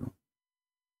 18 years ago.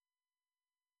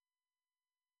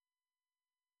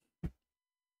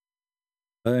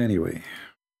 Anyway.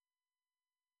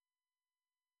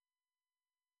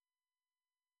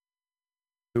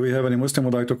 Do we have any Muslim who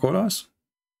would like to call us?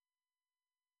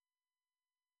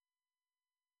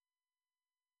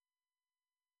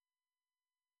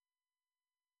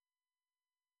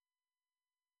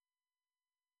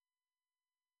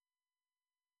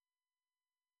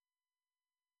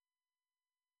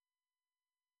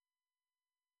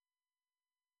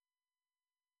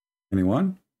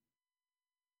 Anyone?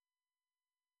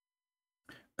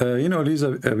 You know,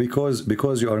 Lisa,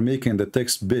 because you are making the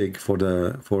text big for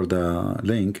the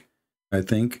link, I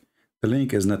think the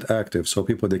link is not active, so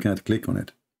people, they can't click on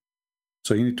it.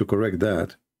 So you need to correct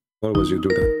that. Always you do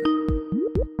that.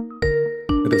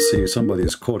 Let us see. Somebody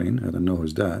is calling. I don't know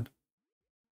who's that.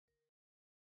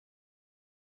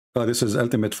 Oh, this is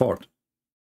Ultimate Fort.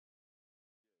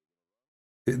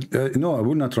 No, I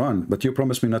will not run. But you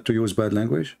promised me not to use bad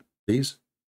language, please.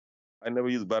 I never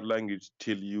use bad language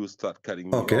till you start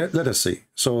cutting me Okay, off. let us see.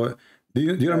 So, do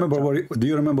you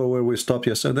remember where we stopped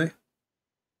yesterday?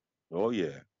 Oh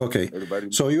yeah. Okay.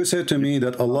 So you said to me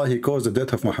that Allah, He caused the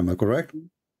death of Muhammad, correct?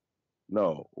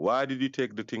 No. Why did you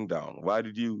take the thing down? Why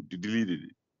did you delete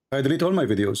it? I delete all my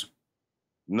videos.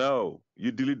 No,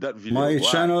 you delete that video. My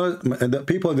Why? channel, the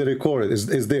people that record it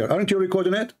is there. Aren't you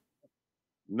recording it?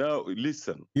 No,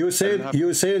 listen. You said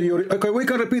you. Okay, we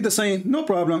can repeat the same. No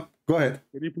problem. Go ahead.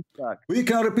 Can you put back? We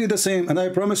can repeat the same, and I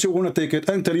promise you, we're gonna take it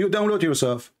until you download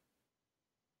yourself.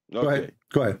 Okay.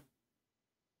 Go ahead.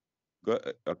 Go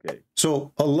ahead. Okay.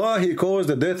 So Allah, He caused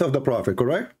the death of the Prophet,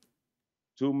 correct?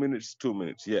 2 minutes. 2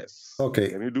 minutes. Yes. Okay.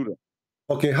 Can you do that?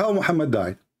 Okay. How Muhammad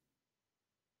died?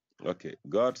 Okay.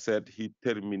 God said He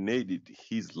terminated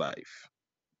his life.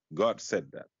 God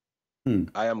said that.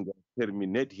 I am going to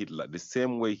terminate his life. The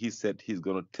same way He said He's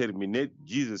going to terminate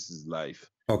Jesus' life.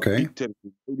 Okay. He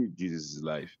terminated Jesus'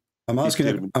 life. I'm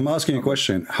asking a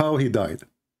question. How He died?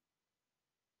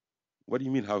 What do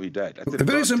you mean how He died? I said, a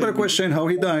very simple question. How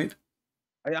He died?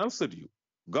 I answered you.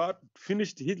 God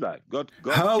finished His life. God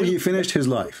how He finished His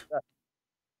life?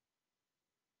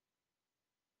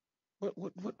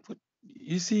 What?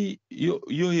 You see,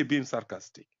 you're here being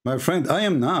sarcastic. My friend, I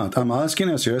am not. I'm asking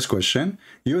a serious question.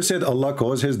 You said Allah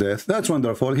caused his death. That's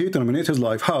wonderful. He terminated his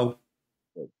life. How?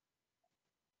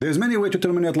 There's many ways to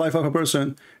terminate life of a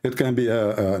person. It can be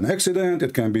an accident.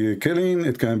 It can be killing.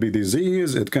 It can be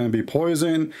disease. It can be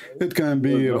poison. It can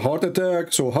be a heart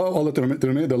attack. So how Allah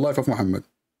terminated the life of Muhammad?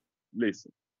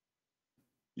 Listen,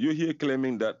 you're here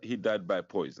claiming that he died by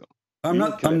poison. I'm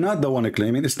not the one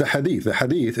claiming. It's the hadith. The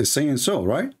hadith is saying so,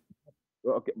 right?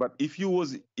 Okay, but if you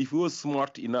was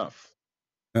smart enough,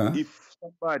 if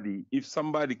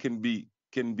somebody can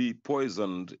be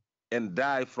poisoned and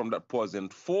die from that poison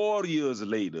 4 years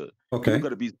later, okay, you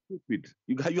gotta be stupid.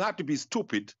 You have to be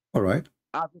stupid. All right.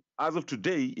 As of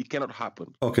today, it cannot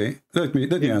happen. Okay, let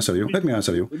me answer you. Let me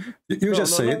answer you. You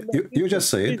just said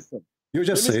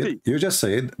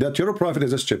that your prophet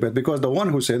is stupid because the one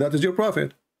who said that is your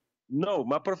prophet. No,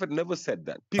 my prophet never said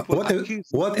that. People what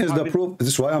is the proof? This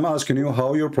is why I'm asking you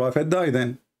how your prophet died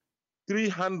then.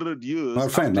 300 years. My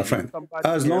friend,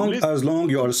 as long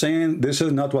you are saying this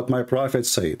is not what my prophet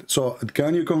said. So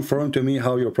can you confirm to me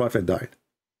how your prophet died?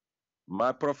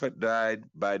 My prophet died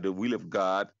by the will of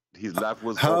God. His life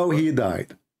was how over. He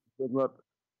died.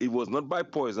 It was not by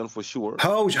poison for sure.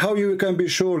 How you can be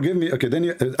sure? Give me, okay. Then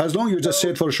as long you just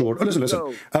said for sure. Oh,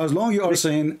 listen. As long you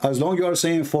are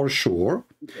saying for sure,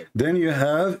 then you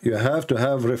have to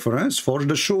have reference for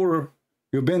the sure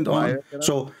you bend on.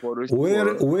 So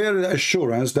where the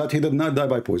assurance that he did not die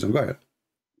by poison? Go ahead.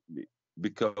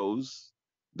 Because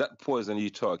that poison you're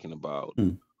talking about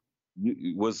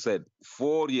was said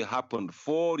 4 years happened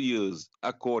 4 years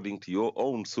according to your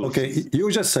own sources. Okay, you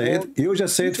just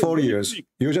said 4 years.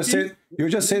 You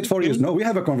just said 4 years. No, we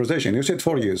have a conversation. You said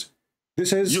 4 years.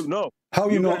 This is how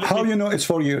you know it's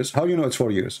 4 years. How you know it's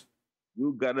 4 years?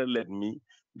 You gotta let me.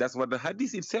 That's what the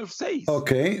hadith itself says.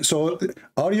 Okay, so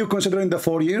are you considering the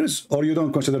 4 years, or you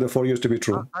don't consider the 4 years to be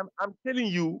true? I'm telling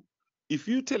you, if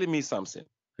you're telling me something,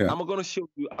 I'm going to show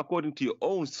you according to your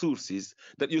own sources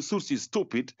that your source is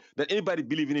stupid, that anybody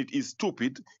believing it is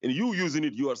stupid, and you using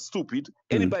it, you are stupid.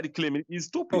 Anybody claiming it is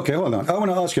stupid. Okay, hold on. I want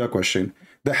to ask you a question.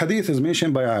 The hadith is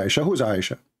mentioned by Aisha. Who's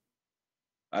Aisha?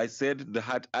 I said the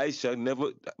Aisha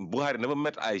Buhari never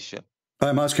met Aisha.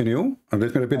 I'm asking you, and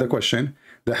let me repeat the question.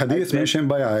 The hadith mentioned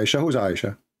by Aisha. Who's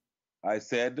Aisha? I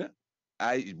said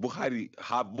Buhari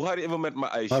ever met my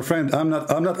Aisha? My friend, I'm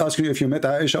not asking you if you met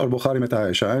Aisha or Bukhari met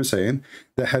Aisha. I'm saying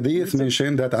the hadith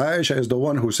mentioned that Aisha is the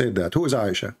one who said that.Ho is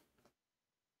Aisha?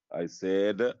 I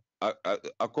said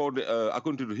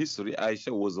according to the history,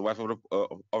 Aisha was the wife of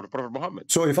the Prophet Muhammad.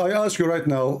 So if I ask you right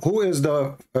now, who is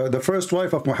the first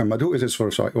wife of Muhammad? Who is his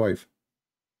first wife?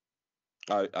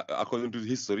 According to the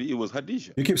history, it was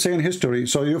Khadija. You keep saying history.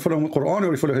 So you follow Quran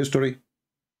or you follow history?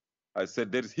 I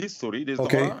said there's history, there's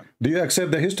okay. the Quran. Do you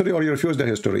accept the history or you refuse the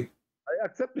history? I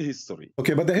accept the history.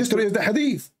 Okay, but the history is the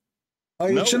hadith.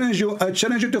 I challenge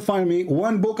you to find me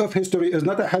one book of history is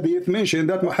not a hadith mentioned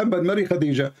that Muhammad marry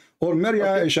Khadija or marry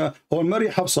Aisha or marry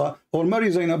Hafsa or marry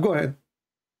Zainab. Go ahead.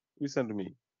 Listen to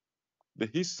me. The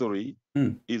history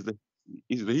is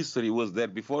the history was there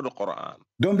before the Quran.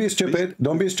 Don't be stupid.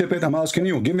 Don't be stupid. I'm asking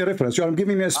you. Give me a reference. You are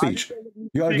giving me a speech.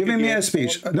 You are giving me a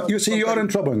speech. You see, you are in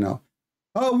trouble now.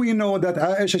 How we know that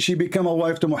Aisha, she became a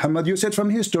wife to Muhammad? You said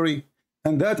from history.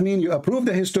 And that means you approve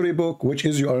the history book, which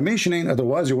is you are mentioning.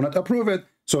 Otherwise, you will not approve it.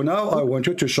 So now I want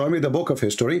you to show me the book of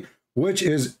history, which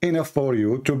is enough for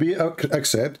you to be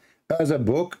accepted as a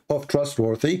book of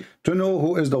trustworthy to know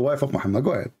who is the wife of Muhammad.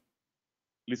 Go ahead.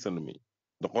 Listen to me.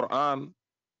 The Quran,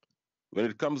 when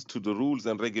it comes to the rules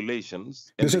and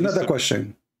regulations... This is not the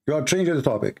question. You are changing the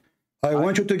topic. I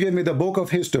want you to give me the book of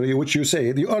history, which you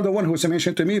said. You are the one who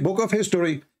mentioned to me, book of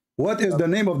history. What is the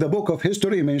name of the book of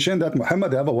history mentioned that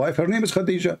Muhammad have a wife? Her name is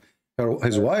Khadija.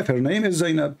 His wife, her name is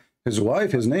Zainab. His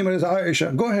wife, his name is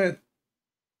Aisha. Go ahead.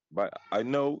 But I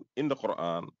know in the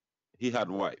Quran, he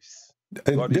had wives.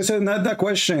 This is not the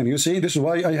question. You see, this is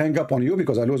why I hang up on you,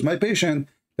 because I lose my patience.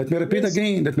 Let me repeat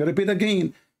again. Let me repeat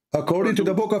again. According to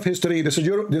the book of history, this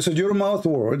is your mouth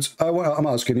words. I'm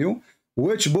asking you,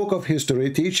 which book of history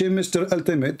teaching Mr.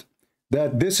 Ultimate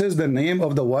that this is the name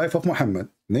of the wife of Muhammad?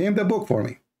 Name the book for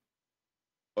me.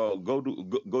 Go to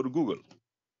Google.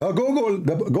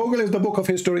 Google is the book of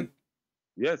history.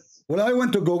 Yes. When I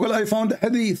went to Google, I found the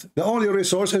hadith. The only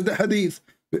resource is the hadith.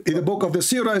 The book of the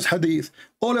Sirah is hadith.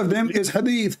 All of them is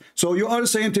hadith. So you are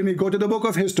saying to me, go to the book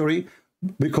of history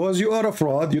because you are a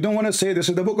fraud. You don't want to say this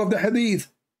is the book of the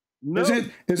hadith. No.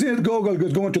 Is it Google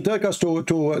going to take us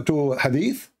to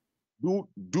hadith? Do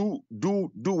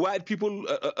white people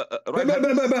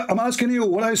I'm asking you,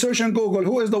 when I search in Google,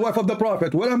 who is the wife of the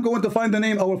Prophet? Where I'm going to find the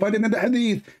name, I will find it in the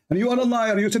hadith. And you are a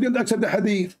liar. You said you don't accept the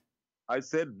hadith. I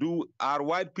said, are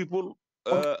white people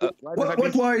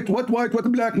what white?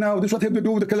 What black now? This what have to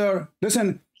do with the color.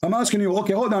 Listen, I'm asking you,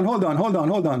 okay, hold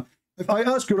on. If I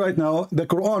ask you right now, the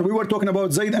Quran, we were talking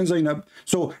about Zayd and Zainab.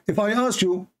 So if I ask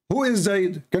you, who is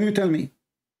Zayd? Can you tell me?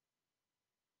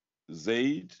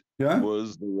 Zayd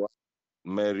was the one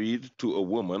married to a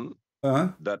woman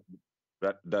that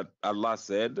Allah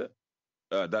said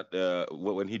that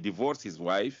when he divorced his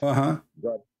wife, God,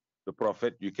 the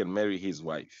Prophet, you can marry his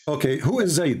wife. Okay, who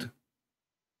is Zayd?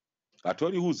 I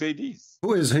told you who Zayd is.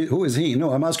 Who is he?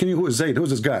 No, I'm asking you, who is Zayd? Who's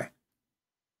this guy?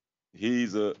 He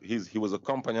was a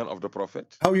companion of the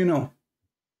Prophet. How you know?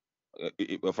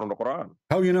 From the Quran.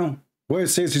 How you know? Where it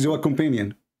says he's your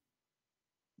companion?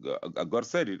 God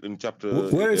said it in chapter...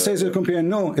 Where it says a companion?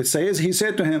 No, it says he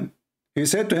said to him,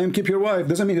 keep your wife.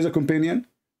 Doesn't mean he's a companion.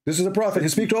 This is a prophet. He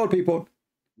speaks to all people.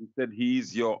 He said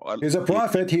he's a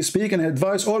prophet. He speaks and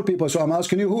advises all people. So I'm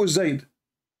asking you, who is Zayd?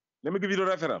 Let me give you the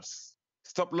reference.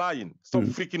 Stop lying. Stop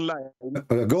freaking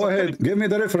lying. Go ahead. Give me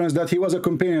the reference that he was a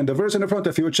companion. The verse in front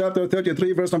of you, chapter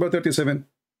 33, verse number 37.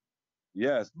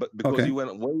 Yes, but because you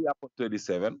went way up to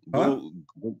 37, go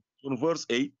on verse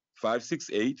 8,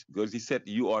 568, because he said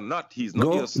you are not. He's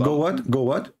not your son. Go what? Go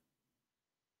what?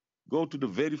 Go to the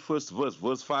very first verse,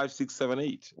 verse 5, 6, 7,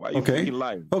 8. Why are you freaking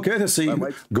lying? Okay, let's see.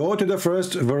 Go to the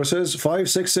first verses, 5,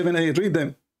 6, 7, 8. Read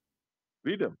them.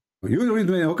 Read them. You read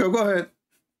me. Okay, go ahead.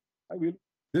 I will.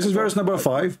 This is verse number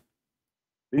 5.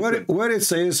 Where it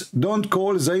says, don't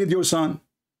call Zayd your son.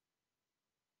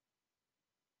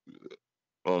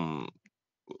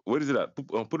 Where is it at? Put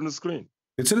it on the screen.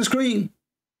 It's in the screen.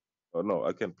 Oh, no,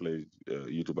 I can't play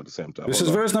YouTube at the same time. This is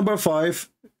verse number 5.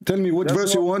 Tell me what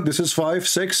verse you want. This is 5,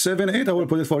 6, 7, 8. I will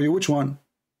put it for you. Which one?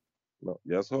 No,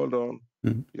 just hold on.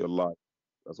 You're lying.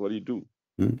 That's what you do.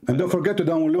 And don't forget to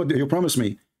download. You promised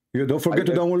me. You don't forget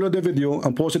to download the video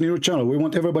and post it in your channel. We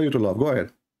want everybody to love. Go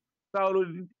ahead.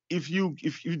 Download if you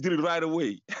did it right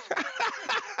away.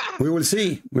 We will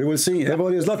see. We will see.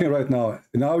 Everybody is laughing right now.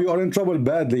 Now you are in trouble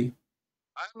badly.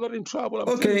 I'm not in trouble.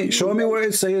 Okay, show me where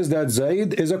it says that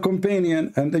Zayd is a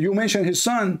companion, and you mentioned his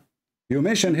son. You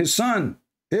mentioned his son.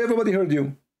 Everybody heard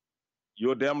you.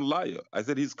 You're a damn liar. I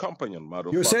said his companion,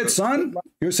 motherfucker. You said son.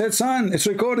 You said son. It's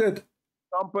recorded.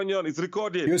 Companion. It's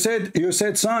recorded. You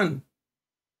said son.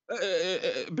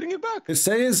 Bring it back. It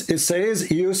says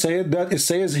you said that. It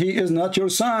says he is not your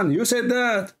son. You said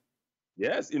that.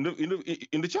 Yes, in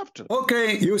the chapter.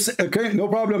 Okay, you say, okay, no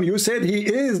problem. You said he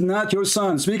is not your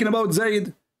son. Speaking about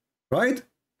Zayd, right?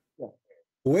 Yeah.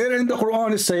 Where in the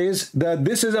Quran it says that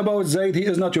this is about Zayd, he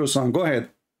is not your son? Go ahead.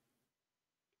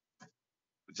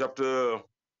 Chapter.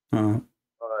 All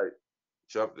right.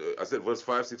 Chapter. I said verse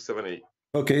 5, 6, 7, 8.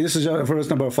 Okay, this is verse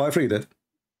number 5. Read it.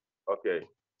 Okay.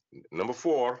 Number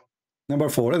 4. Number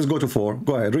 4. Let's go to 4.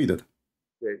 Go ahead. Read it.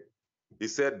 Okay. He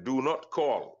said, "Do not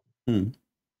call."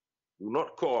 Do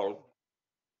not call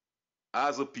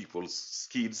other people's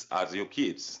kids as your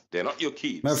kids. They're not your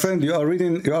kids. My friend, you are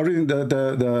reading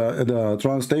the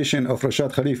translation of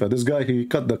Rashad Khalifa. This guy, he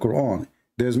cut the Quran.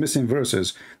 There's missing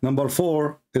verses. Number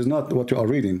 4 is not what you are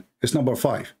reading. It's number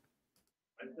 5.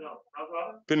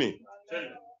 Penny.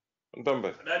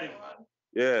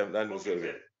 Yeah,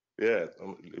 yeah.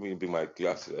 Let me bring my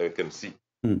glasses. I can see.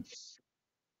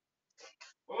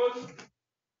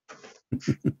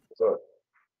 So,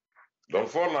 don't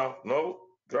fall now. No,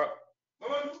 drop.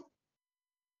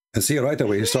 And see, right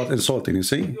away, he started insulting. You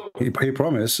see, he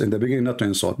promised in the beginning not to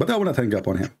insult, but I will not hang up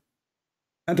on him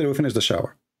until we finish the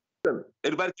shower.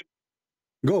 Everybody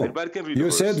go. Can read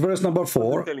you said verse number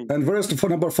 4, and verse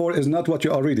number 4 is not what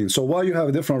you are reading. So why you have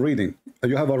a different reading?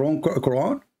 You have a wrong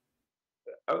Quran?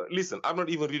 Listen, I'm not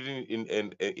even reading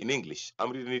in English.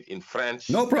 I'm reading it in French.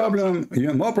 No problem.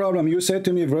 No problem. You said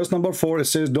to me, verse number 4, it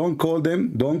says, don't call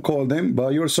them by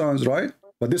your sons, right?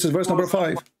 But this is verse number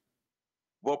 5.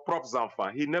 Well, props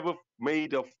enfant. He never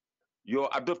made of your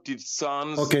adopted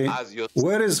sons as your sons.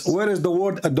 Where is the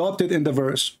word adopted in the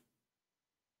verse?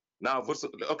 Now,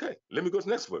 okay, let me go to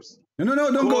the next verse. No,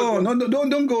 don't go. No,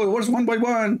 don't go. Verse one by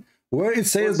one. Where it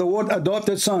says the word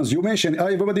adopted sons. You mentioned,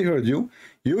 everybody heard you.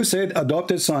 You said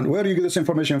adopted son. Where do you get this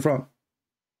information from?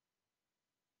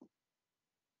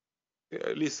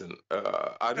 Listen,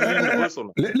 I read the verse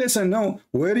on. Listen, no.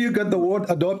 Where do you get the word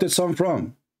adopted son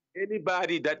from?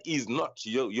 Anybody that is not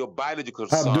your biological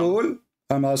son. Abdul,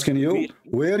 I'm asking you,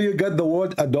 where do you get the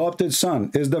word adopted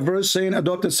son? Is the verse saying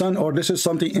adopted son, or this is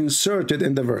something inserted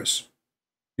in the verse?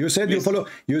 You said you follow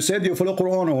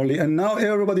Quran only, and now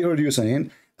everybody heard you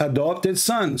saying adopted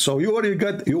son. So where you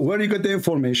got the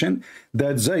information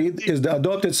that Zayd is the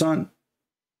adopted son?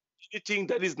 Anything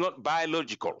that is not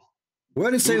biological.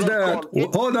 Where it says that?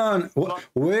 Hold on.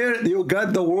 Where you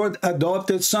got the word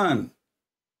adopted son?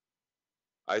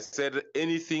 I said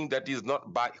anything that is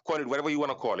not call it whatever you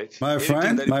want to call it. My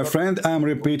friend, I'm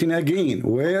repeating again.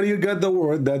 Where you got the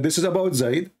word that this is about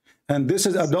Zayd, and this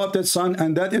is adopted son,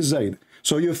 and that is Zayd.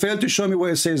 So you failed to show me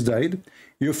where it says Zayd.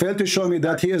 You failed to show me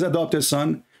that he is adopted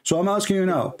son. So I'm asking you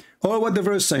now, or what the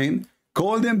verse saying,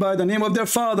 call them by the name of their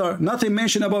father. Nothing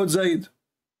mentioned about Zayd.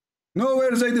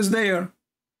 Nowhere Zayd is there.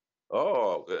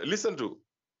 Oh, listen to.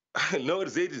 No,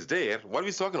 Zayd is there. What are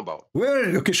we talking about?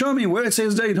 Where? Okay, show me where it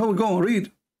says Zayd. Hold, go on,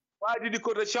 read. Why did you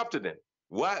go to the chapter then?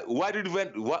 Why did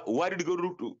you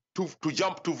go to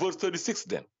jump to verse 36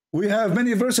 then? We have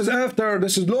many verses after.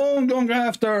 This is long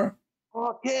after.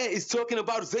 Okay, it's talking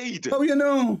about Zayd. How you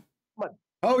know?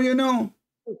 How you know?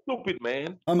 Stupid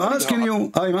man. I'm asking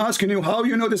you how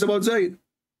you know this about Zayd.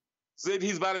 Zayd,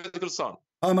 his biological son.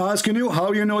 I'm asking you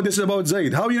how you know this about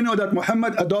Zayd. How you know that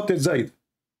Muhammad adopted Zayd?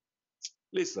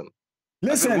 Listen,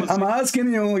 I'm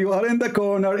asking you. You are in the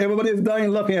corner. Everybody is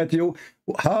dying laughing at you.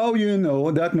 How you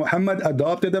know that Muhammad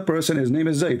adopted a person? His name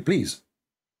is Zayd. Please.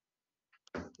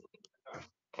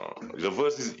 The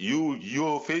verse is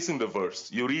you're facing the verse.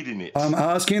 You're reading it. I'm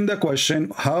asking the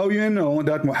question, how you know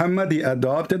that Muhammad, he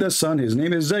adopted a son, his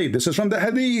name is Zayd. This is from the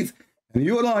hadith. And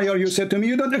you liar, you said to me,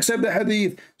 you don't accept the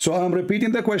hadith. So I'm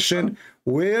repeating the question,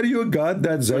 where you got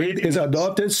that Zayd is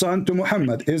adopted son to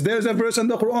Muhammad? Is there a verse in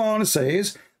the Quran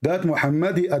says that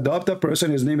Muhammad, he adopted a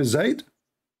person, his name is Zayd?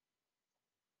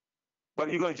 But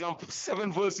you're going to jump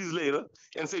 7 verses later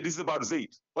and say this is about Zayd.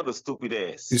 What a stupid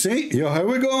ass. You see, here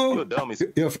we go. You're dumb.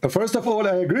 First of all,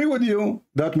 I agree with you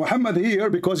that Muhammad here,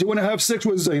 because he want to have sex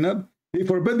with Zainab, he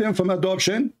forbid him from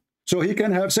adoption, so he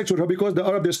can have sex with her because the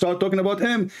Arabs start talking about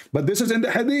him. But this is in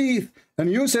the hadith.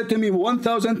 And you said to me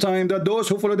 1,000 times that those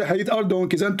who follow the hadith are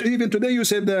donkeys. And even today you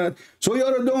said that. So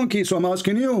you're a donkey. So I'm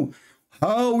asking you,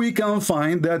 how we can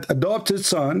find that adopted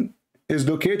son is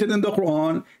located in the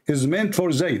Quran is meant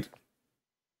for Zayd?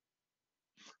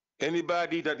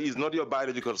 Anybody that is not your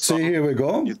biological son. See, here we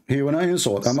go. Here when I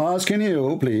insult. I'm asking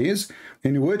you, please,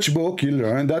 in which book you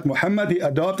learn that Muhammad, he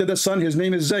adopted a son, his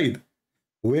name is Zayd?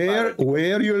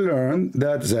 Where you learn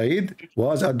that Zayd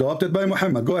was adopted by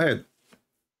Muhammad? Go ahead.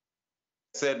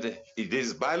 Said it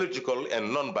is biological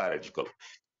and non-biological.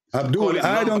 Abdul,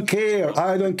 I don't care.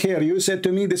 I don't care. You said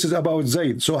to me this is about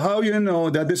Zayd. So how you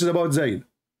know that this is about Zayd?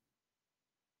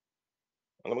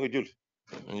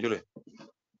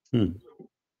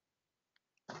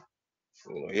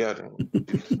 Yeah.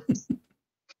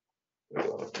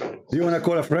 You want to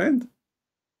call a friend?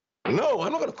 No,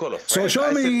 I'm not going to call a friend. So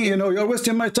show me, you know, you're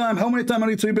wasting my time. How many times I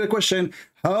need to repeat the question?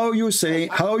 How you say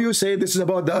this is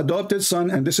about the adopted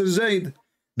son and this is Zayd?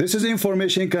 This is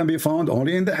information can be found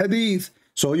only in the hadith.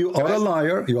 So you are a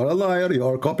liar, you are a liar, you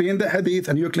are copying the hadith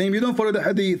and you claim you don't follow the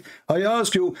hadith. I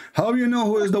ask you, how you know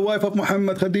who is the wife of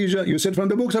Muhammad, Khadija? You said from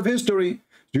the books of history.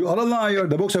 You are a liar.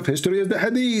 The books of history is the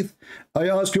hadith. I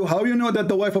ask you, how you know that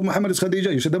the wife of Muhammad is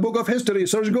Khadija? You said the book of history.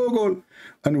 Search Google.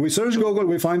 And we search Google,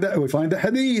 we find the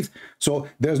hadith. So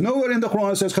there's nowhere in the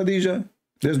Quran it says Khadija.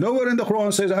 There's nowhere in the Quran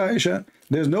it says Aisha.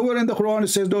 There's nowhere in the Quran it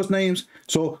says those names.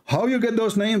 So how you get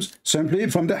those names? Simply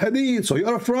from the hadith. So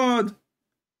you're a fraud.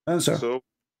 Answer.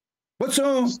 What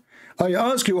so? I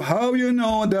ask you, how you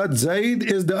know that Zayd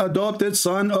is the adopted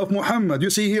son of Muhammad?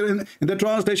 You see here in the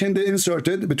translation they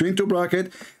inserted between 2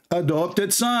 brackets,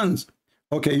 adopted sons.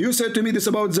 Okay, you said to me this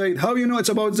about Zayd. How you know it's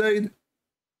about Zayd?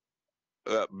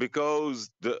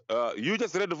 Because you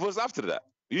just read the verse after that.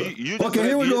 You okay,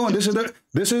 here we go. This is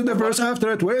the verse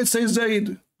after it where it says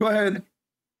Zayd. Go ahead.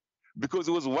 Because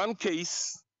it was one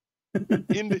case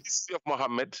in the history of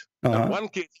Muhammad, and one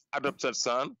case adopted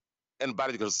son and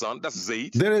biological son. That's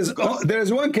Zayd. There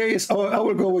is one case. I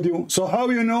will go with you. So how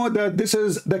you know that this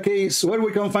is the case? Where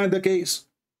we can find the case?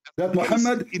 That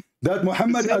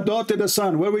Muhammad adopted a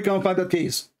son. Where we can find that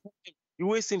case? You're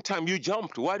wasting time. You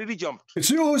jumped. Why did he jump? It's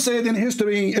you who said in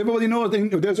history. Everybody knows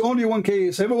there's only one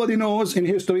case. Everybody knows in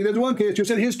history there's one case. You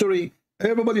said history.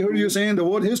 Everybody heard you saying the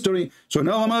word history. So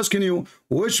now I'm asking you,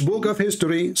 which book of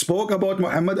history spoke about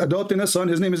Muhammad adopting a son?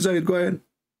 His name is Zayd. Go ahead.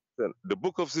 The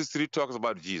book of history talks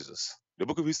about Jesus. The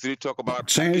book of history talk about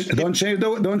don't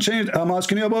change. I'm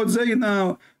asking you about Zayd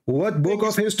now. What book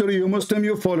of history you Muslim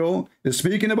you follow is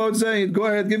speaking about Zayd? Go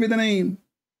ahead, give me the name.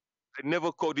 I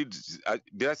never quoted.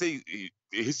 Did I say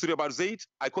history about Zayd?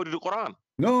 I quoted the Quran.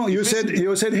 No, you said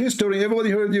history. Everybody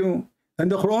heard you.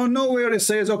 And the Quran nowhere it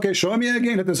says, okay, show me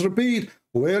again. Let us repeat.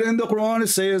 Where in the Quran it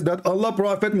says that Allah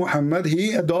Prophet Muhammad,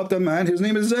 he adopted a man. His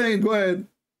name is Zayd. Go ahead.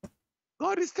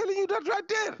 God is telling you that right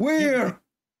there. Where?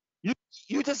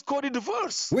 You just quoted the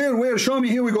verse. Where? Show me.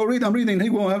 Here we go. Read. I'm reading.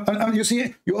 Here we go. You see,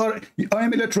 I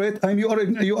am illiterate.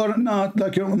 You are not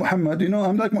like your Muhammad. You know,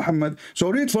 I'm like Muhammad. So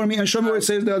read for me and show me where it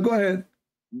says that. Go ahead.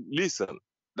 Listen.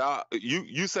 Now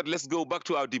you said let's go back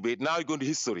to our debate. Now you're going to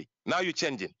history. Now you're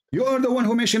changing. You are the one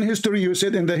who mentioned history. You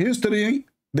said in the history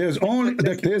there's one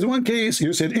case.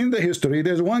 You said in the history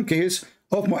there's one case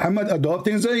of Muhammad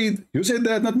adopting Zayd. You said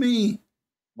that, not me.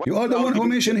 You are the one who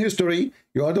mentioned history.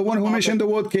 You are the one who mentioned the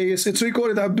word case. It's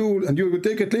recorded, Abdul, and you will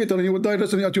take it later and you will die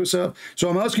listening at yourself. So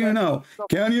I'm asking you now,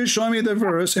 can you show me the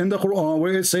verse in the Quran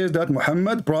where it says that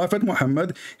Muhammad, Prophet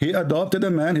Muhammad, he adopted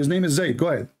a man, his name is Zayd? Go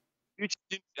ahead.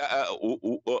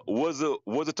 Was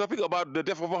the topic about the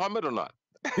death of Muhammad or not?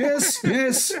 Yes,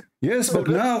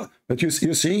 but you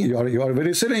see, you are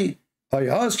very silly. I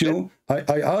asked you,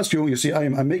 you see,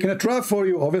 I'm making a trap for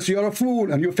you. Obviously, you're a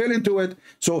fool and you fell into it.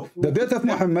 So the death of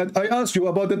Muhammad, I asked you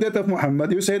about the death of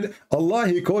Muhammad. You said, Allah,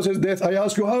 he caused his death. I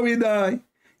asked you how he died.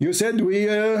 You said,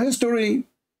 history.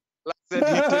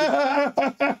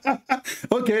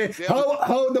 Okay,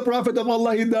 how the Prophet of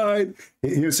Allah, he died?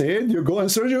 You said, you go and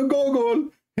search your Google.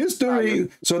 History.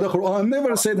 So the Quran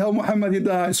never said how Muhammad he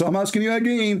died. So I'm asking you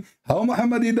again, how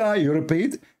Muhammad he died? You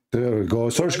repeat. There we go.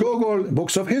 Search Google,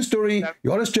 books of history.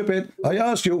 You are stupid. I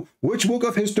asked you, which book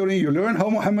of history you learn how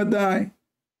Muhammad died?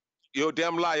 You're a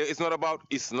damn liar. It's not about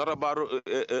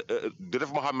the death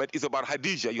of Muhammad. It's about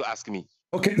Khadija. You ask me.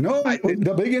 Okay, no,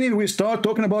 the beginning we start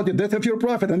talking about the death of your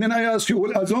prophet, and then I ask you,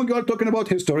 well, as long as you are talking about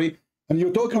history, and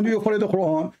you follow the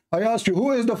Quran, I asked you,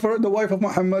 who is the wife of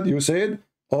Muhammad? You said,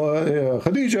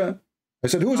 Khadija. I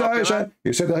said, who's Aisha?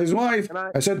 You said his wife.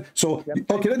 I said, so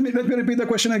okay, let me repeat the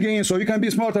question again, so you can be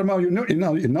smarter now.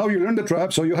 Now you learn the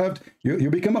trap, so you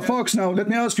become a fox now. Let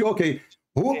me ask you, okay,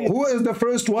 who is the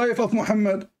first wife of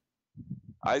Muhammad?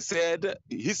 I said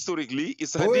historically,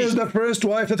 it's Khadija. Who is the first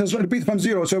wife? Let us repeat from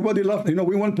zero. So everybody love,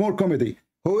 we want more comedy.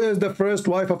 Who is the first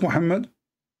wife of Muhammad?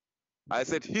 I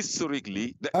said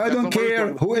historically. I don't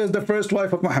care who is the first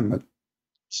wife of Muhammad.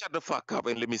 Shut the fuck up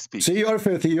and let me speak. See, you are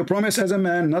filthy. You promise as a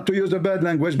man not to use the bad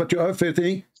language, but you are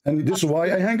filthy. And this is why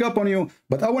I hang up on you.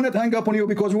 But I want to hang up on you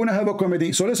because we want to have a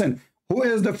comedy. So listen, who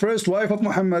is the first wife of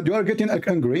Muhammad? You are getting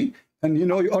angry. And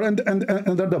you are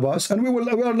under the bus. And we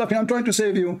are laughing. I'm trying to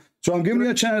save you. So I'm giving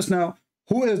you a chance now.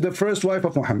 Who is the first wife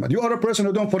of Muhammad? You are a person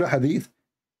who don't follow hadith.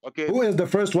 Okay. Who is the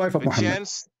first wife of Muhammad?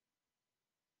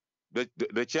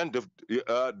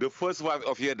 The first wife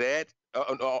of your dad,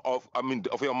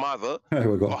 of your mother. Here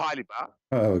we go.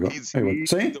 There we go.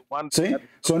 See?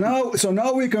 So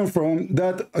now we confirm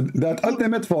that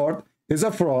ultimate fraud is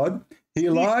a fraud. He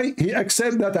lied. He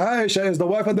accepts that Aisha is the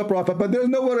wife of the Prophet, but there's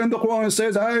nowhere in the Quran it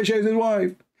says Aisha is his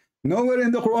wife. Nowhere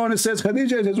in the Quran it says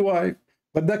Khadija is his wife.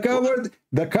 But the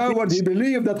coward, he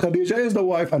believed that Khadija is the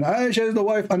wife and Aisha is the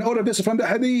wife, and all of this is from the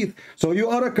hadith. So you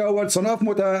are a coward, son of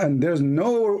Muta, and there's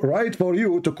no right for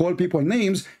you to call people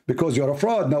names because you're a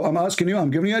fraud. Now I'm asking you, I'm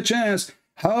giving you a chance.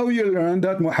 How you learn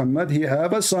that Muhammad, he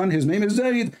have a son, his name is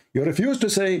Zayd. You refuse to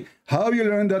say. How you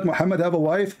learn that Muhammad have a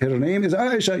wife, her name is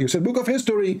Aisha. You said book of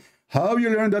history. How you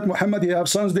learn that Muhammad, he have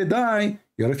sons, they die.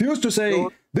 You refuse to say.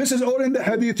 This is all in the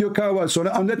hadith, you coward. So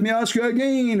let me ask you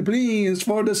again, please,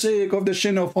 for the sake of the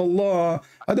shin of Allah.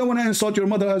 I don't want to insult your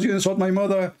mother as you insult my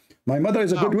mother. My mother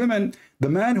is a good woman. The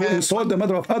man who insults the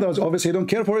mother of others, obviously don't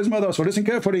care for his mother. So listen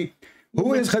carefully.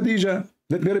 Who is Khadija?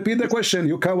 Let me repeat the question,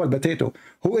 you coward potato.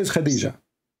 Who is Khadija?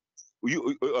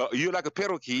 You're like a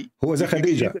parakeet. Who is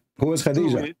Khadija? Who is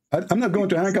Khadija? I'm not going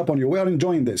to hang up on you. We are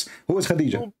enjoying this. Who is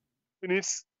Khadija? 2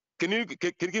 minutes. Can you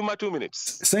give my 2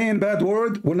 minutes? Saying bad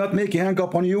word will not make you hang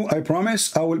up on you. I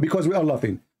promise. I will, because we are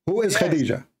laughing. Who is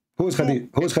Khadija? Who is Khadija?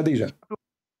 Who is Khadija?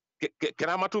 Can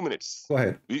I have my 2 minutes? Go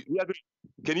ahead.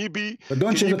 Can you be? But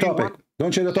don't change the topic.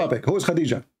 Don't change the topic. Who is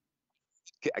Khadija?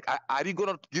 Are you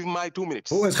gonna give my 2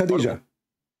 minutes? Who is Khadija? I'm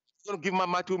gonna give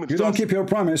my 2 minutes. You don't keep your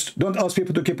promise. Don't ask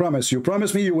people to keep promise. You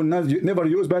promise me you will never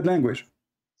use bad language.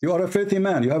 You are a filthy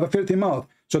man. You have a filthy mouth.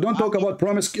 So don't talk about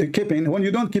promise keeping when you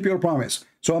don't keep your promise.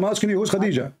 So I'm asking you, who's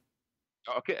Khadija?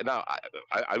 Okay, now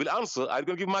I will answer. I'm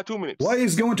going to give my 2 minutes. Why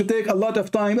is going to take a lot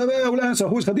of time? I will answer.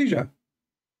 Who's Khadija?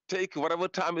 Take whatever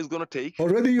time it's going to take.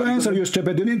 Already you answered, you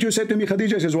stupid. Didn't you say to me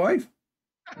Khadija is his wife?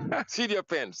 See your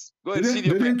pants. Go ahead, see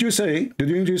your pants. Didn't you say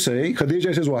Khadija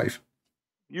is his wife?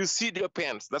 You see your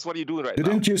pants. That's what you're doing right now.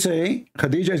 Didn't you say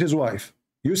Khadija is his wife?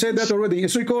 You said that already.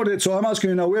 It's recorded. So I'm asking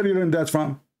you now, where you learned that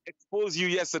from? Exposed you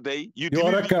yesterday. You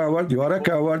are a coward. You are a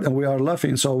coward, and we are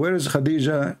laughing. So where is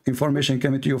Khadija information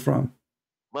coming to you from?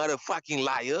 Motherfucking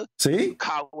liar. See?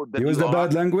 Coward. Use the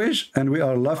bad language, and we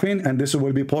are laughing, and this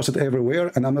will be posted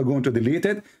everywhere, and I'm not going to delete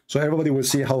it. So everybody will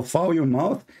see how foul your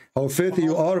mouth, how filthy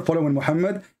you are following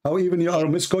Muhammad, how even you are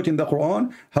misquoting the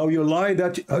Quran, how you lie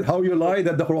that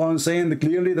the Quran is saying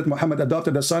clearly that Muhammad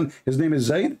adopted a son, his name is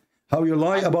Zayd. How you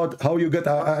lie about how you get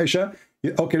Aisha.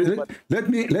 Okay, let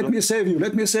me save you.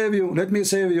 Let me save you. Let me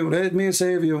save you. Let me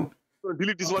save you.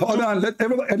 Delete this one. Hold on, let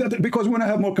everybody, because we want to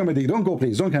have more comedy. Don't go,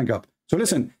 please. Don't hang up. So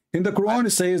listen, in the Quran it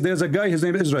says there's a guy, his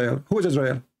name is Israel. Who is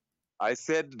Israel? I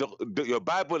said your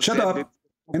Bible. Shut up.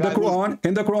 In the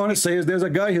Quran it says there's a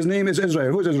guy, his name is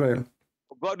Israel. Who is Israel?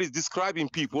 God is describing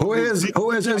people. Who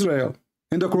is Israel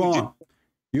in the Quran?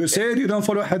 You said you don't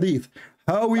follow hadith.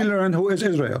 How we learn who is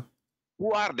Israel?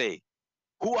 Who are they?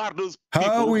 Who are those people?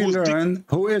 How we learn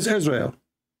who is Israel?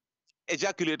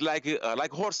 Ejaculate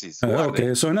like horses.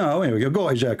 Okay, so now here we go.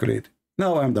 Ejaculate.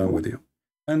 Now I'm done with you.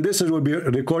 And this will be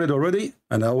recorded already,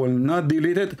 and I will not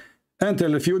delete it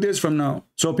until a few days from now.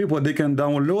 So people, they can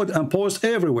download and post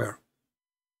everywhere.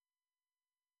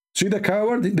 See the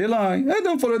coward? They lie. I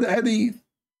don't follow the hadith.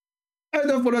 I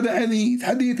don't follow the hadith.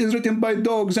 Hadith is written by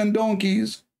dogs and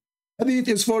donkeys. Hadith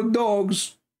is for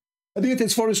dogs. Hadith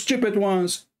is for stupid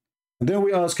ones. And then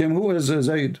we ask him, who is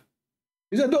Zayd?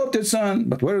 His adopted son.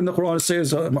 But where in the Quran it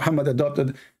says Muhammad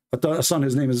adopted a son,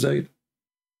 his name is Zayd?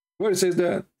 Where it says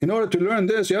that? In order to learn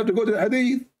this, you have to go to the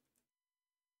hadith.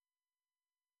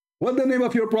 What's the name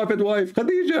of your prophet wife?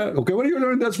 Khadija. Okay, where do you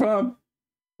learn that from?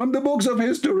 From the books of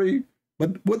history.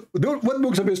 But what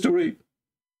books of history?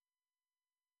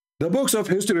 The books of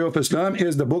history of Islam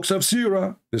is the books of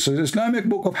Sirah. This is Islamic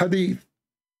book of hadith.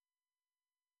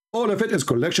 All of it is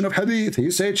collection of hadith. He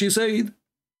said, she said.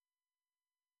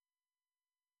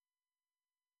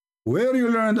 Where you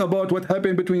learned about what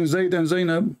happened between Zayd and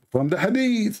Zainab? From the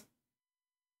hadith.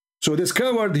 So this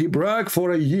coward, he bragged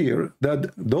for a year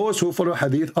that those who follow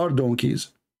hadith are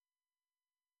donkeys.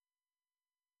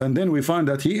 And then we find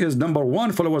that he is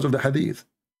 #1 followers of the hadith.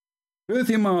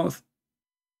 Filthy mouth.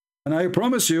 And I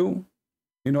promise you,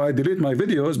 I delete my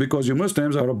videos because you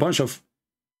Muslims are a bunch of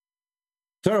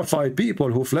terrified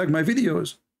people who flag my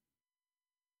videos.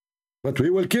 But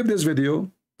we will keep this video,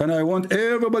 and I want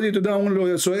everybody to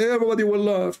download it so everybody will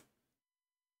laugh.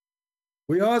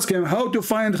 We ask him how to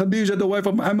find Khadija, the wife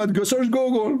of Muhammad. Go search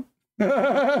Google.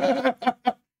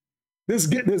 This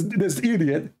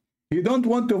idiot, he don't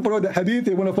want to follow the hadith,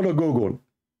 he want to follow Google.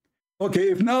 Okay,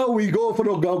 if now we go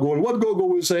follow Google, what Google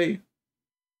will say?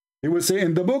 He will say,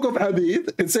 in the book of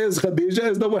hadith, it says Khadija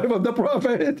is the wife of the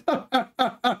prophet.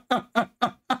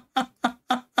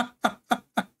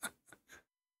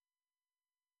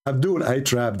 Abdul, I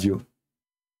trapped you.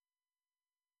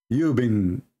 You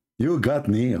got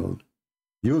nailed.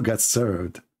 You got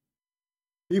served.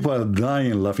 People are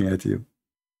dying laughing at you.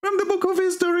 From the book of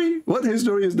history. What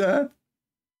history is that?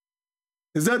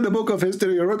 Is that the book of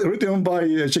history written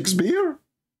by Shakespeare?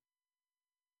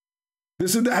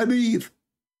 This is the hadith.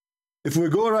 If we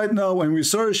go right now and we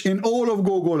search in all of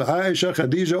Google, Aisha,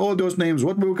 Khadija, all those names,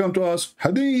 what will come to us?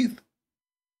 Hadith.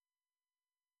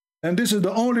 And this is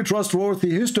the only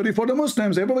trustworthy history for the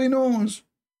Muslims. Everybody knows.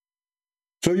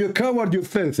 So you coward, you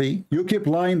filthy. You keep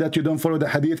lying that you don't follow the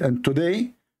hadith. And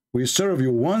today, we serve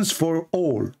you once for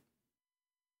all.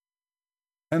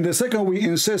 And the second we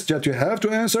insist that you have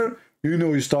to answer,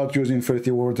 you start using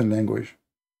filthy words and language.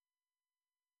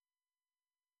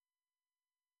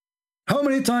 How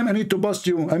many times I need to bust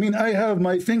you? I mean, I have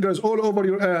my fingers all over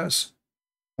your ass.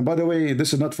 And by the way,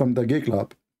 this is not from the gay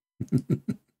club.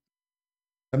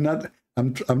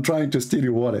 I'm trying to steal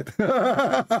your wallet.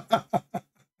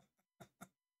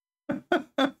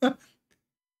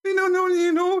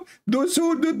 Those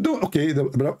who don't. Okay,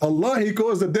 Allah, he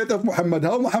caused the death of Muhammad.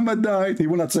 How Muhammad died, he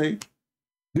will not say.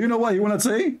 Do you know why he will not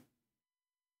say?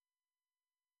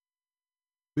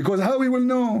 Because how he will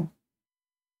know?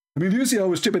 I mean, do you see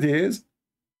how stupid he is?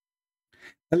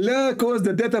 Allah caused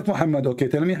the death of Muhammad. Okay,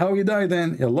 tell me how he died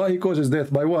then. Allah, he caused his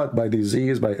death by what? By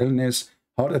disease, by illness,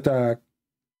 heart attack.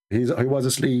 He was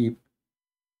asleep.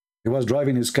 He was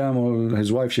driving his camel.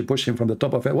 His wife, she pushed him from the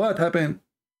top of it. What happened?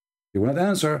 He will not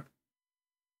answer.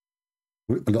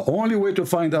 The only way to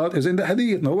find out is in the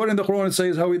hadith. Nowhere in the Quran it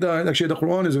says how he died. Actually, the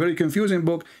Quran is a very confusing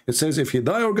book. It says if he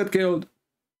died or got killed.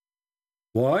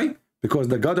 Why? Because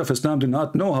the God of Islam did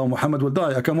not know how Muhammad would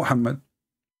die. Aka Muhammad,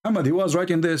 he was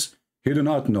writing this. He did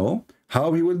not know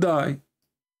how he will die.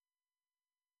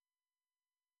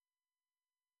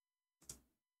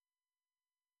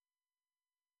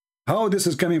 How this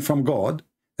is coming from God.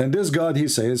 And this God, he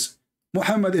says,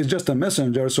 Muhammad is just a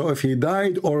messenger. So if he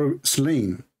died or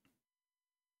slain,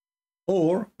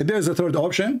 or there's a third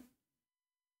option.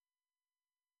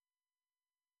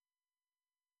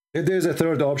 If there's a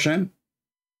third option.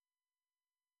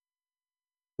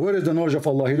 Where is the knowledge of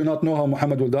Allah? He do not know how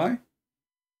Muhammad will die.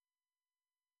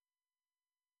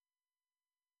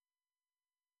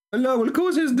 Allah will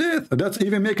cause his death. That's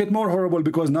even make it more horrible,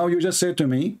 because now you just said to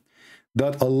me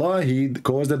that Allah, he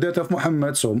caused the death of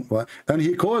Muhammad. So, and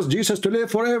he caused Jesus to live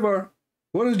forever.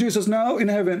 Where is Jesus now? In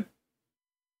heaven.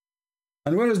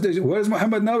 And where is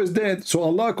Muhammad now? Is dead. So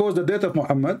Allah caused the death of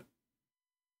Muhammad,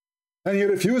 and he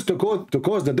refused to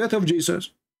cause the death of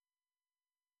Jesus.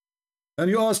 And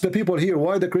you ask the people here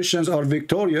why the Christians are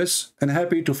victorious and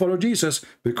happy to follow Jesus.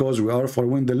 Because we are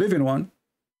following the living one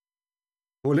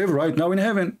who live right now in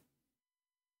heaven.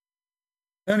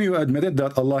 And you admitted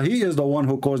that Allah, he is the one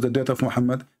who caused the death of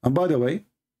Muhammad. And by the way,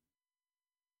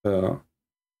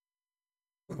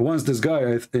 once this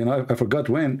guy, I forgot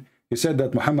when, he said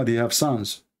that Muhammad, he have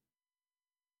sons.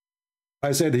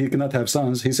 I said he cannot have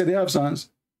sons. He said he have sons.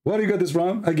 Where you got this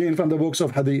from? Again, from the books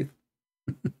of hadith.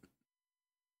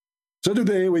 So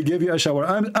today we gave you a shower.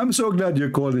 I'm so glad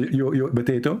you called your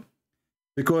potato,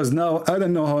 because now I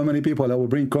don't know how many people I will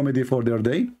bring comedy for their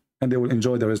day, and they will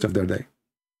enjoy the rest of their day.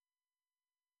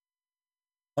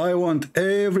 I want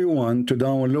everyone to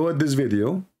download this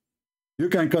video. You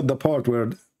can cut the part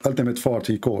where ultimate fart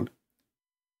he called.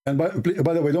 And by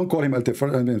the way, don't call him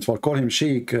ultimate fart, call him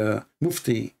Sheik,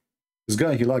 Mufti. This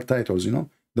guy, he likes titles,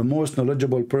 the most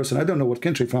knowledgeable person. I don't know what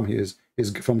country from he is.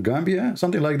 He's from Gambia,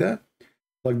 something like that.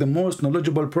 Like the most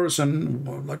knowledgeable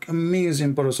person, like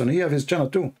amazing person. He have his channel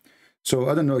too. So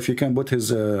I don't know if you can put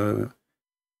his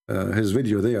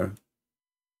video there.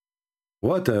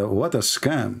 What a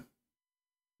scam.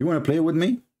 You want to play with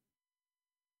me?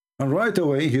 And right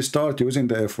away he start using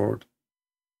the F word.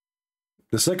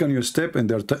 The second you step in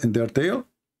their tail,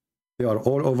 they are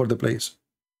all over the place.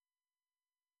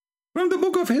 From the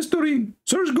book of history,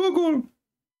 search Google.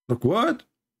 Look what?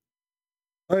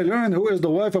 I learned who is the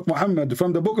wife of Muhammad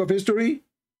from the book of history.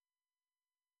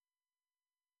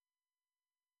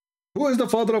 Who is the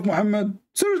father of Muhammad?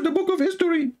 Search the book of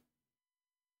history.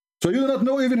 So you do not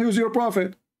know even who is your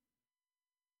prophet.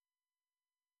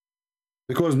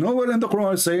 Because nowhere in the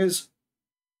Quran says,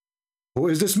 who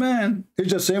is this man? It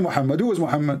just say Muhammad. Who is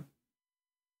Muhammad?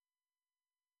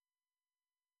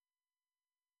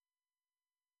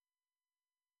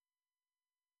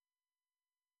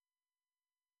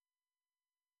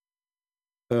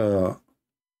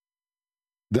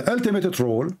 The ultimate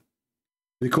troll,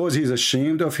 because he's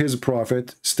ashamed of his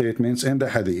prophet statements in the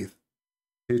hadith,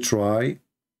 he tried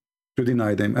to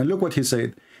deny them. And look what he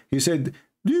said. He said,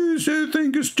 do you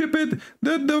think it's stupid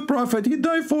that the prophet, he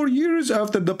died 4 years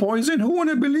after the poison? Who want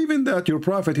to believe in that? Your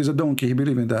prophet is a donkey. He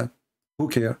believe in that. Who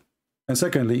care? And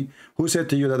secondly, who said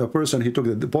to you that a person, he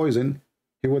took the poison,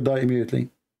 he would die immediately?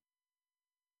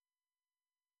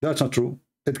 That's not true.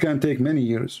 It can take many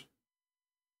years.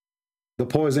 The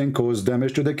poison caused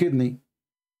damage to the kidney,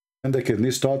 and the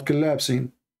kidney start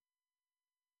collapsing,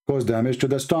 cause damage to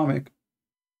the stomach,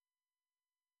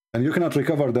 and you cannot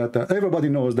recover that. Everybody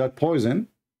knows that poison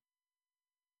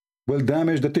will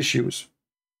damage the tissues,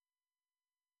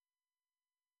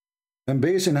 and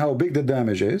based on how big the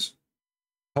damage is,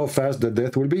 how fast the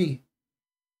death will be.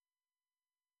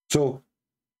 So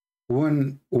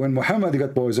when Muhammad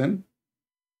got poisoned,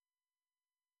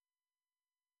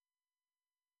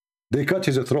 they cut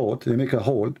his throat, they make a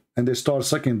hole, and they start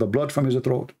sucking the blood from his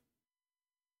throat.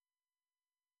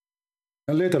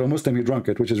 And later a Muslim, he drank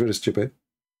it, which is very stupid.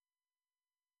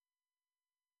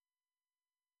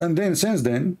 And then since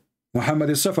then,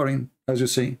 Muhammad is suffering, as you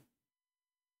see.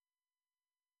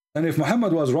 And if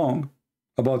Muhammad was wrong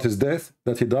about his death,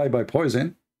 that he died by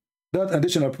poison, that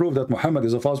additional proof that Muhammad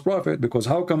is a false prophet, because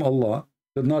how come Allah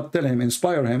did not tell him,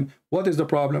 inspire him, what is the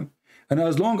problem? And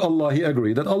as long Allah, he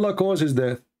agreed that Allah caused his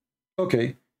death.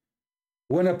 Okay,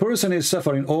 when a person is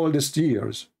suffering all these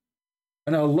years,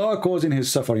 and Allah causing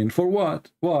his suffering, for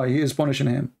what? Why? He is punishing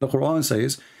him. The Quran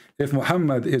says, if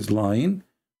Muhammad is lying,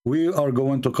 we are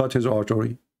going to cut his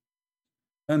artery.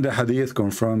 And the hadith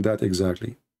confirmed that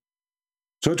exactly.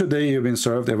 So today you've been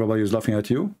served, everybody is laughing at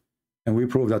you, and we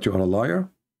prove that you are a liar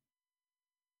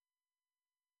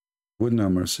with no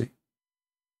mercy.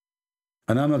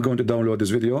 And I'm not going to download this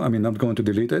video. I mean, I'm going to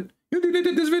delete it. You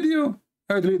deleted this video.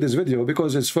 I delete this video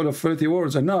because it's full of filthy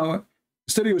words, and now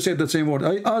still you said the same word.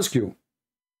 I ask you,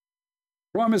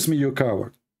 promise me, you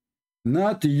coward,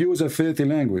 not to use a filthy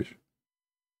language.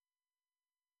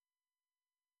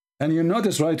 And you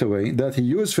notice right away that he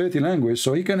used filthy language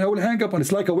so he will hang up, and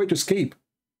it's like a way to escape.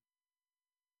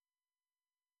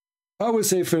 I will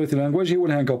say filthy language, he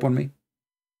will hang up on me.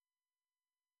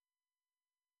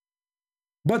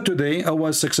 But today I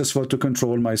was successful to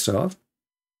control myself.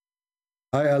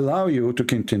 I allow you to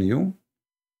continue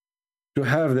to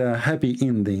have the happy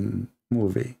ending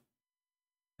movie.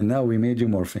 And now we made you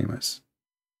more famous.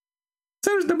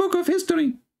 Search the book of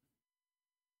history.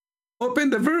 Open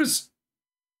the verse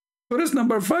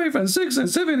number 5 and 6 and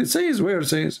 7. It says, where it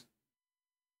says?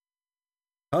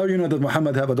 How you know that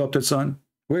Muhammad have adopted son?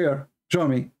 Where? Show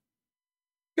me.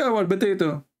 Coward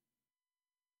potato.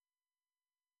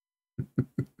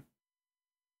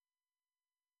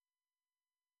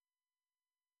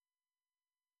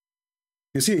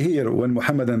 You see here, when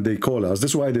Muhammad and they call us,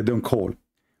 this is why they don't call.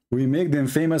 We make them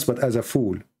famous, but as a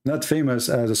fool, not famous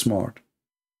as a smart.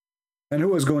 And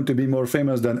who is going to be more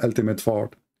famous than ultimate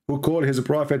fart? Who call his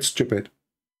prophet stupid?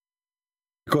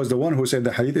 Because the one who said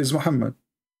the hadith is Muhammad.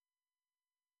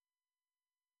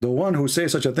 The one who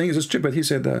says such a thing is stupid. He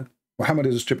said that. Muhammad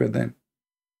is stupid then.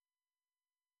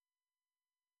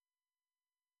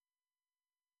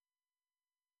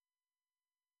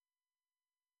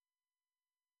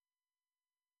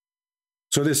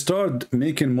 So they start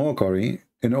making mockery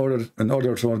in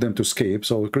order for them to escape.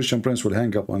 So Christian Prince will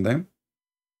hang up on them.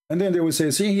 And then they will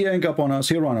say, see, he hung up on us,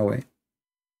 he ran away.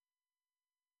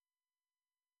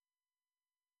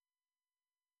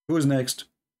 Who's next?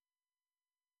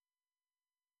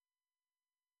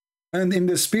 And in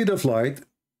the speed of light,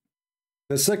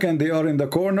 the second they are in the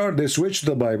corner, they switch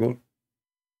the Bible.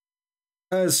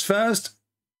 as fast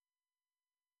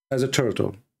as a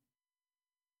turtle.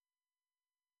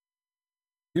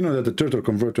 You know that the turtle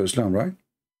converted to Islam, right?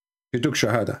 He took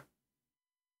Shahada.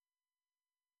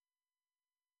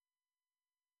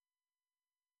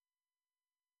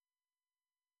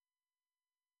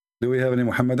 Do we have any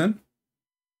Muhammadan?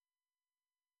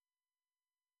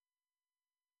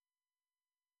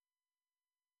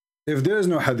 If there is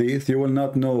no hadith, you will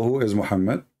not know who is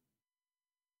Muhammad.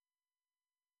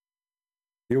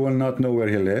 You will not know where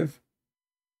he lived.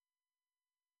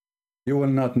 You will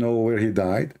not know where he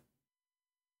died.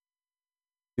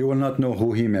 You will not know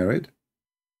who he married.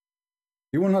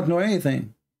 You will not know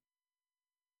anything.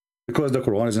 Because the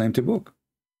Quran is an empty book.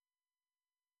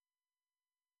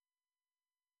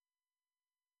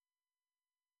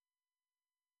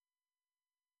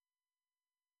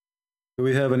 Do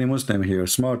we have any Muslim here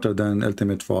smarter than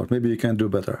Ultimate Fart? Maybe you can do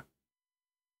better.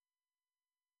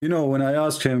 You know, when I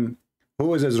asked him,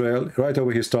 who is Israel? Right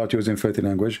away he started using filthy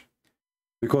language.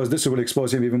 Because this will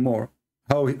expose him even more.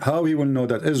 How he will know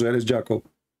that Israel is Jacob?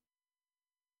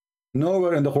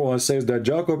 Nowhere in the Quran says that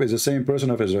Jacob is the same person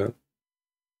of Israel.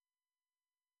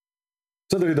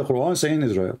 Suddenly the Quran saying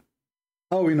Israel.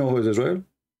 How we know who is Israel?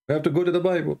 We have to go to the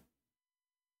Bible.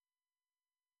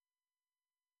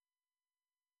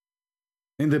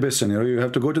 In the best scenario, you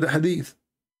have to go to the Hadith.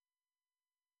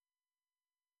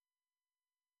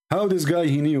 How this guy,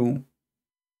 he knew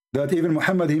that even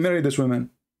Muhammad, he married this woman.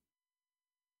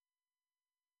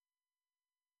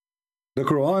 The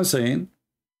Quran saying,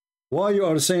 why you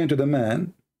are saying to the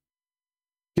man,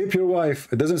 keep your wife.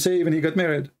 It doesn't say even he got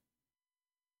married.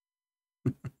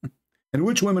 And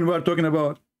which women we are talking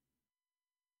about?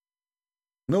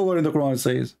 Nowhere in the Quran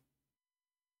says.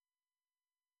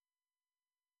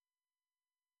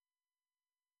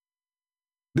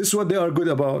 This is what they are good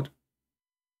about.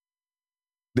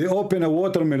 They open a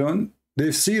watermelon,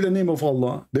 they see the name of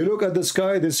Allah. They look at the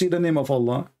sky, they see the name of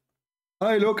Allah.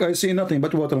 I look, I see nothing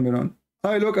but watermelon.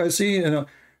 I look, I see, it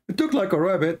looked like a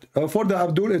rabbit. For the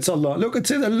Abdul, it's Allah. Look, it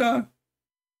says Allah.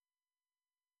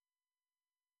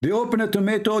 They open a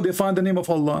tomato, they find the name of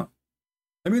Allah.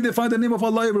 I mean, they find the name of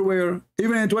Allah everywhere,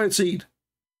 even in toilet seat.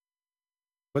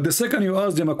 But the second you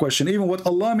ask them a question, even what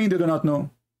Allah means, they do not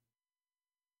know.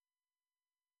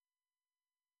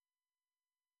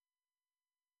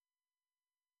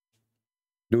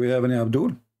 Do we have any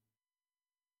Abdul?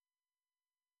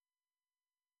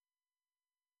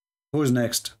 Who's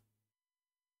next?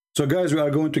 So guys, we are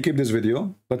going to keep this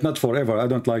video, but not forever. I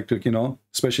don't like to, you know,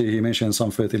 especially he mentioned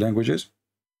some filthy languages.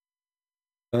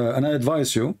 And I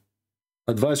advise you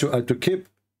to keep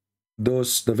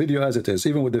the video as it is,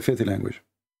 even with the filthy language.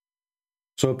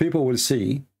 So people will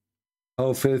see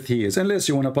how filthy he is, unless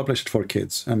you want to publish it for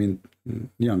kids. I mean,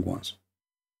 young ones.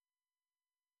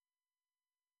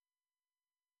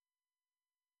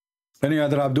 Any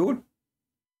other Abdul?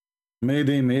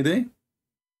 Mayday, Mayday.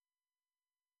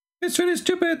 It's very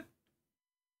stupid.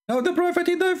 Now the Prophet,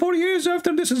 he died 4 years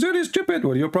after this. Is very stupid.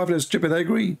 Well, your Prophet is stupid, I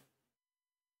agree.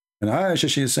 And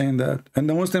Aisha, she is saying that. And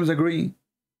the Muslims agree.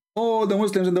 All the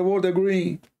Muslims in the world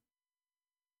agree.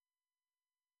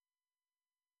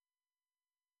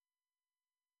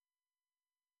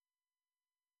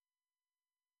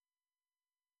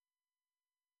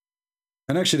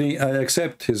 And actually, I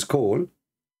accept his call.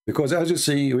 Because as you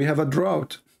see, we have a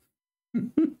drought.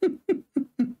 And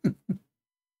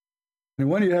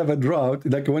when you have a drought,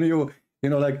 like when you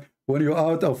know, like when you're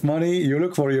out of money, you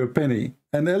look for your penny.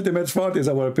 And the ultimate fart is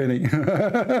our penny.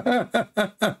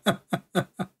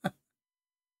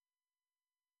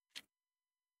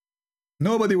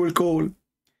 Nobody will call.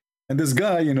 And this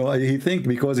guy, you know, he thinks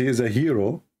because he is a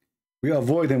hero, we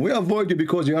avoid him. We avoid you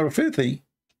because you are filthy,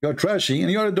 you're trashy,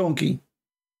 and you're a donkey.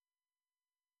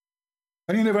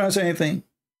 And you never answer anything.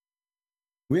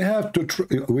 We have to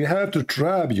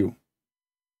trap you.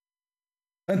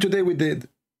 And today we did.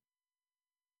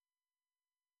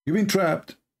 You've been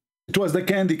trapped. It was the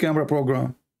candy camera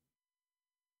program.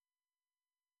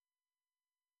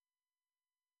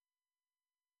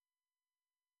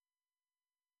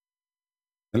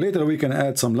 And later we can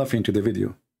add some laughing to the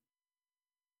video.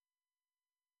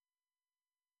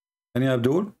 Any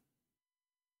Abdul?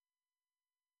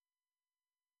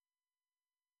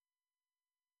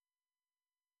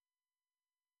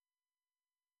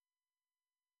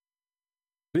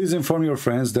 Please inform your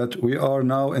friends that we are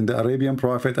now in the Arabian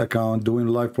Prophet account doing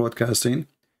live broadcasting,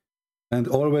 and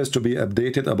always to be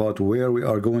updated about where we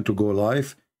are going to go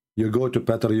live, you go to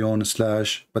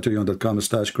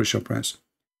patreon.com/Christian Prince.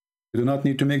 You do not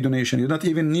need to make donation. You do not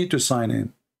even need to sign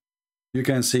in. You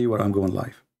can see where I'm going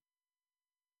live.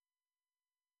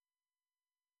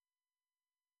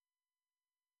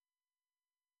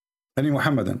 any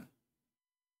Muhammadan.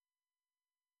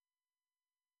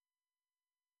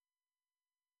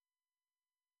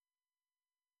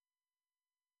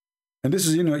 And this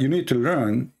is, you know, you need to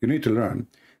learn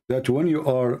that when you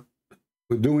are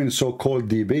doing so-called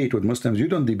debate with Muslims, you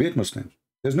don't debate Muslims.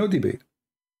 There's no debate.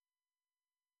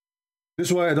 This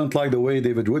is why I don't like the way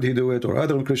David Wood he do it, or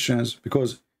other Christians,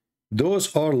 because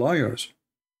those are liars.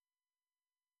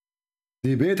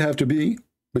 Debate have to be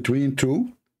between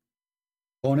two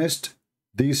honest,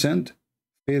 decent,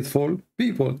 faithful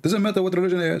people. Doesn't matter what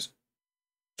religion it is.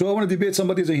 So I want to debate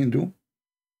somebody who's a Hindu.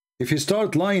 If he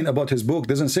start lying about his book,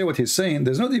 doesn't say what he's saying,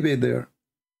 there's no debate there.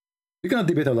 You cannot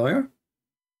debate a liar.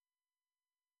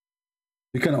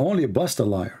 You can only bust a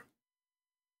liar.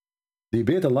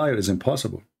 Debate a liar is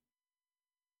impossible.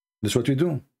 That's what we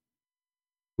do.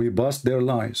 We bust their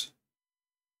lies.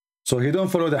 So he don't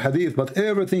follow the hadith, but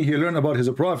everything he learned about his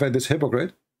prophet, this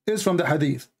hypocrite, is from the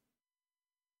hadith.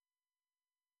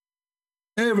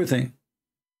 Everything.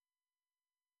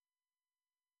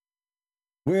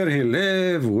 Where he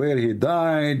lived, where he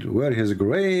died, where his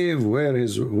grave,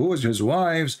 who was his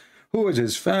wives, who was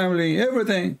his family,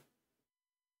 everything.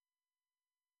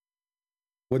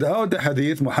 Without the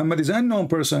hadith, Muhammad is an unknown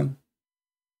person.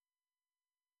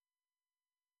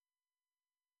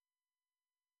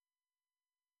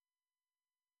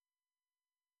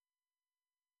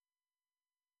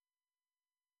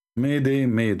 Mayday,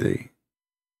 mayday.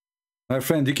 My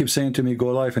friend, you keep saying to me,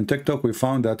 go live in TikTok. We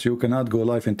found that you cannot go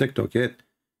live in TikTok yet.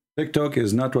 TikTok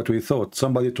is not what we thought.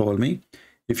 Somebody told me,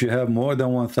 if you have more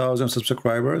than 1,000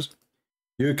 subscribers,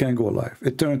 you can go live.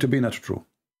 It turned to be not true.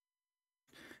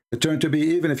 It turned to be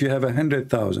even if you have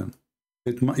 100,000,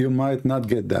 you might not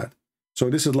get that. So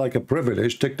this is like a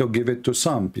privilege. TikTok give it to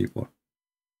some people.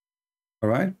 All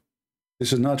right?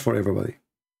 This is not for everybody.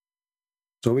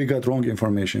 So we got wrong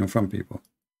information from people.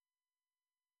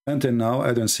 Until now,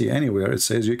 I don't see anywhere it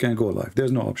says you can go live.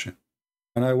 There's no option.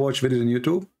 And I watch videos on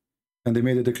YouTube, and they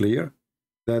made it clear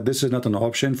that this is not an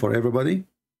option for everybody.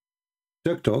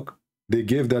 TikTok, they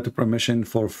give that permission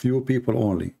for few people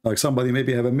only. Like somebody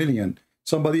maybe have 1 million.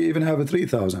 Somebody even have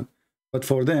 3,000. But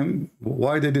for them,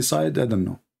 why they decide, I don't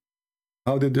know.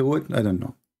 How they do it, I don't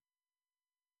know.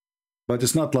 But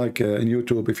it's not like in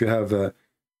YouTube, if you have a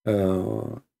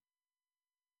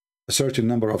certain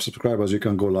number of subscribers, you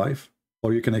can go live.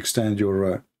 Or you can extend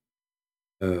your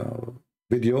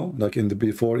video, like in the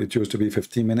before, it used to be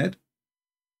 15 minutes.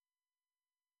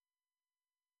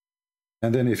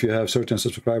 And then if you have certain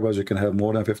subscribers, you can have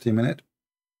more than 15 minutes.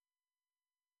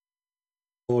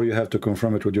 Or you have to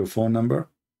confirm it with your phone number.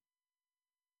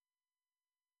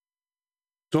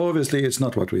 So obviously, it's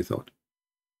not what we thought.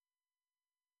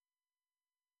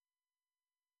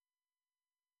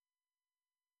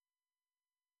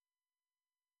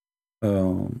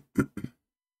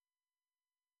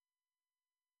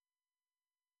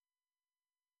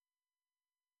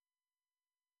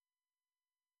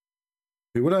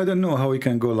 Well, I don't know how he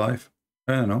can go live.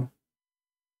 I don't know.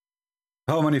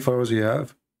 How many followers you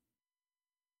have?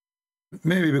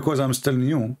 Maybe because I'm still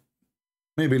new.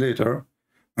 Maybe later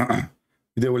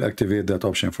they will activate that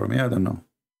option for me. I don't know.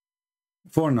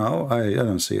 For now, I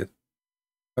don't see it.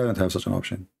 I don't have such an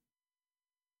option.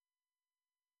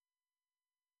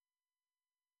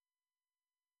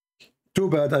 Too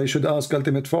bad. I should ask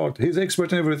Ultimate Fort. He's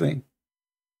expert in everything.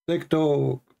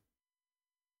 TikTok,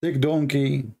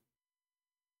 TikDonkey,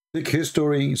 Tick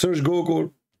history, search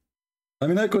Google. I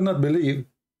mean, I could not believe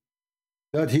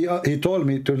that he told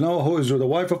me to know who is the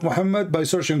wife of Muhammad by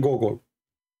searching Google.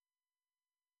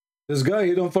 This guy,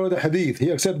 he don't follow the hadith. He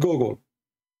accept Google.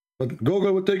 But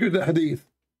Google will take you to the hadith.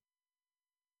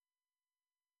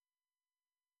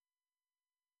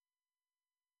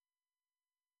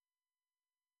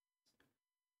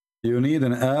 You need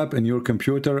an app in your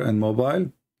computer and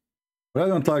mobile. But I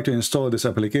don't like to install this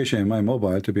application in my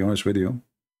mobile, to be honest with you.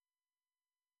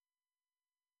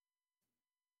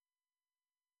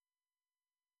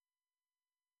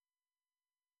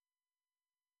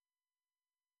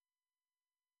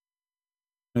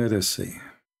 Let us see.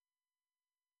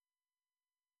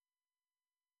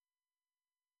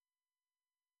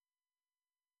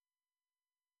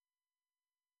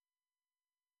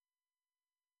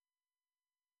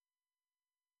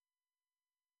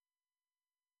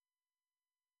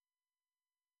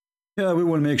 Yeah, we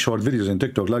will make short videos in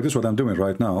TikTok. Like this, what I'm doing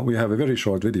right now. We have a very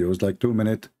short videos, like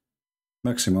 2-minute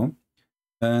maximum.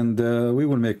 And we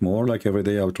will make more. Like every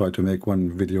day, I'll try to make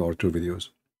 1 video or 2 videos.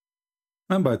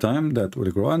 And by time that will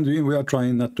grow. And we are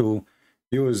trying not to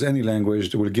use any language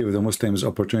that will give the Muslims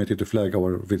opportunity to flag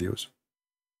our videos.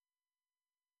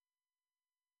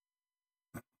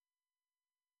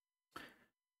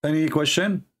 Any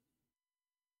question?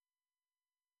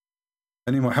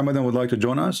 Any Muhammadan would like to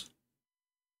join us?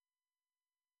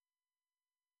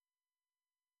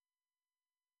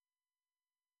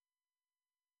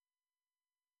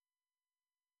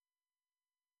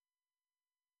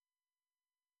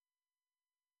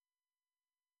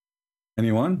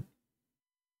 Anyone?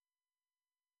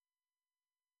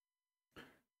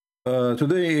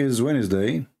 Today is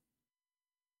Wednesday.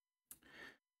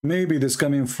 Maybe this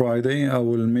coming Friday I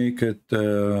will make it,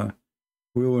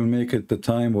 we will make it the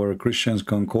time where Christians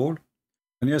can call.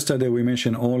 And yesterday we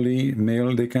mentioned only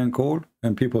male they can call,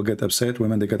 and people get upset,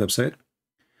 women they get upset.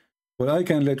 Well, I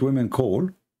can let women call,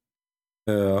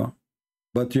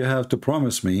 but you have to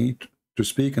promise me to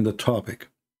speak in the topic.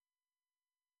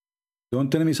 Don't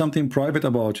tell me something private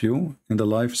about you in the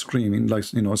live streaming,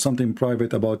 like, you know, something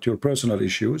private about your personal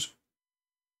issues.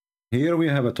 Here we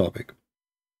have a topic.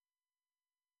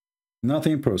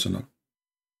 Nothing personal.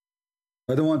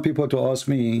 I don't want people to ask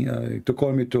me, to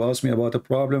call me to ask me about a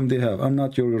problem they have. I'm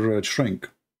not your shrink.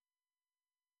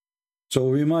 So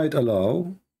we might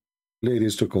allow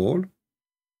ladies to call,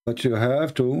 but you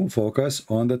have to focus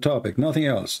on the topic, nothing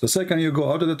else. The second you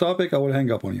go out of the topic, I will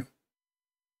hang up on you.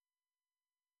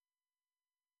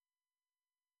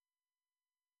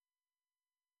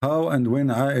 How and when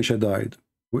Aisha died?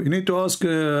 We need to ask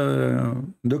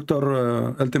Dr.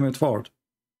 Ultimate Ford.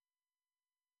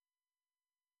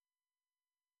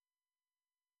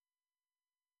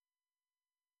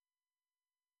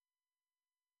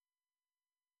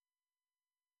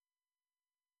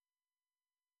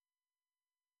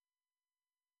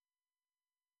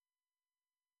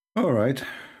 All right,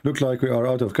 look like we are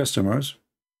out of customers.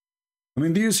 I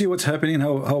mean, do you see what's happening,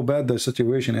 how bad the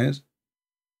situation is?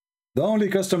 The only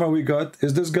customer we got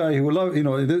is this guy who love, you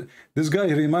know, this guy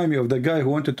remind me of the guy who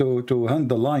wanted to hunt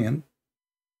the lion.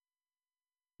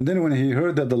 And then when he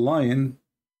heard that the lion,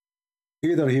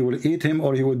 either he will eat him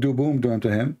or he will do boom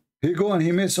to him, he go and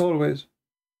he miss always.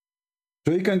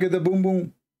 So he can get the boom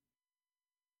boom.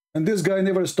 And this guy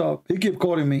never stop. He keep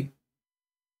calling me.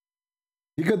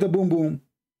 He got the boom boom.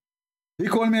 He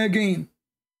called me again.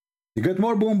 He got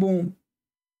more boom boom.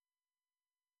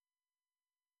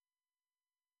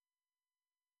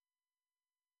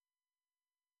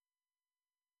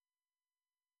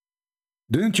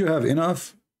 Didn't you have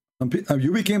enough?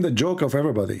 You became the joke of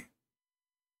everybody.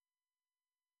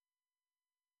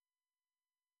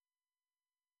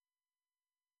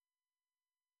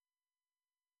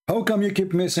 How come you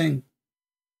keep missing?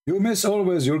 You miss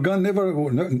always. Your gun never,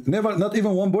 not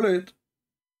even one bullet.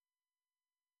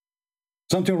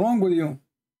 Something wrong with you.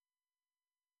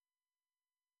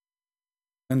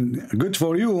 And good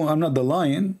for you, I'm not the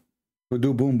lion who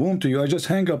do boom boom to you. I just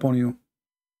hang up on you.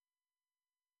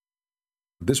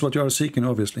 This is what you are seeking,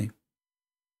 obviously.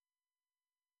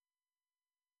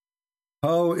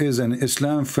 How is an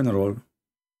Islam funeral?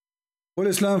 Well,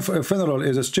 Islam funeral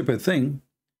is a stupid thing.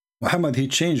 Muhammad, he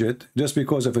changed it just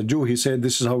because of a Jew. He said,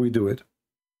 this is how we do it.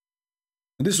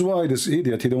 And this is why this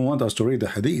idiot, he don't want us to read the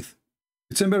hadith.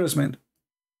 It's embarrassment.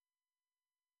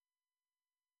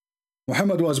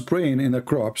 Muhammad was praying in the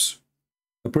crops,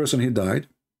 the person he died.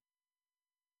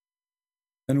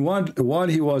 And while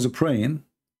he was praying,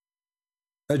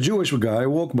 a Jewish guy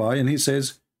walked by and he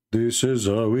says, this is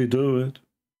how we do it.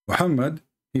 Muhammad,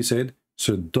 he said,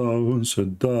 sit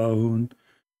down,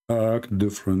 act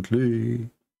differently.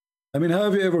 I mean,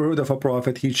 have you ever heard of a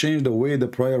prophet? He changed the way the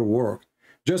prayer worked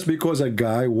just because a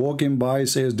guy walking by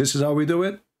says, this is how we do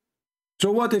it?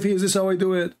 So what if this is how I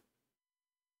do it?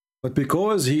 But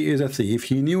because he is a thief,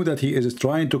 he knew that he is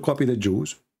trying to copy the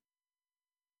Jews.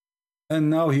 And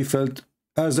now he felt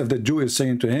as if the Jew is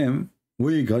saying to him,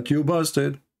 we got you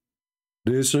busted.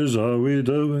 This is how we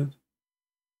do it.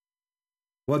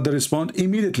 What the response?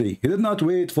 Immediately. He did not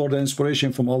wait for the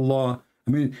inspiration from Allah.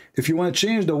 I mean, if you want to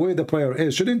change the way the prayer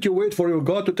is, shouldn't you wait for your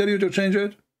God to tell you to change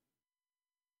it?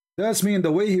 That's mean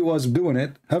the way he was doing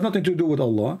it have nothing to do with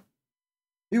Allah.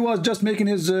 He was just making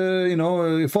his,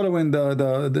 following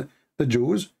the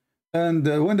Jews.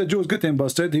 And when the Jews get him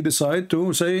busted, he decided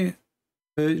to say,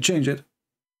 change it.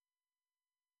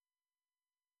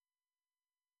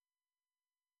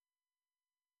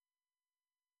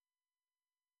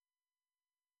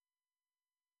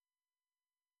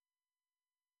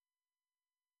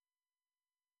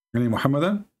 Any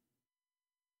Muhammadan?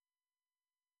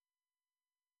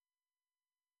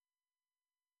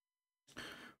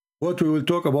 What we will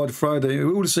talk about Friday,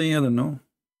 we will see, I don't know.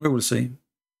 We will see.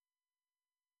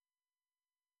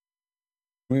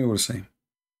 We will see.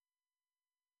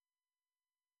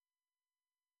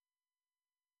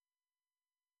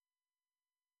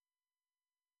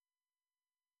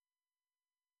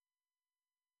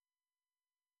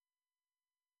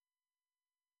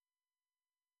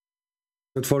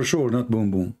 But for sure, not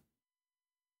boom boom.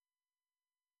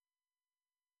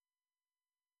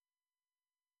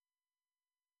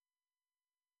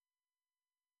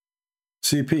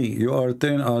 CP, you are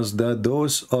telling us that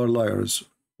those are liars.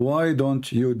 Why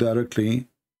don't you directly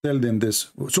tell them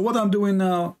this? So what I'm doing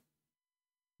now,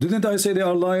 didn't I say they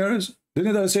are liars?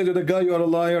 Didn't I say to the guy, you are a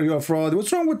liar, you are a fraud?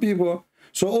 What's wrong with people?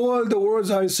 So all the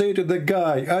words I say to the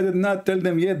guy, I did not tell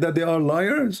them yet that they are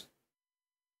liars?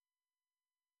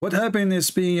 What happened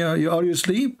is being, are you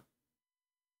asleep?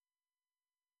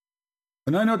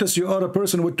 And I notice you are a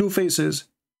person with two faces.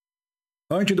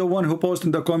 Aren't you the one who posted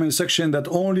in the comment section that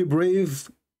only brave,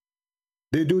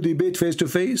 they do debate face to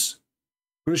face?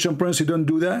 Christian Prince, you don't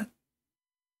do that?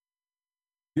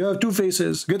 You have two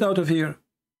faces. Get out of here.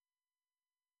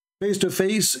 Face to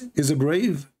face is a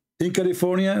brave. In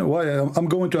California, why? I'm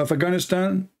going to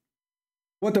Afghanistan.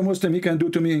 What a Muslim he can do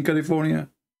to me in California?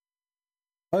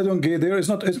 I don't get there. It's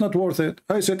not worth it.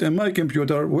 I sit in my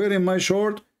computer, wearing my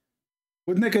short,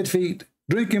 with naked feet,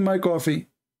 drinking my coffee.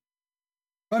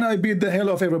 And I beat the hell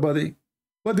of everybody.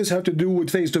 What does this have to do with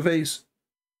face-to-face?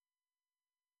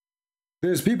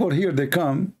 There's people here, they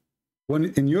come, when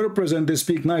in your presence they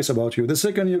speak nice about you. The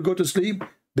second you go to sleep,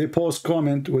 they post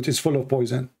comment which is full of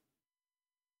poison.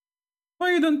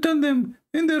 Why you don't tell them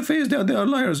in their face that they are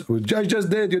liars? I just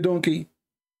did, you donkey.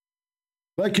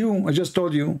 Like you, I just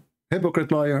told you.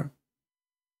 Hypocrite liar.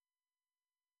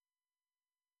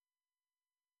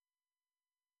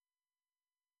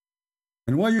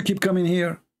 And why you keep coming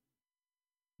here?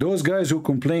 Those guys who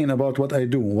complain about what I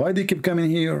do, why they keep coming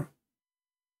here?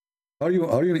 Are you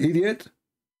an idiot?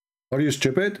 Are you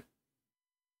stupid?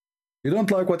 You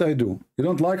don't like what I do. You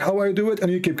don't like how I do it,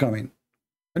 and you keep coming.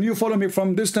 And you follow me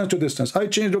from distance to distance. I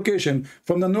changed location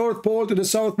from the North Pole to the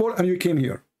South Pole, and you came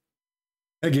here.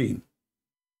 Again.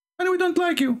 And we don't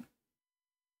like you.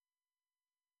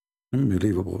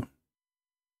 Unbelievable.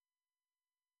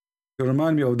 You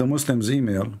remind me of the Muslims'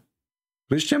 email.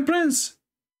 Christian Prince,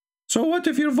 so what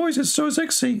if your voice is so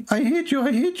sexy? I hate you,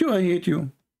 I hate you, I hate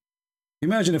you.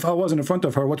 Imagine if I was in front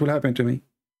of her, what will happen to me?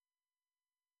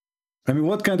 I mean,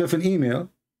 what kind of an email?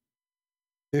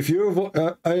 If your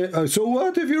so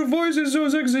what if your voice is so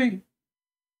sexy?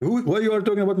 Why you are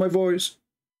talking about my voice?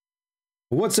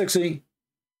 What's sexy?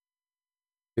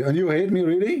 And you hate me,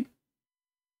 really?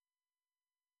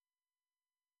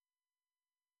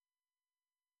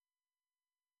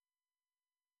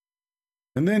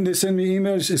 And then they send me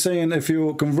emails saying, if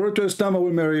you convert to Islam, I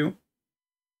will marry you.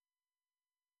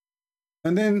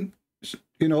 And then,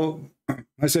 you know,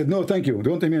 I said, no, thank you.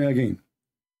 Don't email me again.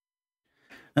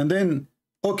 And then,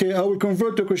 okay, I will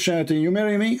convert to Christianity. You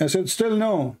marry me? I said, still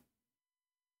no.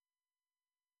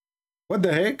 What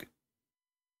the heck?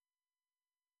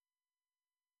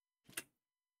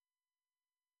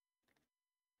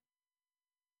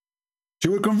 She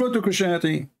will convert to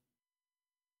Christianity.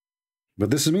 But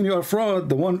this means you are fraud.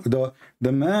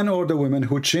 The man or the woman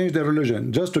who change their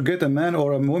religion just to get a man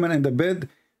or a woman in the bed,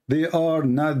 they are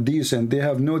not decent. They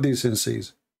have no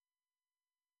decencies.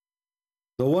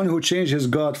 The one who changed his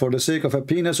God for the sake of a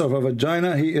penis or a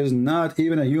vagina, he is not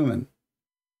even a human.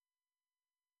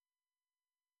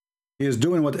 He is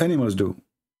doing what animals do.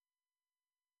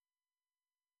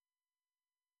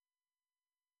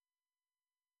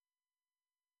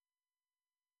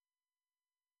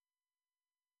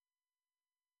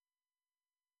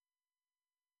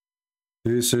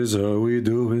 This is how we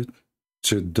do it.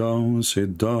 Sit down,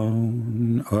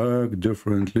 act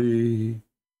differently.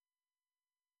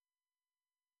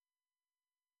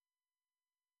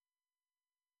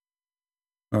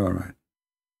 All right.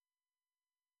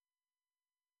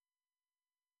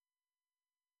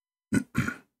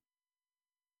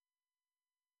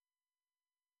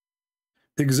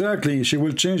 Exactly. She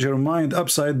will change her mind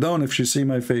upside down if she see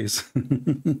my face.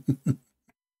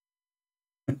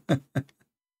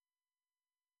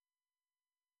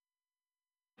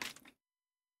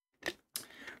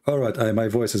 All right, my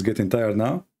voice is getting tired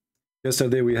now.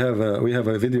 Yesterday we have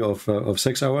a video of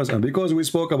 6 hours, and because we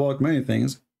spoke about many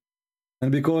things,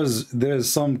 and because there is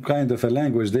some kind of a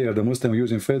language there, the Muslim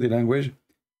using filthy language,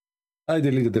 I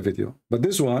deleted the video. But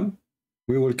this one,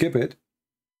 we will keep it,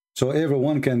 so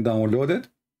everyone can download it.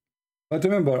 But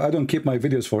remember, I don't keep my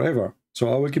videos forever,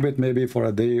 so I will keep it maybe for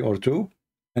a day or two,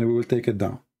 and we will take it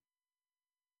down.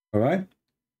 All right?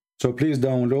 So please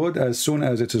download as soon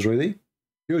as it is ready.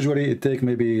 Usually it takes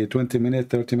maybe 20 minutes,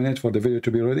 30 minutes for the video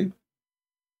to be ready.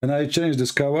 And I changed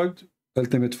this coward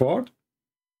ultimate fart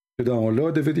to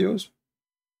download the videos.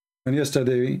 And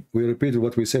yesterday we repeated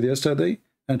what we said yesterday,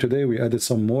 and today we added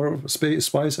some more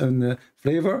spice and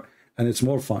flavor, and it's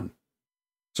more fun.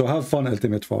 So have fun,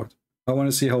 ultimate fart. I want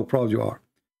to see how proud you are.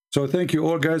 So thank you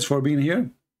all guys for being here.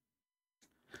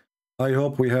 I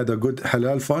hope we had a good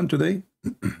halal fun today.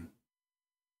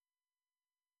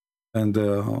 And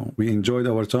we enjoyed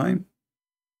our time.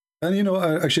 And you know,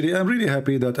 actually, I'm really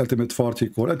happy that Ultimate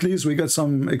Farty called. At least we got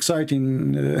some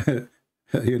exciting,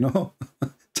 you know,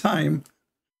 time.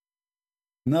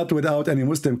 Not without any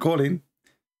Muslim calling.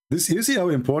 This, you see how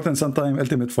important sometimes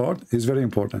Ultimate Fart is very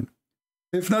important.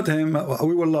 If not him,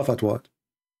 we will laugh at what?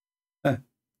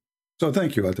 So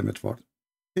thank you, Ultimate Fart.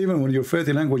 Even when your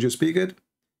filthy language you speak it,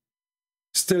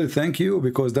 still thank you,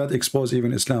 because that exposes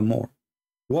even Islam more.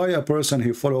 Why a person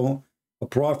who follow a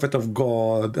prophet of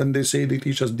God and they say they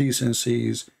teach us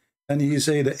decencies and he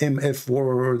say the MF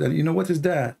word, and you know what is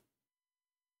that?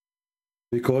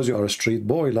 Because you are a street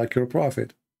boy like your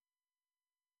prophet.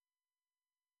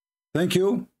 Thank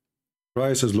you.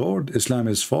 Christ is Lord, Islam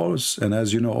is false, and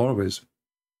as you know always,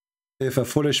 if a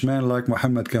foolish man like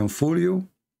Muhammad can fool you,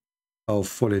 how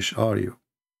foolish are you?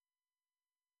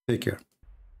 Take care.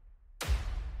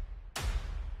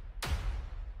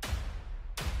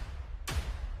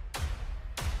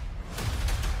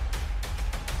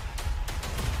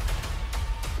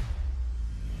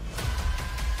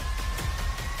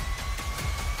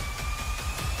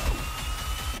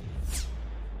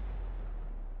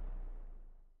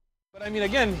 But I mean,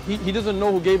 again, he doesn't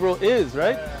know who Gabriel is,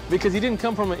 right? Because he didn't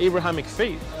come from an Abrahamic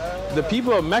faith. The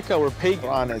people of Mecca were pagan.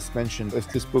 Quran is mentioned.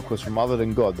 If this book was from other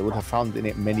than God, they would have found in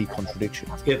it many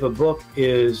contradictions. If a book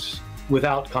is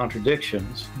without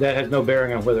contradictions, that has no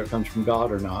bearing on whether it comes from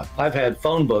God or not. I've had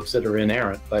phone books that are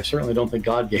inerrant, but I certainly don't think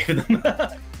God gave them.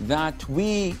 That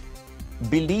we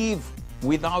believe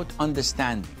without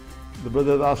understanding. The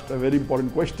brother asked a very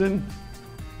important question,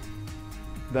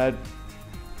 that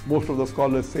most of the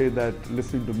scholars say that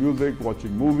listening to music,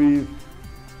 watching movies,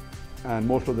 and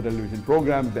most of the television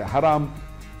programs, they're haram.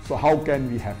 So how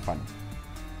can we have fun?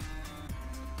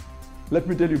 Let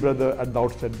me tell you, brother, at the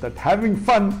outset, that having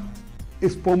fun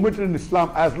is permitted in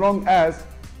Islam as long as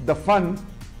the fun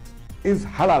is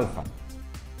halal fun.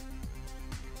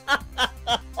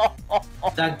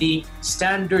 That the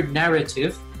standard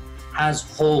narrative has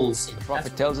holes in it. The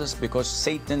Prophet tells us because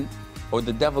Satan or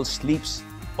the devil sleeps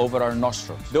over our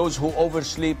nostrils. Those who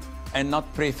oversleep and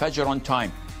not pray Fajr on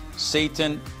time,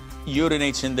 Satan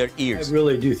urinates in their ears. I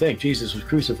really do think Jesus was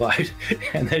crucified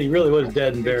and that he really was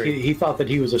dead and buried. He thought that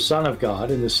he was a son of God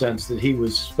in the sense that he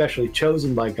was specially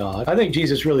chosen by God. I think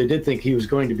Jesus really did think he was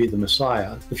going to be the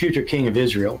Messiah, the future king of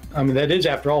Israel. I mean, that is,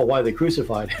 after all, why they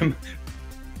crucified him,